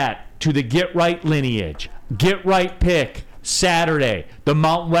add that to the Get Right lineage. Get Right pick Saturday, the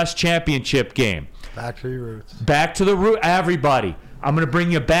Mountain West Championship game. Back to your roots. Back to the root, everybody. I'm going to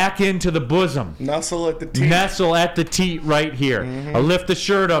bring you back into the bosom. Nestle at the teat. Nestle at the teat right here. Mm-hmm. I'll lift the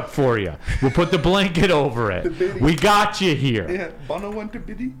shirt up for you. We'll put the blanket over it. We got you here. Yeah, Bono went to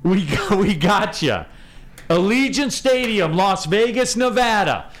Biddy. We got you. Allegiant Stadium, Las Vegas,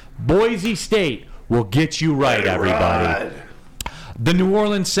 Nevada. Boise State will get you right, everybody. The New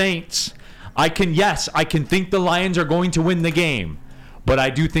Orleans Saints. I can think the Lions are going to win the game, but I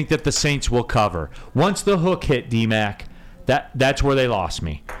do think that the Saints will cover. Once the hook hit, D-Mac, that's where they lost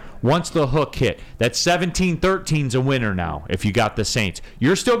me. Once the hook hit, that 17-13's a winner now if you got the Saints.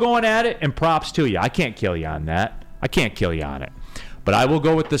 You're still going at it, and props to you. I can't kill you on that. I can't kill you on it. But I will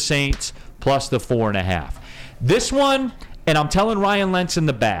go with the Saints plus the 4.5. This one, and I'm telling Ryan Lentz in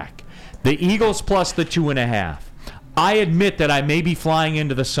the back, the Eagles plus the 2.5. I admit that I may be flying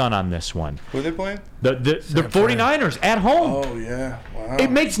into the sun on this one. Who are they playing? The 49ers at home. Oh, yeah. Wow.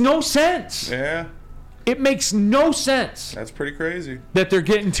 It makes no sense. Yeah. It makes no sense. That's pretty crazy. That they're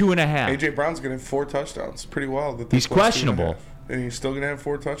getting 2.5. A.J. Brown's going to have 4 touchdowns. Pretty wild. That He's questionable. And he's still going to have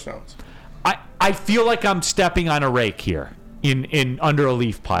 4 touchdowns. I feel like I'm stepping on a rake here in under a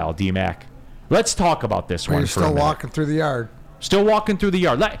leaf pile, D-Mac. Let's talk about this one for a minute. You're still walking through the yard. Still walking through the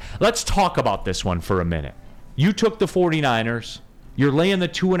yard. Let's talk about this one for a minute. You took the 49ers. You're laying the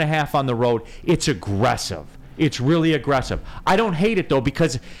 2.5 on the road. It's aggressive. It's really aggressive. I don't hate it, though,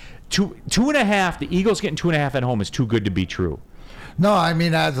 because 2.5, the Eagles getting 2.5 at home is too good to be true. No, I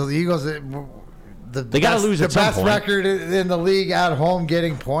mean, as the Eagles, they got to lose at some point. The best record in the league at home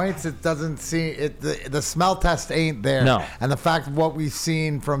getting points, it doesn't seem the smell test ain't there. No. And the fact of what we've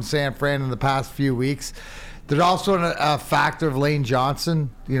seen from San Fran in the past few weeks, there's also a factor of Lane Johnson.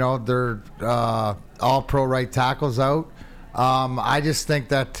 You know, they're all-pro right tackles out. I just think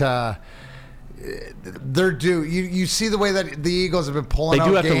that they're due. You see the way that the Eagles have been pulling out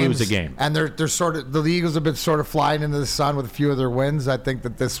games. They do have to lose a game. And they're sort of, the Eagles have been sort of flying into the sun with a few of their wins. I think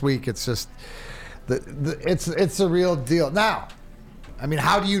that this week it's just, it's a real deal. Now, I mean,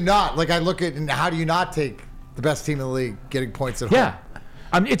 how do you not? Like, I look at, and how do you not take the best team in the league getting points at home? Yeah.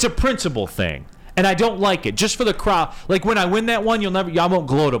 I mean, it's a principle thing. And I don't like it. Just for the crowd. Like, when I win that one, I won't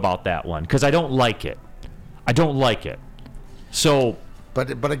gloat about that one because I don't like it. I don't like it. So...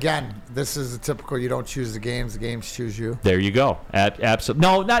 But again, this is a typical, you don't choose the games choose you. There you go. Absolutely.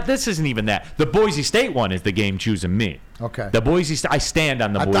 No, this isn't even that. The Boise State one is the game choosing me. Okay. The Boise State, I stand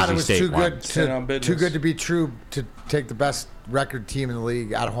on the Boise State one. Too good to be true to take the best record team in the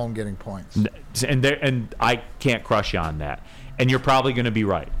league at home getting points. And I can't crush you on that. And you're probably going to be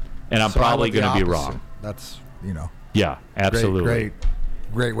right. And I'm probably going to be wrong. That's, Yeah, absolutely.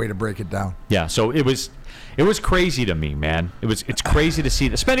 Great way to break it down. Yeah, so it was crazy to me, man. It's crazy to see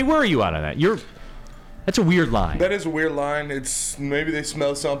that. Spenny, where are you out on that? That's a weird line. That is a weird line. It's maybe they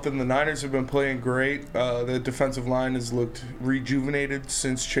smell something. The Niners have been playing great. The defensive line has looked rejuvenated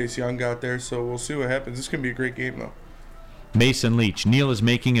since Chase Young got there. So we'll see what happens. This can be a great game, though. Mason Leach. Neal is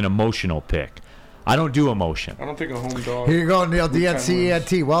making an emotional pick. I don't do emotion. I don't think a home dog. Here you go, Neal.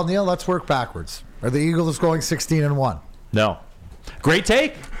 DNC-ENT. Well, Neal, let's work backwards. Are the Eagles going 16-1? No. Great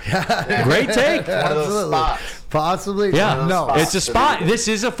take. Great take. One of those spots. Possibly. Yeah. No. It's a spot. This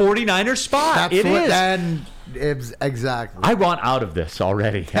is a 49ers spot. It is. Exactly. I want out of this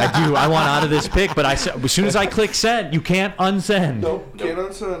already. I do. I want out of this pick, but as soon as I click send, you can't unsend. Nope. Can't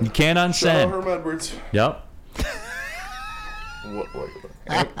unsend. You can't unsend. Herm Edwards. Yep.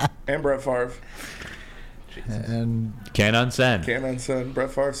 And Brett Favre. And can't unsend. Can't unsend. Brett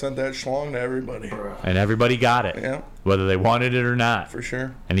Favre sent that schlong to everybody. And everybody got it. Yeah. Whether they wanted it or not. For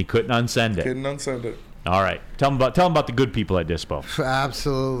sure. And he couldn't unsend it. Couldn't unsend it. All right. Tell them about the good people at Dispo.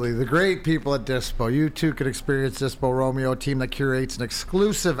 Absolutely. The great people at Dispo. You too could experience Dispo Romeo, a team that curates an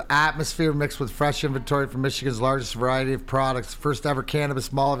exclusive atmosphere mixed with fresh inventory from Michigan's largest variety of products. The first ever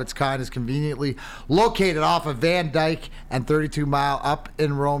cannabis mall of its kind is conveniently located off of Van Dyke and 32 Mile up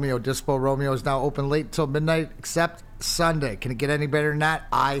in Romeo. Dispo Romeo is now open late until midnight except Sunday. Can it get any better than that?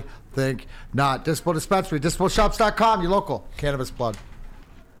 I think not. Dispo Dispensary, DispoShops.com, your local cannabis plug.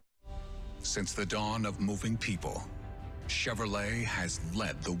 Since the dawn of moving people, Chevrolet has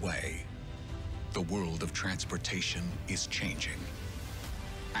led the way. The world of transportation is changing.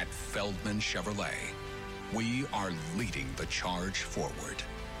 At Feldman Chevrolet, we are leading the charge forward.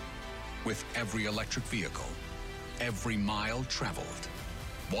 With every electric vehicle, every mile traveled,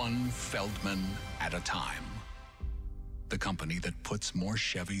 one Feldman at a time. The company that puts more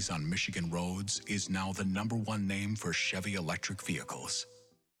Chevys on Michigan roads is now the #1 name for Chevy electric vehicles.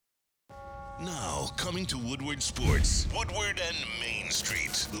 Now, coming to Woodward Sports, Woodward and Main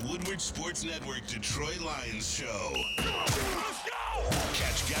Street, the Woodward Sports Network Detroit Lions show.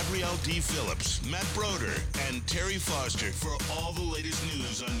 Catch Gabrielle D. Phillips, Matt Broder, and Terry Foster for all the latest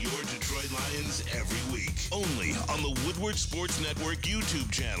news on your Detroit Lions every week. Only on the Woodward Sports Network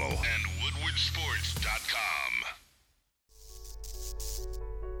YouTube channel and woodwardsports.com.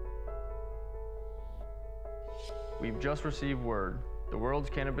 We've just received word. The world's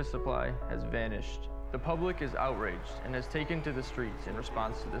cannabis supply has vanished. The public is outraged and has taken to the streets in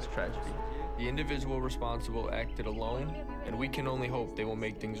response to this tragedy. The individual responsible acted alone, and we can only hope they will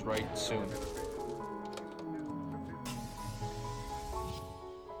make things right soon.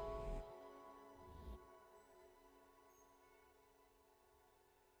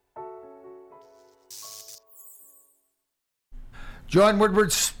 Join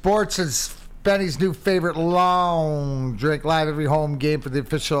Woodward Sports as Benny's new favorite long drink live every home game for the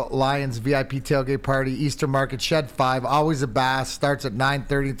official Lions VIP tailgate party. Eastern Market Shed 5, always a blast. Starts at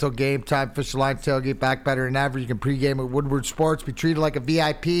 9:30 until game time. Official Lions tailgate back better than ever. You can pregame at Woodward Sports. Be treated like a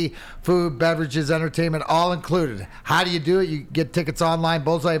VIP. Food, beverages, entertainment, all included. How do you do it? You get tickets online,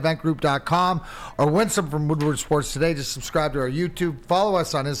 bullseyeeventgroup.com, or win some from Woodward Sports today. Just subscribe to our YouTube. Follow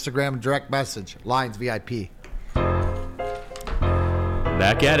us on Instagram and direct message. Lions VIP.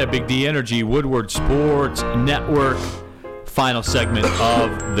 Back at it, Big D Energy, Woodward Sports Network. Final segment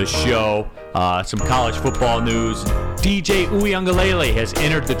of the show. Some college football news. DJ Uiagalelei has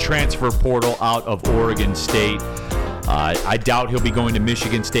entered the transfer portal out of Oregon State. I doubt he'll be going to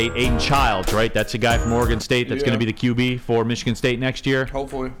Michigan State. Aiden Childs, right? That's a guy from Oregon State that's going to be the QB for Michigan State next year?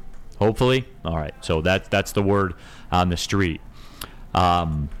 Hopefully. Hopefully? All right. So that's the word on the street.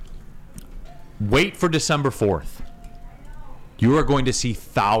 Wait for December 4th. You are going to see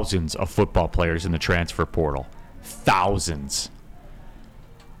thousands of football players in the transfer portal. Thousands.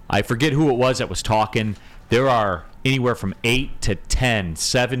 I forget who it was that was talking. There are anywhere from 8 to 10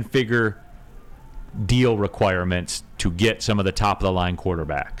 seven-figure deal requirements to get some of the top-of-the-line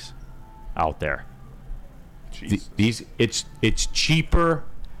quarterbacks out there. It's cheaper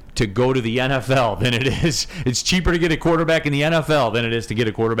to go to the NFL than it is. It's cheaper to get a quarterback in the NFL than it is to get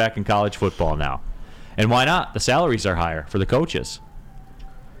a quarterback in college football now. And why not? The salaries are higher for the coaches.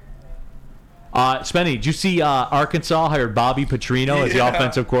 Spenny, did you see Arkansas hired Bobby Petrino as the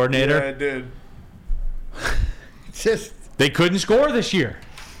offensive coordinator? Yeah, I did. They couldn't score this year.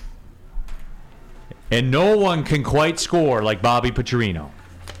 And no one can quite score like Bobby Petrino.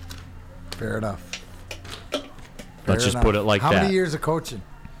 Fair enough. Let's just put it like that. How many years of coaching?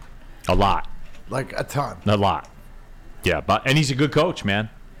 A lot. Like a ton. A lot. Yeah, and he's a good coach, man.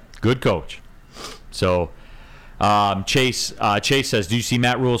 Good coach. So, Chase says, do you see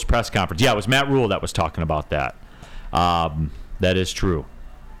Matt Ruhl's press conference? Yeah, it was Matt Ruhl that was talking about that. That is true.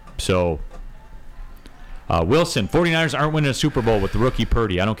 So, Wilson, 49ers aren't winning a Super Bowl with the rookie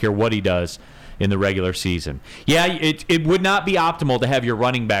Purdy. I don't care what he does in the regular season. Yeah, it would not be optimal to have your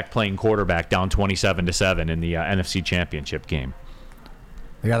running back playing quarterback down 27-7 in the NFC Championship game.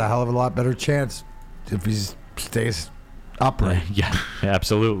 They got a hell of a lot better chance if he stays upright. Yeah,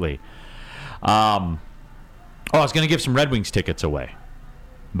 absolutely. I was going to give some Red Wings tickets away,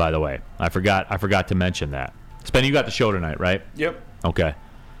 by the way. I forgot to mention that. Spenny, you got the show tonight, right? Yep. Okay.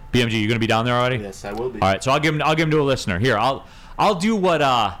 BMG, you going to be down there already? Yes, I will be. All right, so I'll give him to a listener. Here, I'll do what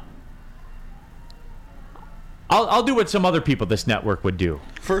I'll do what some other people this network would do.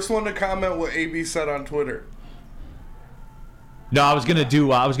 First one to comment what AB said on Twitter. No, I was gonna do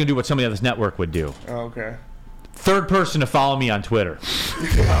what somebody on this network would do. Oh, okay. Third person to follow me on Twitter.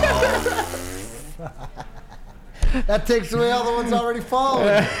 That takes away all the ones already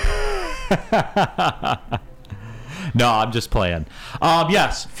following. No, I'm just playing.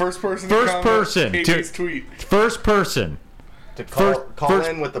 Yes. First person to tweet. First person. To call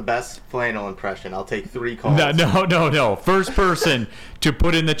in with the best flannel impression. I'll take 3 calls. No. First person to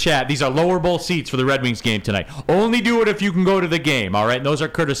put in the chat. These are lower bowl seats for the Red Wings game tonight. Only do it if you can go to the game, all right? And those are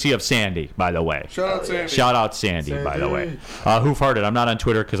courtesy of Sandy, by the way. Shout out Sandy. By the way. Hoof-hearted. I'm not on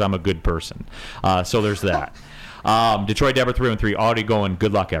Twitter because I'm a good person. So there's that. Detroit Dabber 313 already going.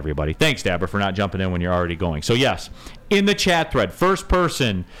 Good luck, everybody. Thanks, Dabber, for not jumping in when you're already going. So, yes, in the chat thread, first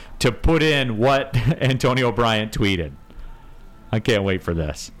person to put in what Antonio Bryant tweeted. I can't wait for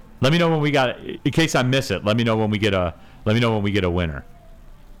this. Let me know when we got it. In case I miss it, let me know when we get a winner.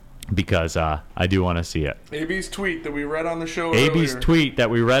 Because I do want to see it. AB's tweet that we read on the show. AB's earlier. tweet that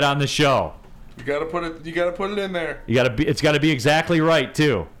we read on the show. You gotta put it in there. It's gotta be exactly right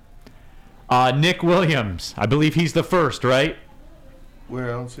too. Nick Williams, I believe he's the first, right? Where?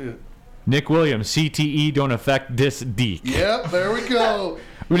 I don't see it. Nick Williams, CTE don't affect this deek. Yep, there we go.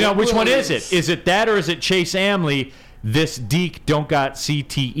 Now, which one is it? Is it that or is it Chase Amley? This deek don't got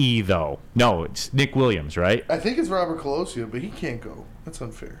CTE though. No, it's Nick Williams, right? I think it's Robert Colosio, but he can't go. That's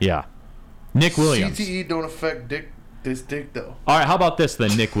unfair. Yeah, Nick Williams. CTE don't affect this dick though. All right, how about this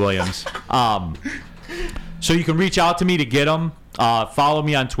then, Nick Williams? So you can reach out to me to get them. Follow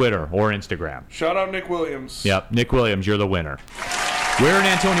me on Twitter or Instagram. Shout out Nick Williams. Yep, Nick Williams, you're the winner. Wear an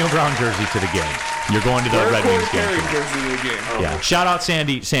Antonio Brown jersey to the game. You're going to the Red Wings game. Jersey to the game. Yeah. Shout out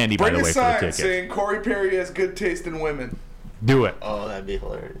Sandy by the way, for the ticket. Bring a sign saying Corey Perry has good taste in women. Do it. Oh, that'd be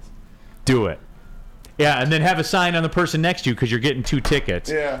hilarious. Do it. Yeah, and then have a sign on the person next to you because you're getting 2 tickets.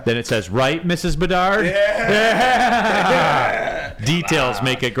 Yeah. Then it says, right, Mrs. Bedard? Yeah. Details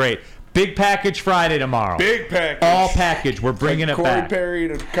make it great. Big package Friday tomorrow. Big package. All package. We're bringing it Corey back. Perry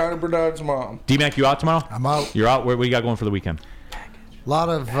to Connor Bedard's mom. D-Mac, you out tomorrow? I'm out. You're out? What do you got going for the weekend? lot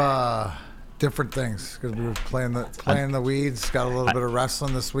of different things because we were playing the weeds. Got a little bit of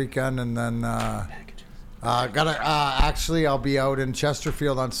wrestling this weekend, and then actually I'll be out in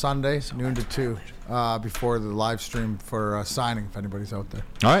Chesterfield on Sunday, noon to 2, before the live stream for signing. If anybody's out there.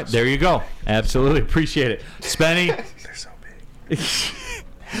 All right, there you go. Absolutely appreciate it, Spenny. They're so big.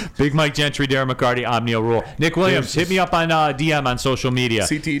 Big Mike Gentry, Darren McCarty, I'm Neal Ruhl. Nick Williams, hit me up on DM on social media.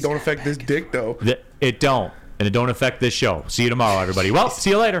 CT don't affect this dick though. It don't, and it don't affect this show. See you tomorrow, everybody. Well,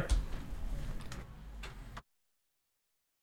 see you later.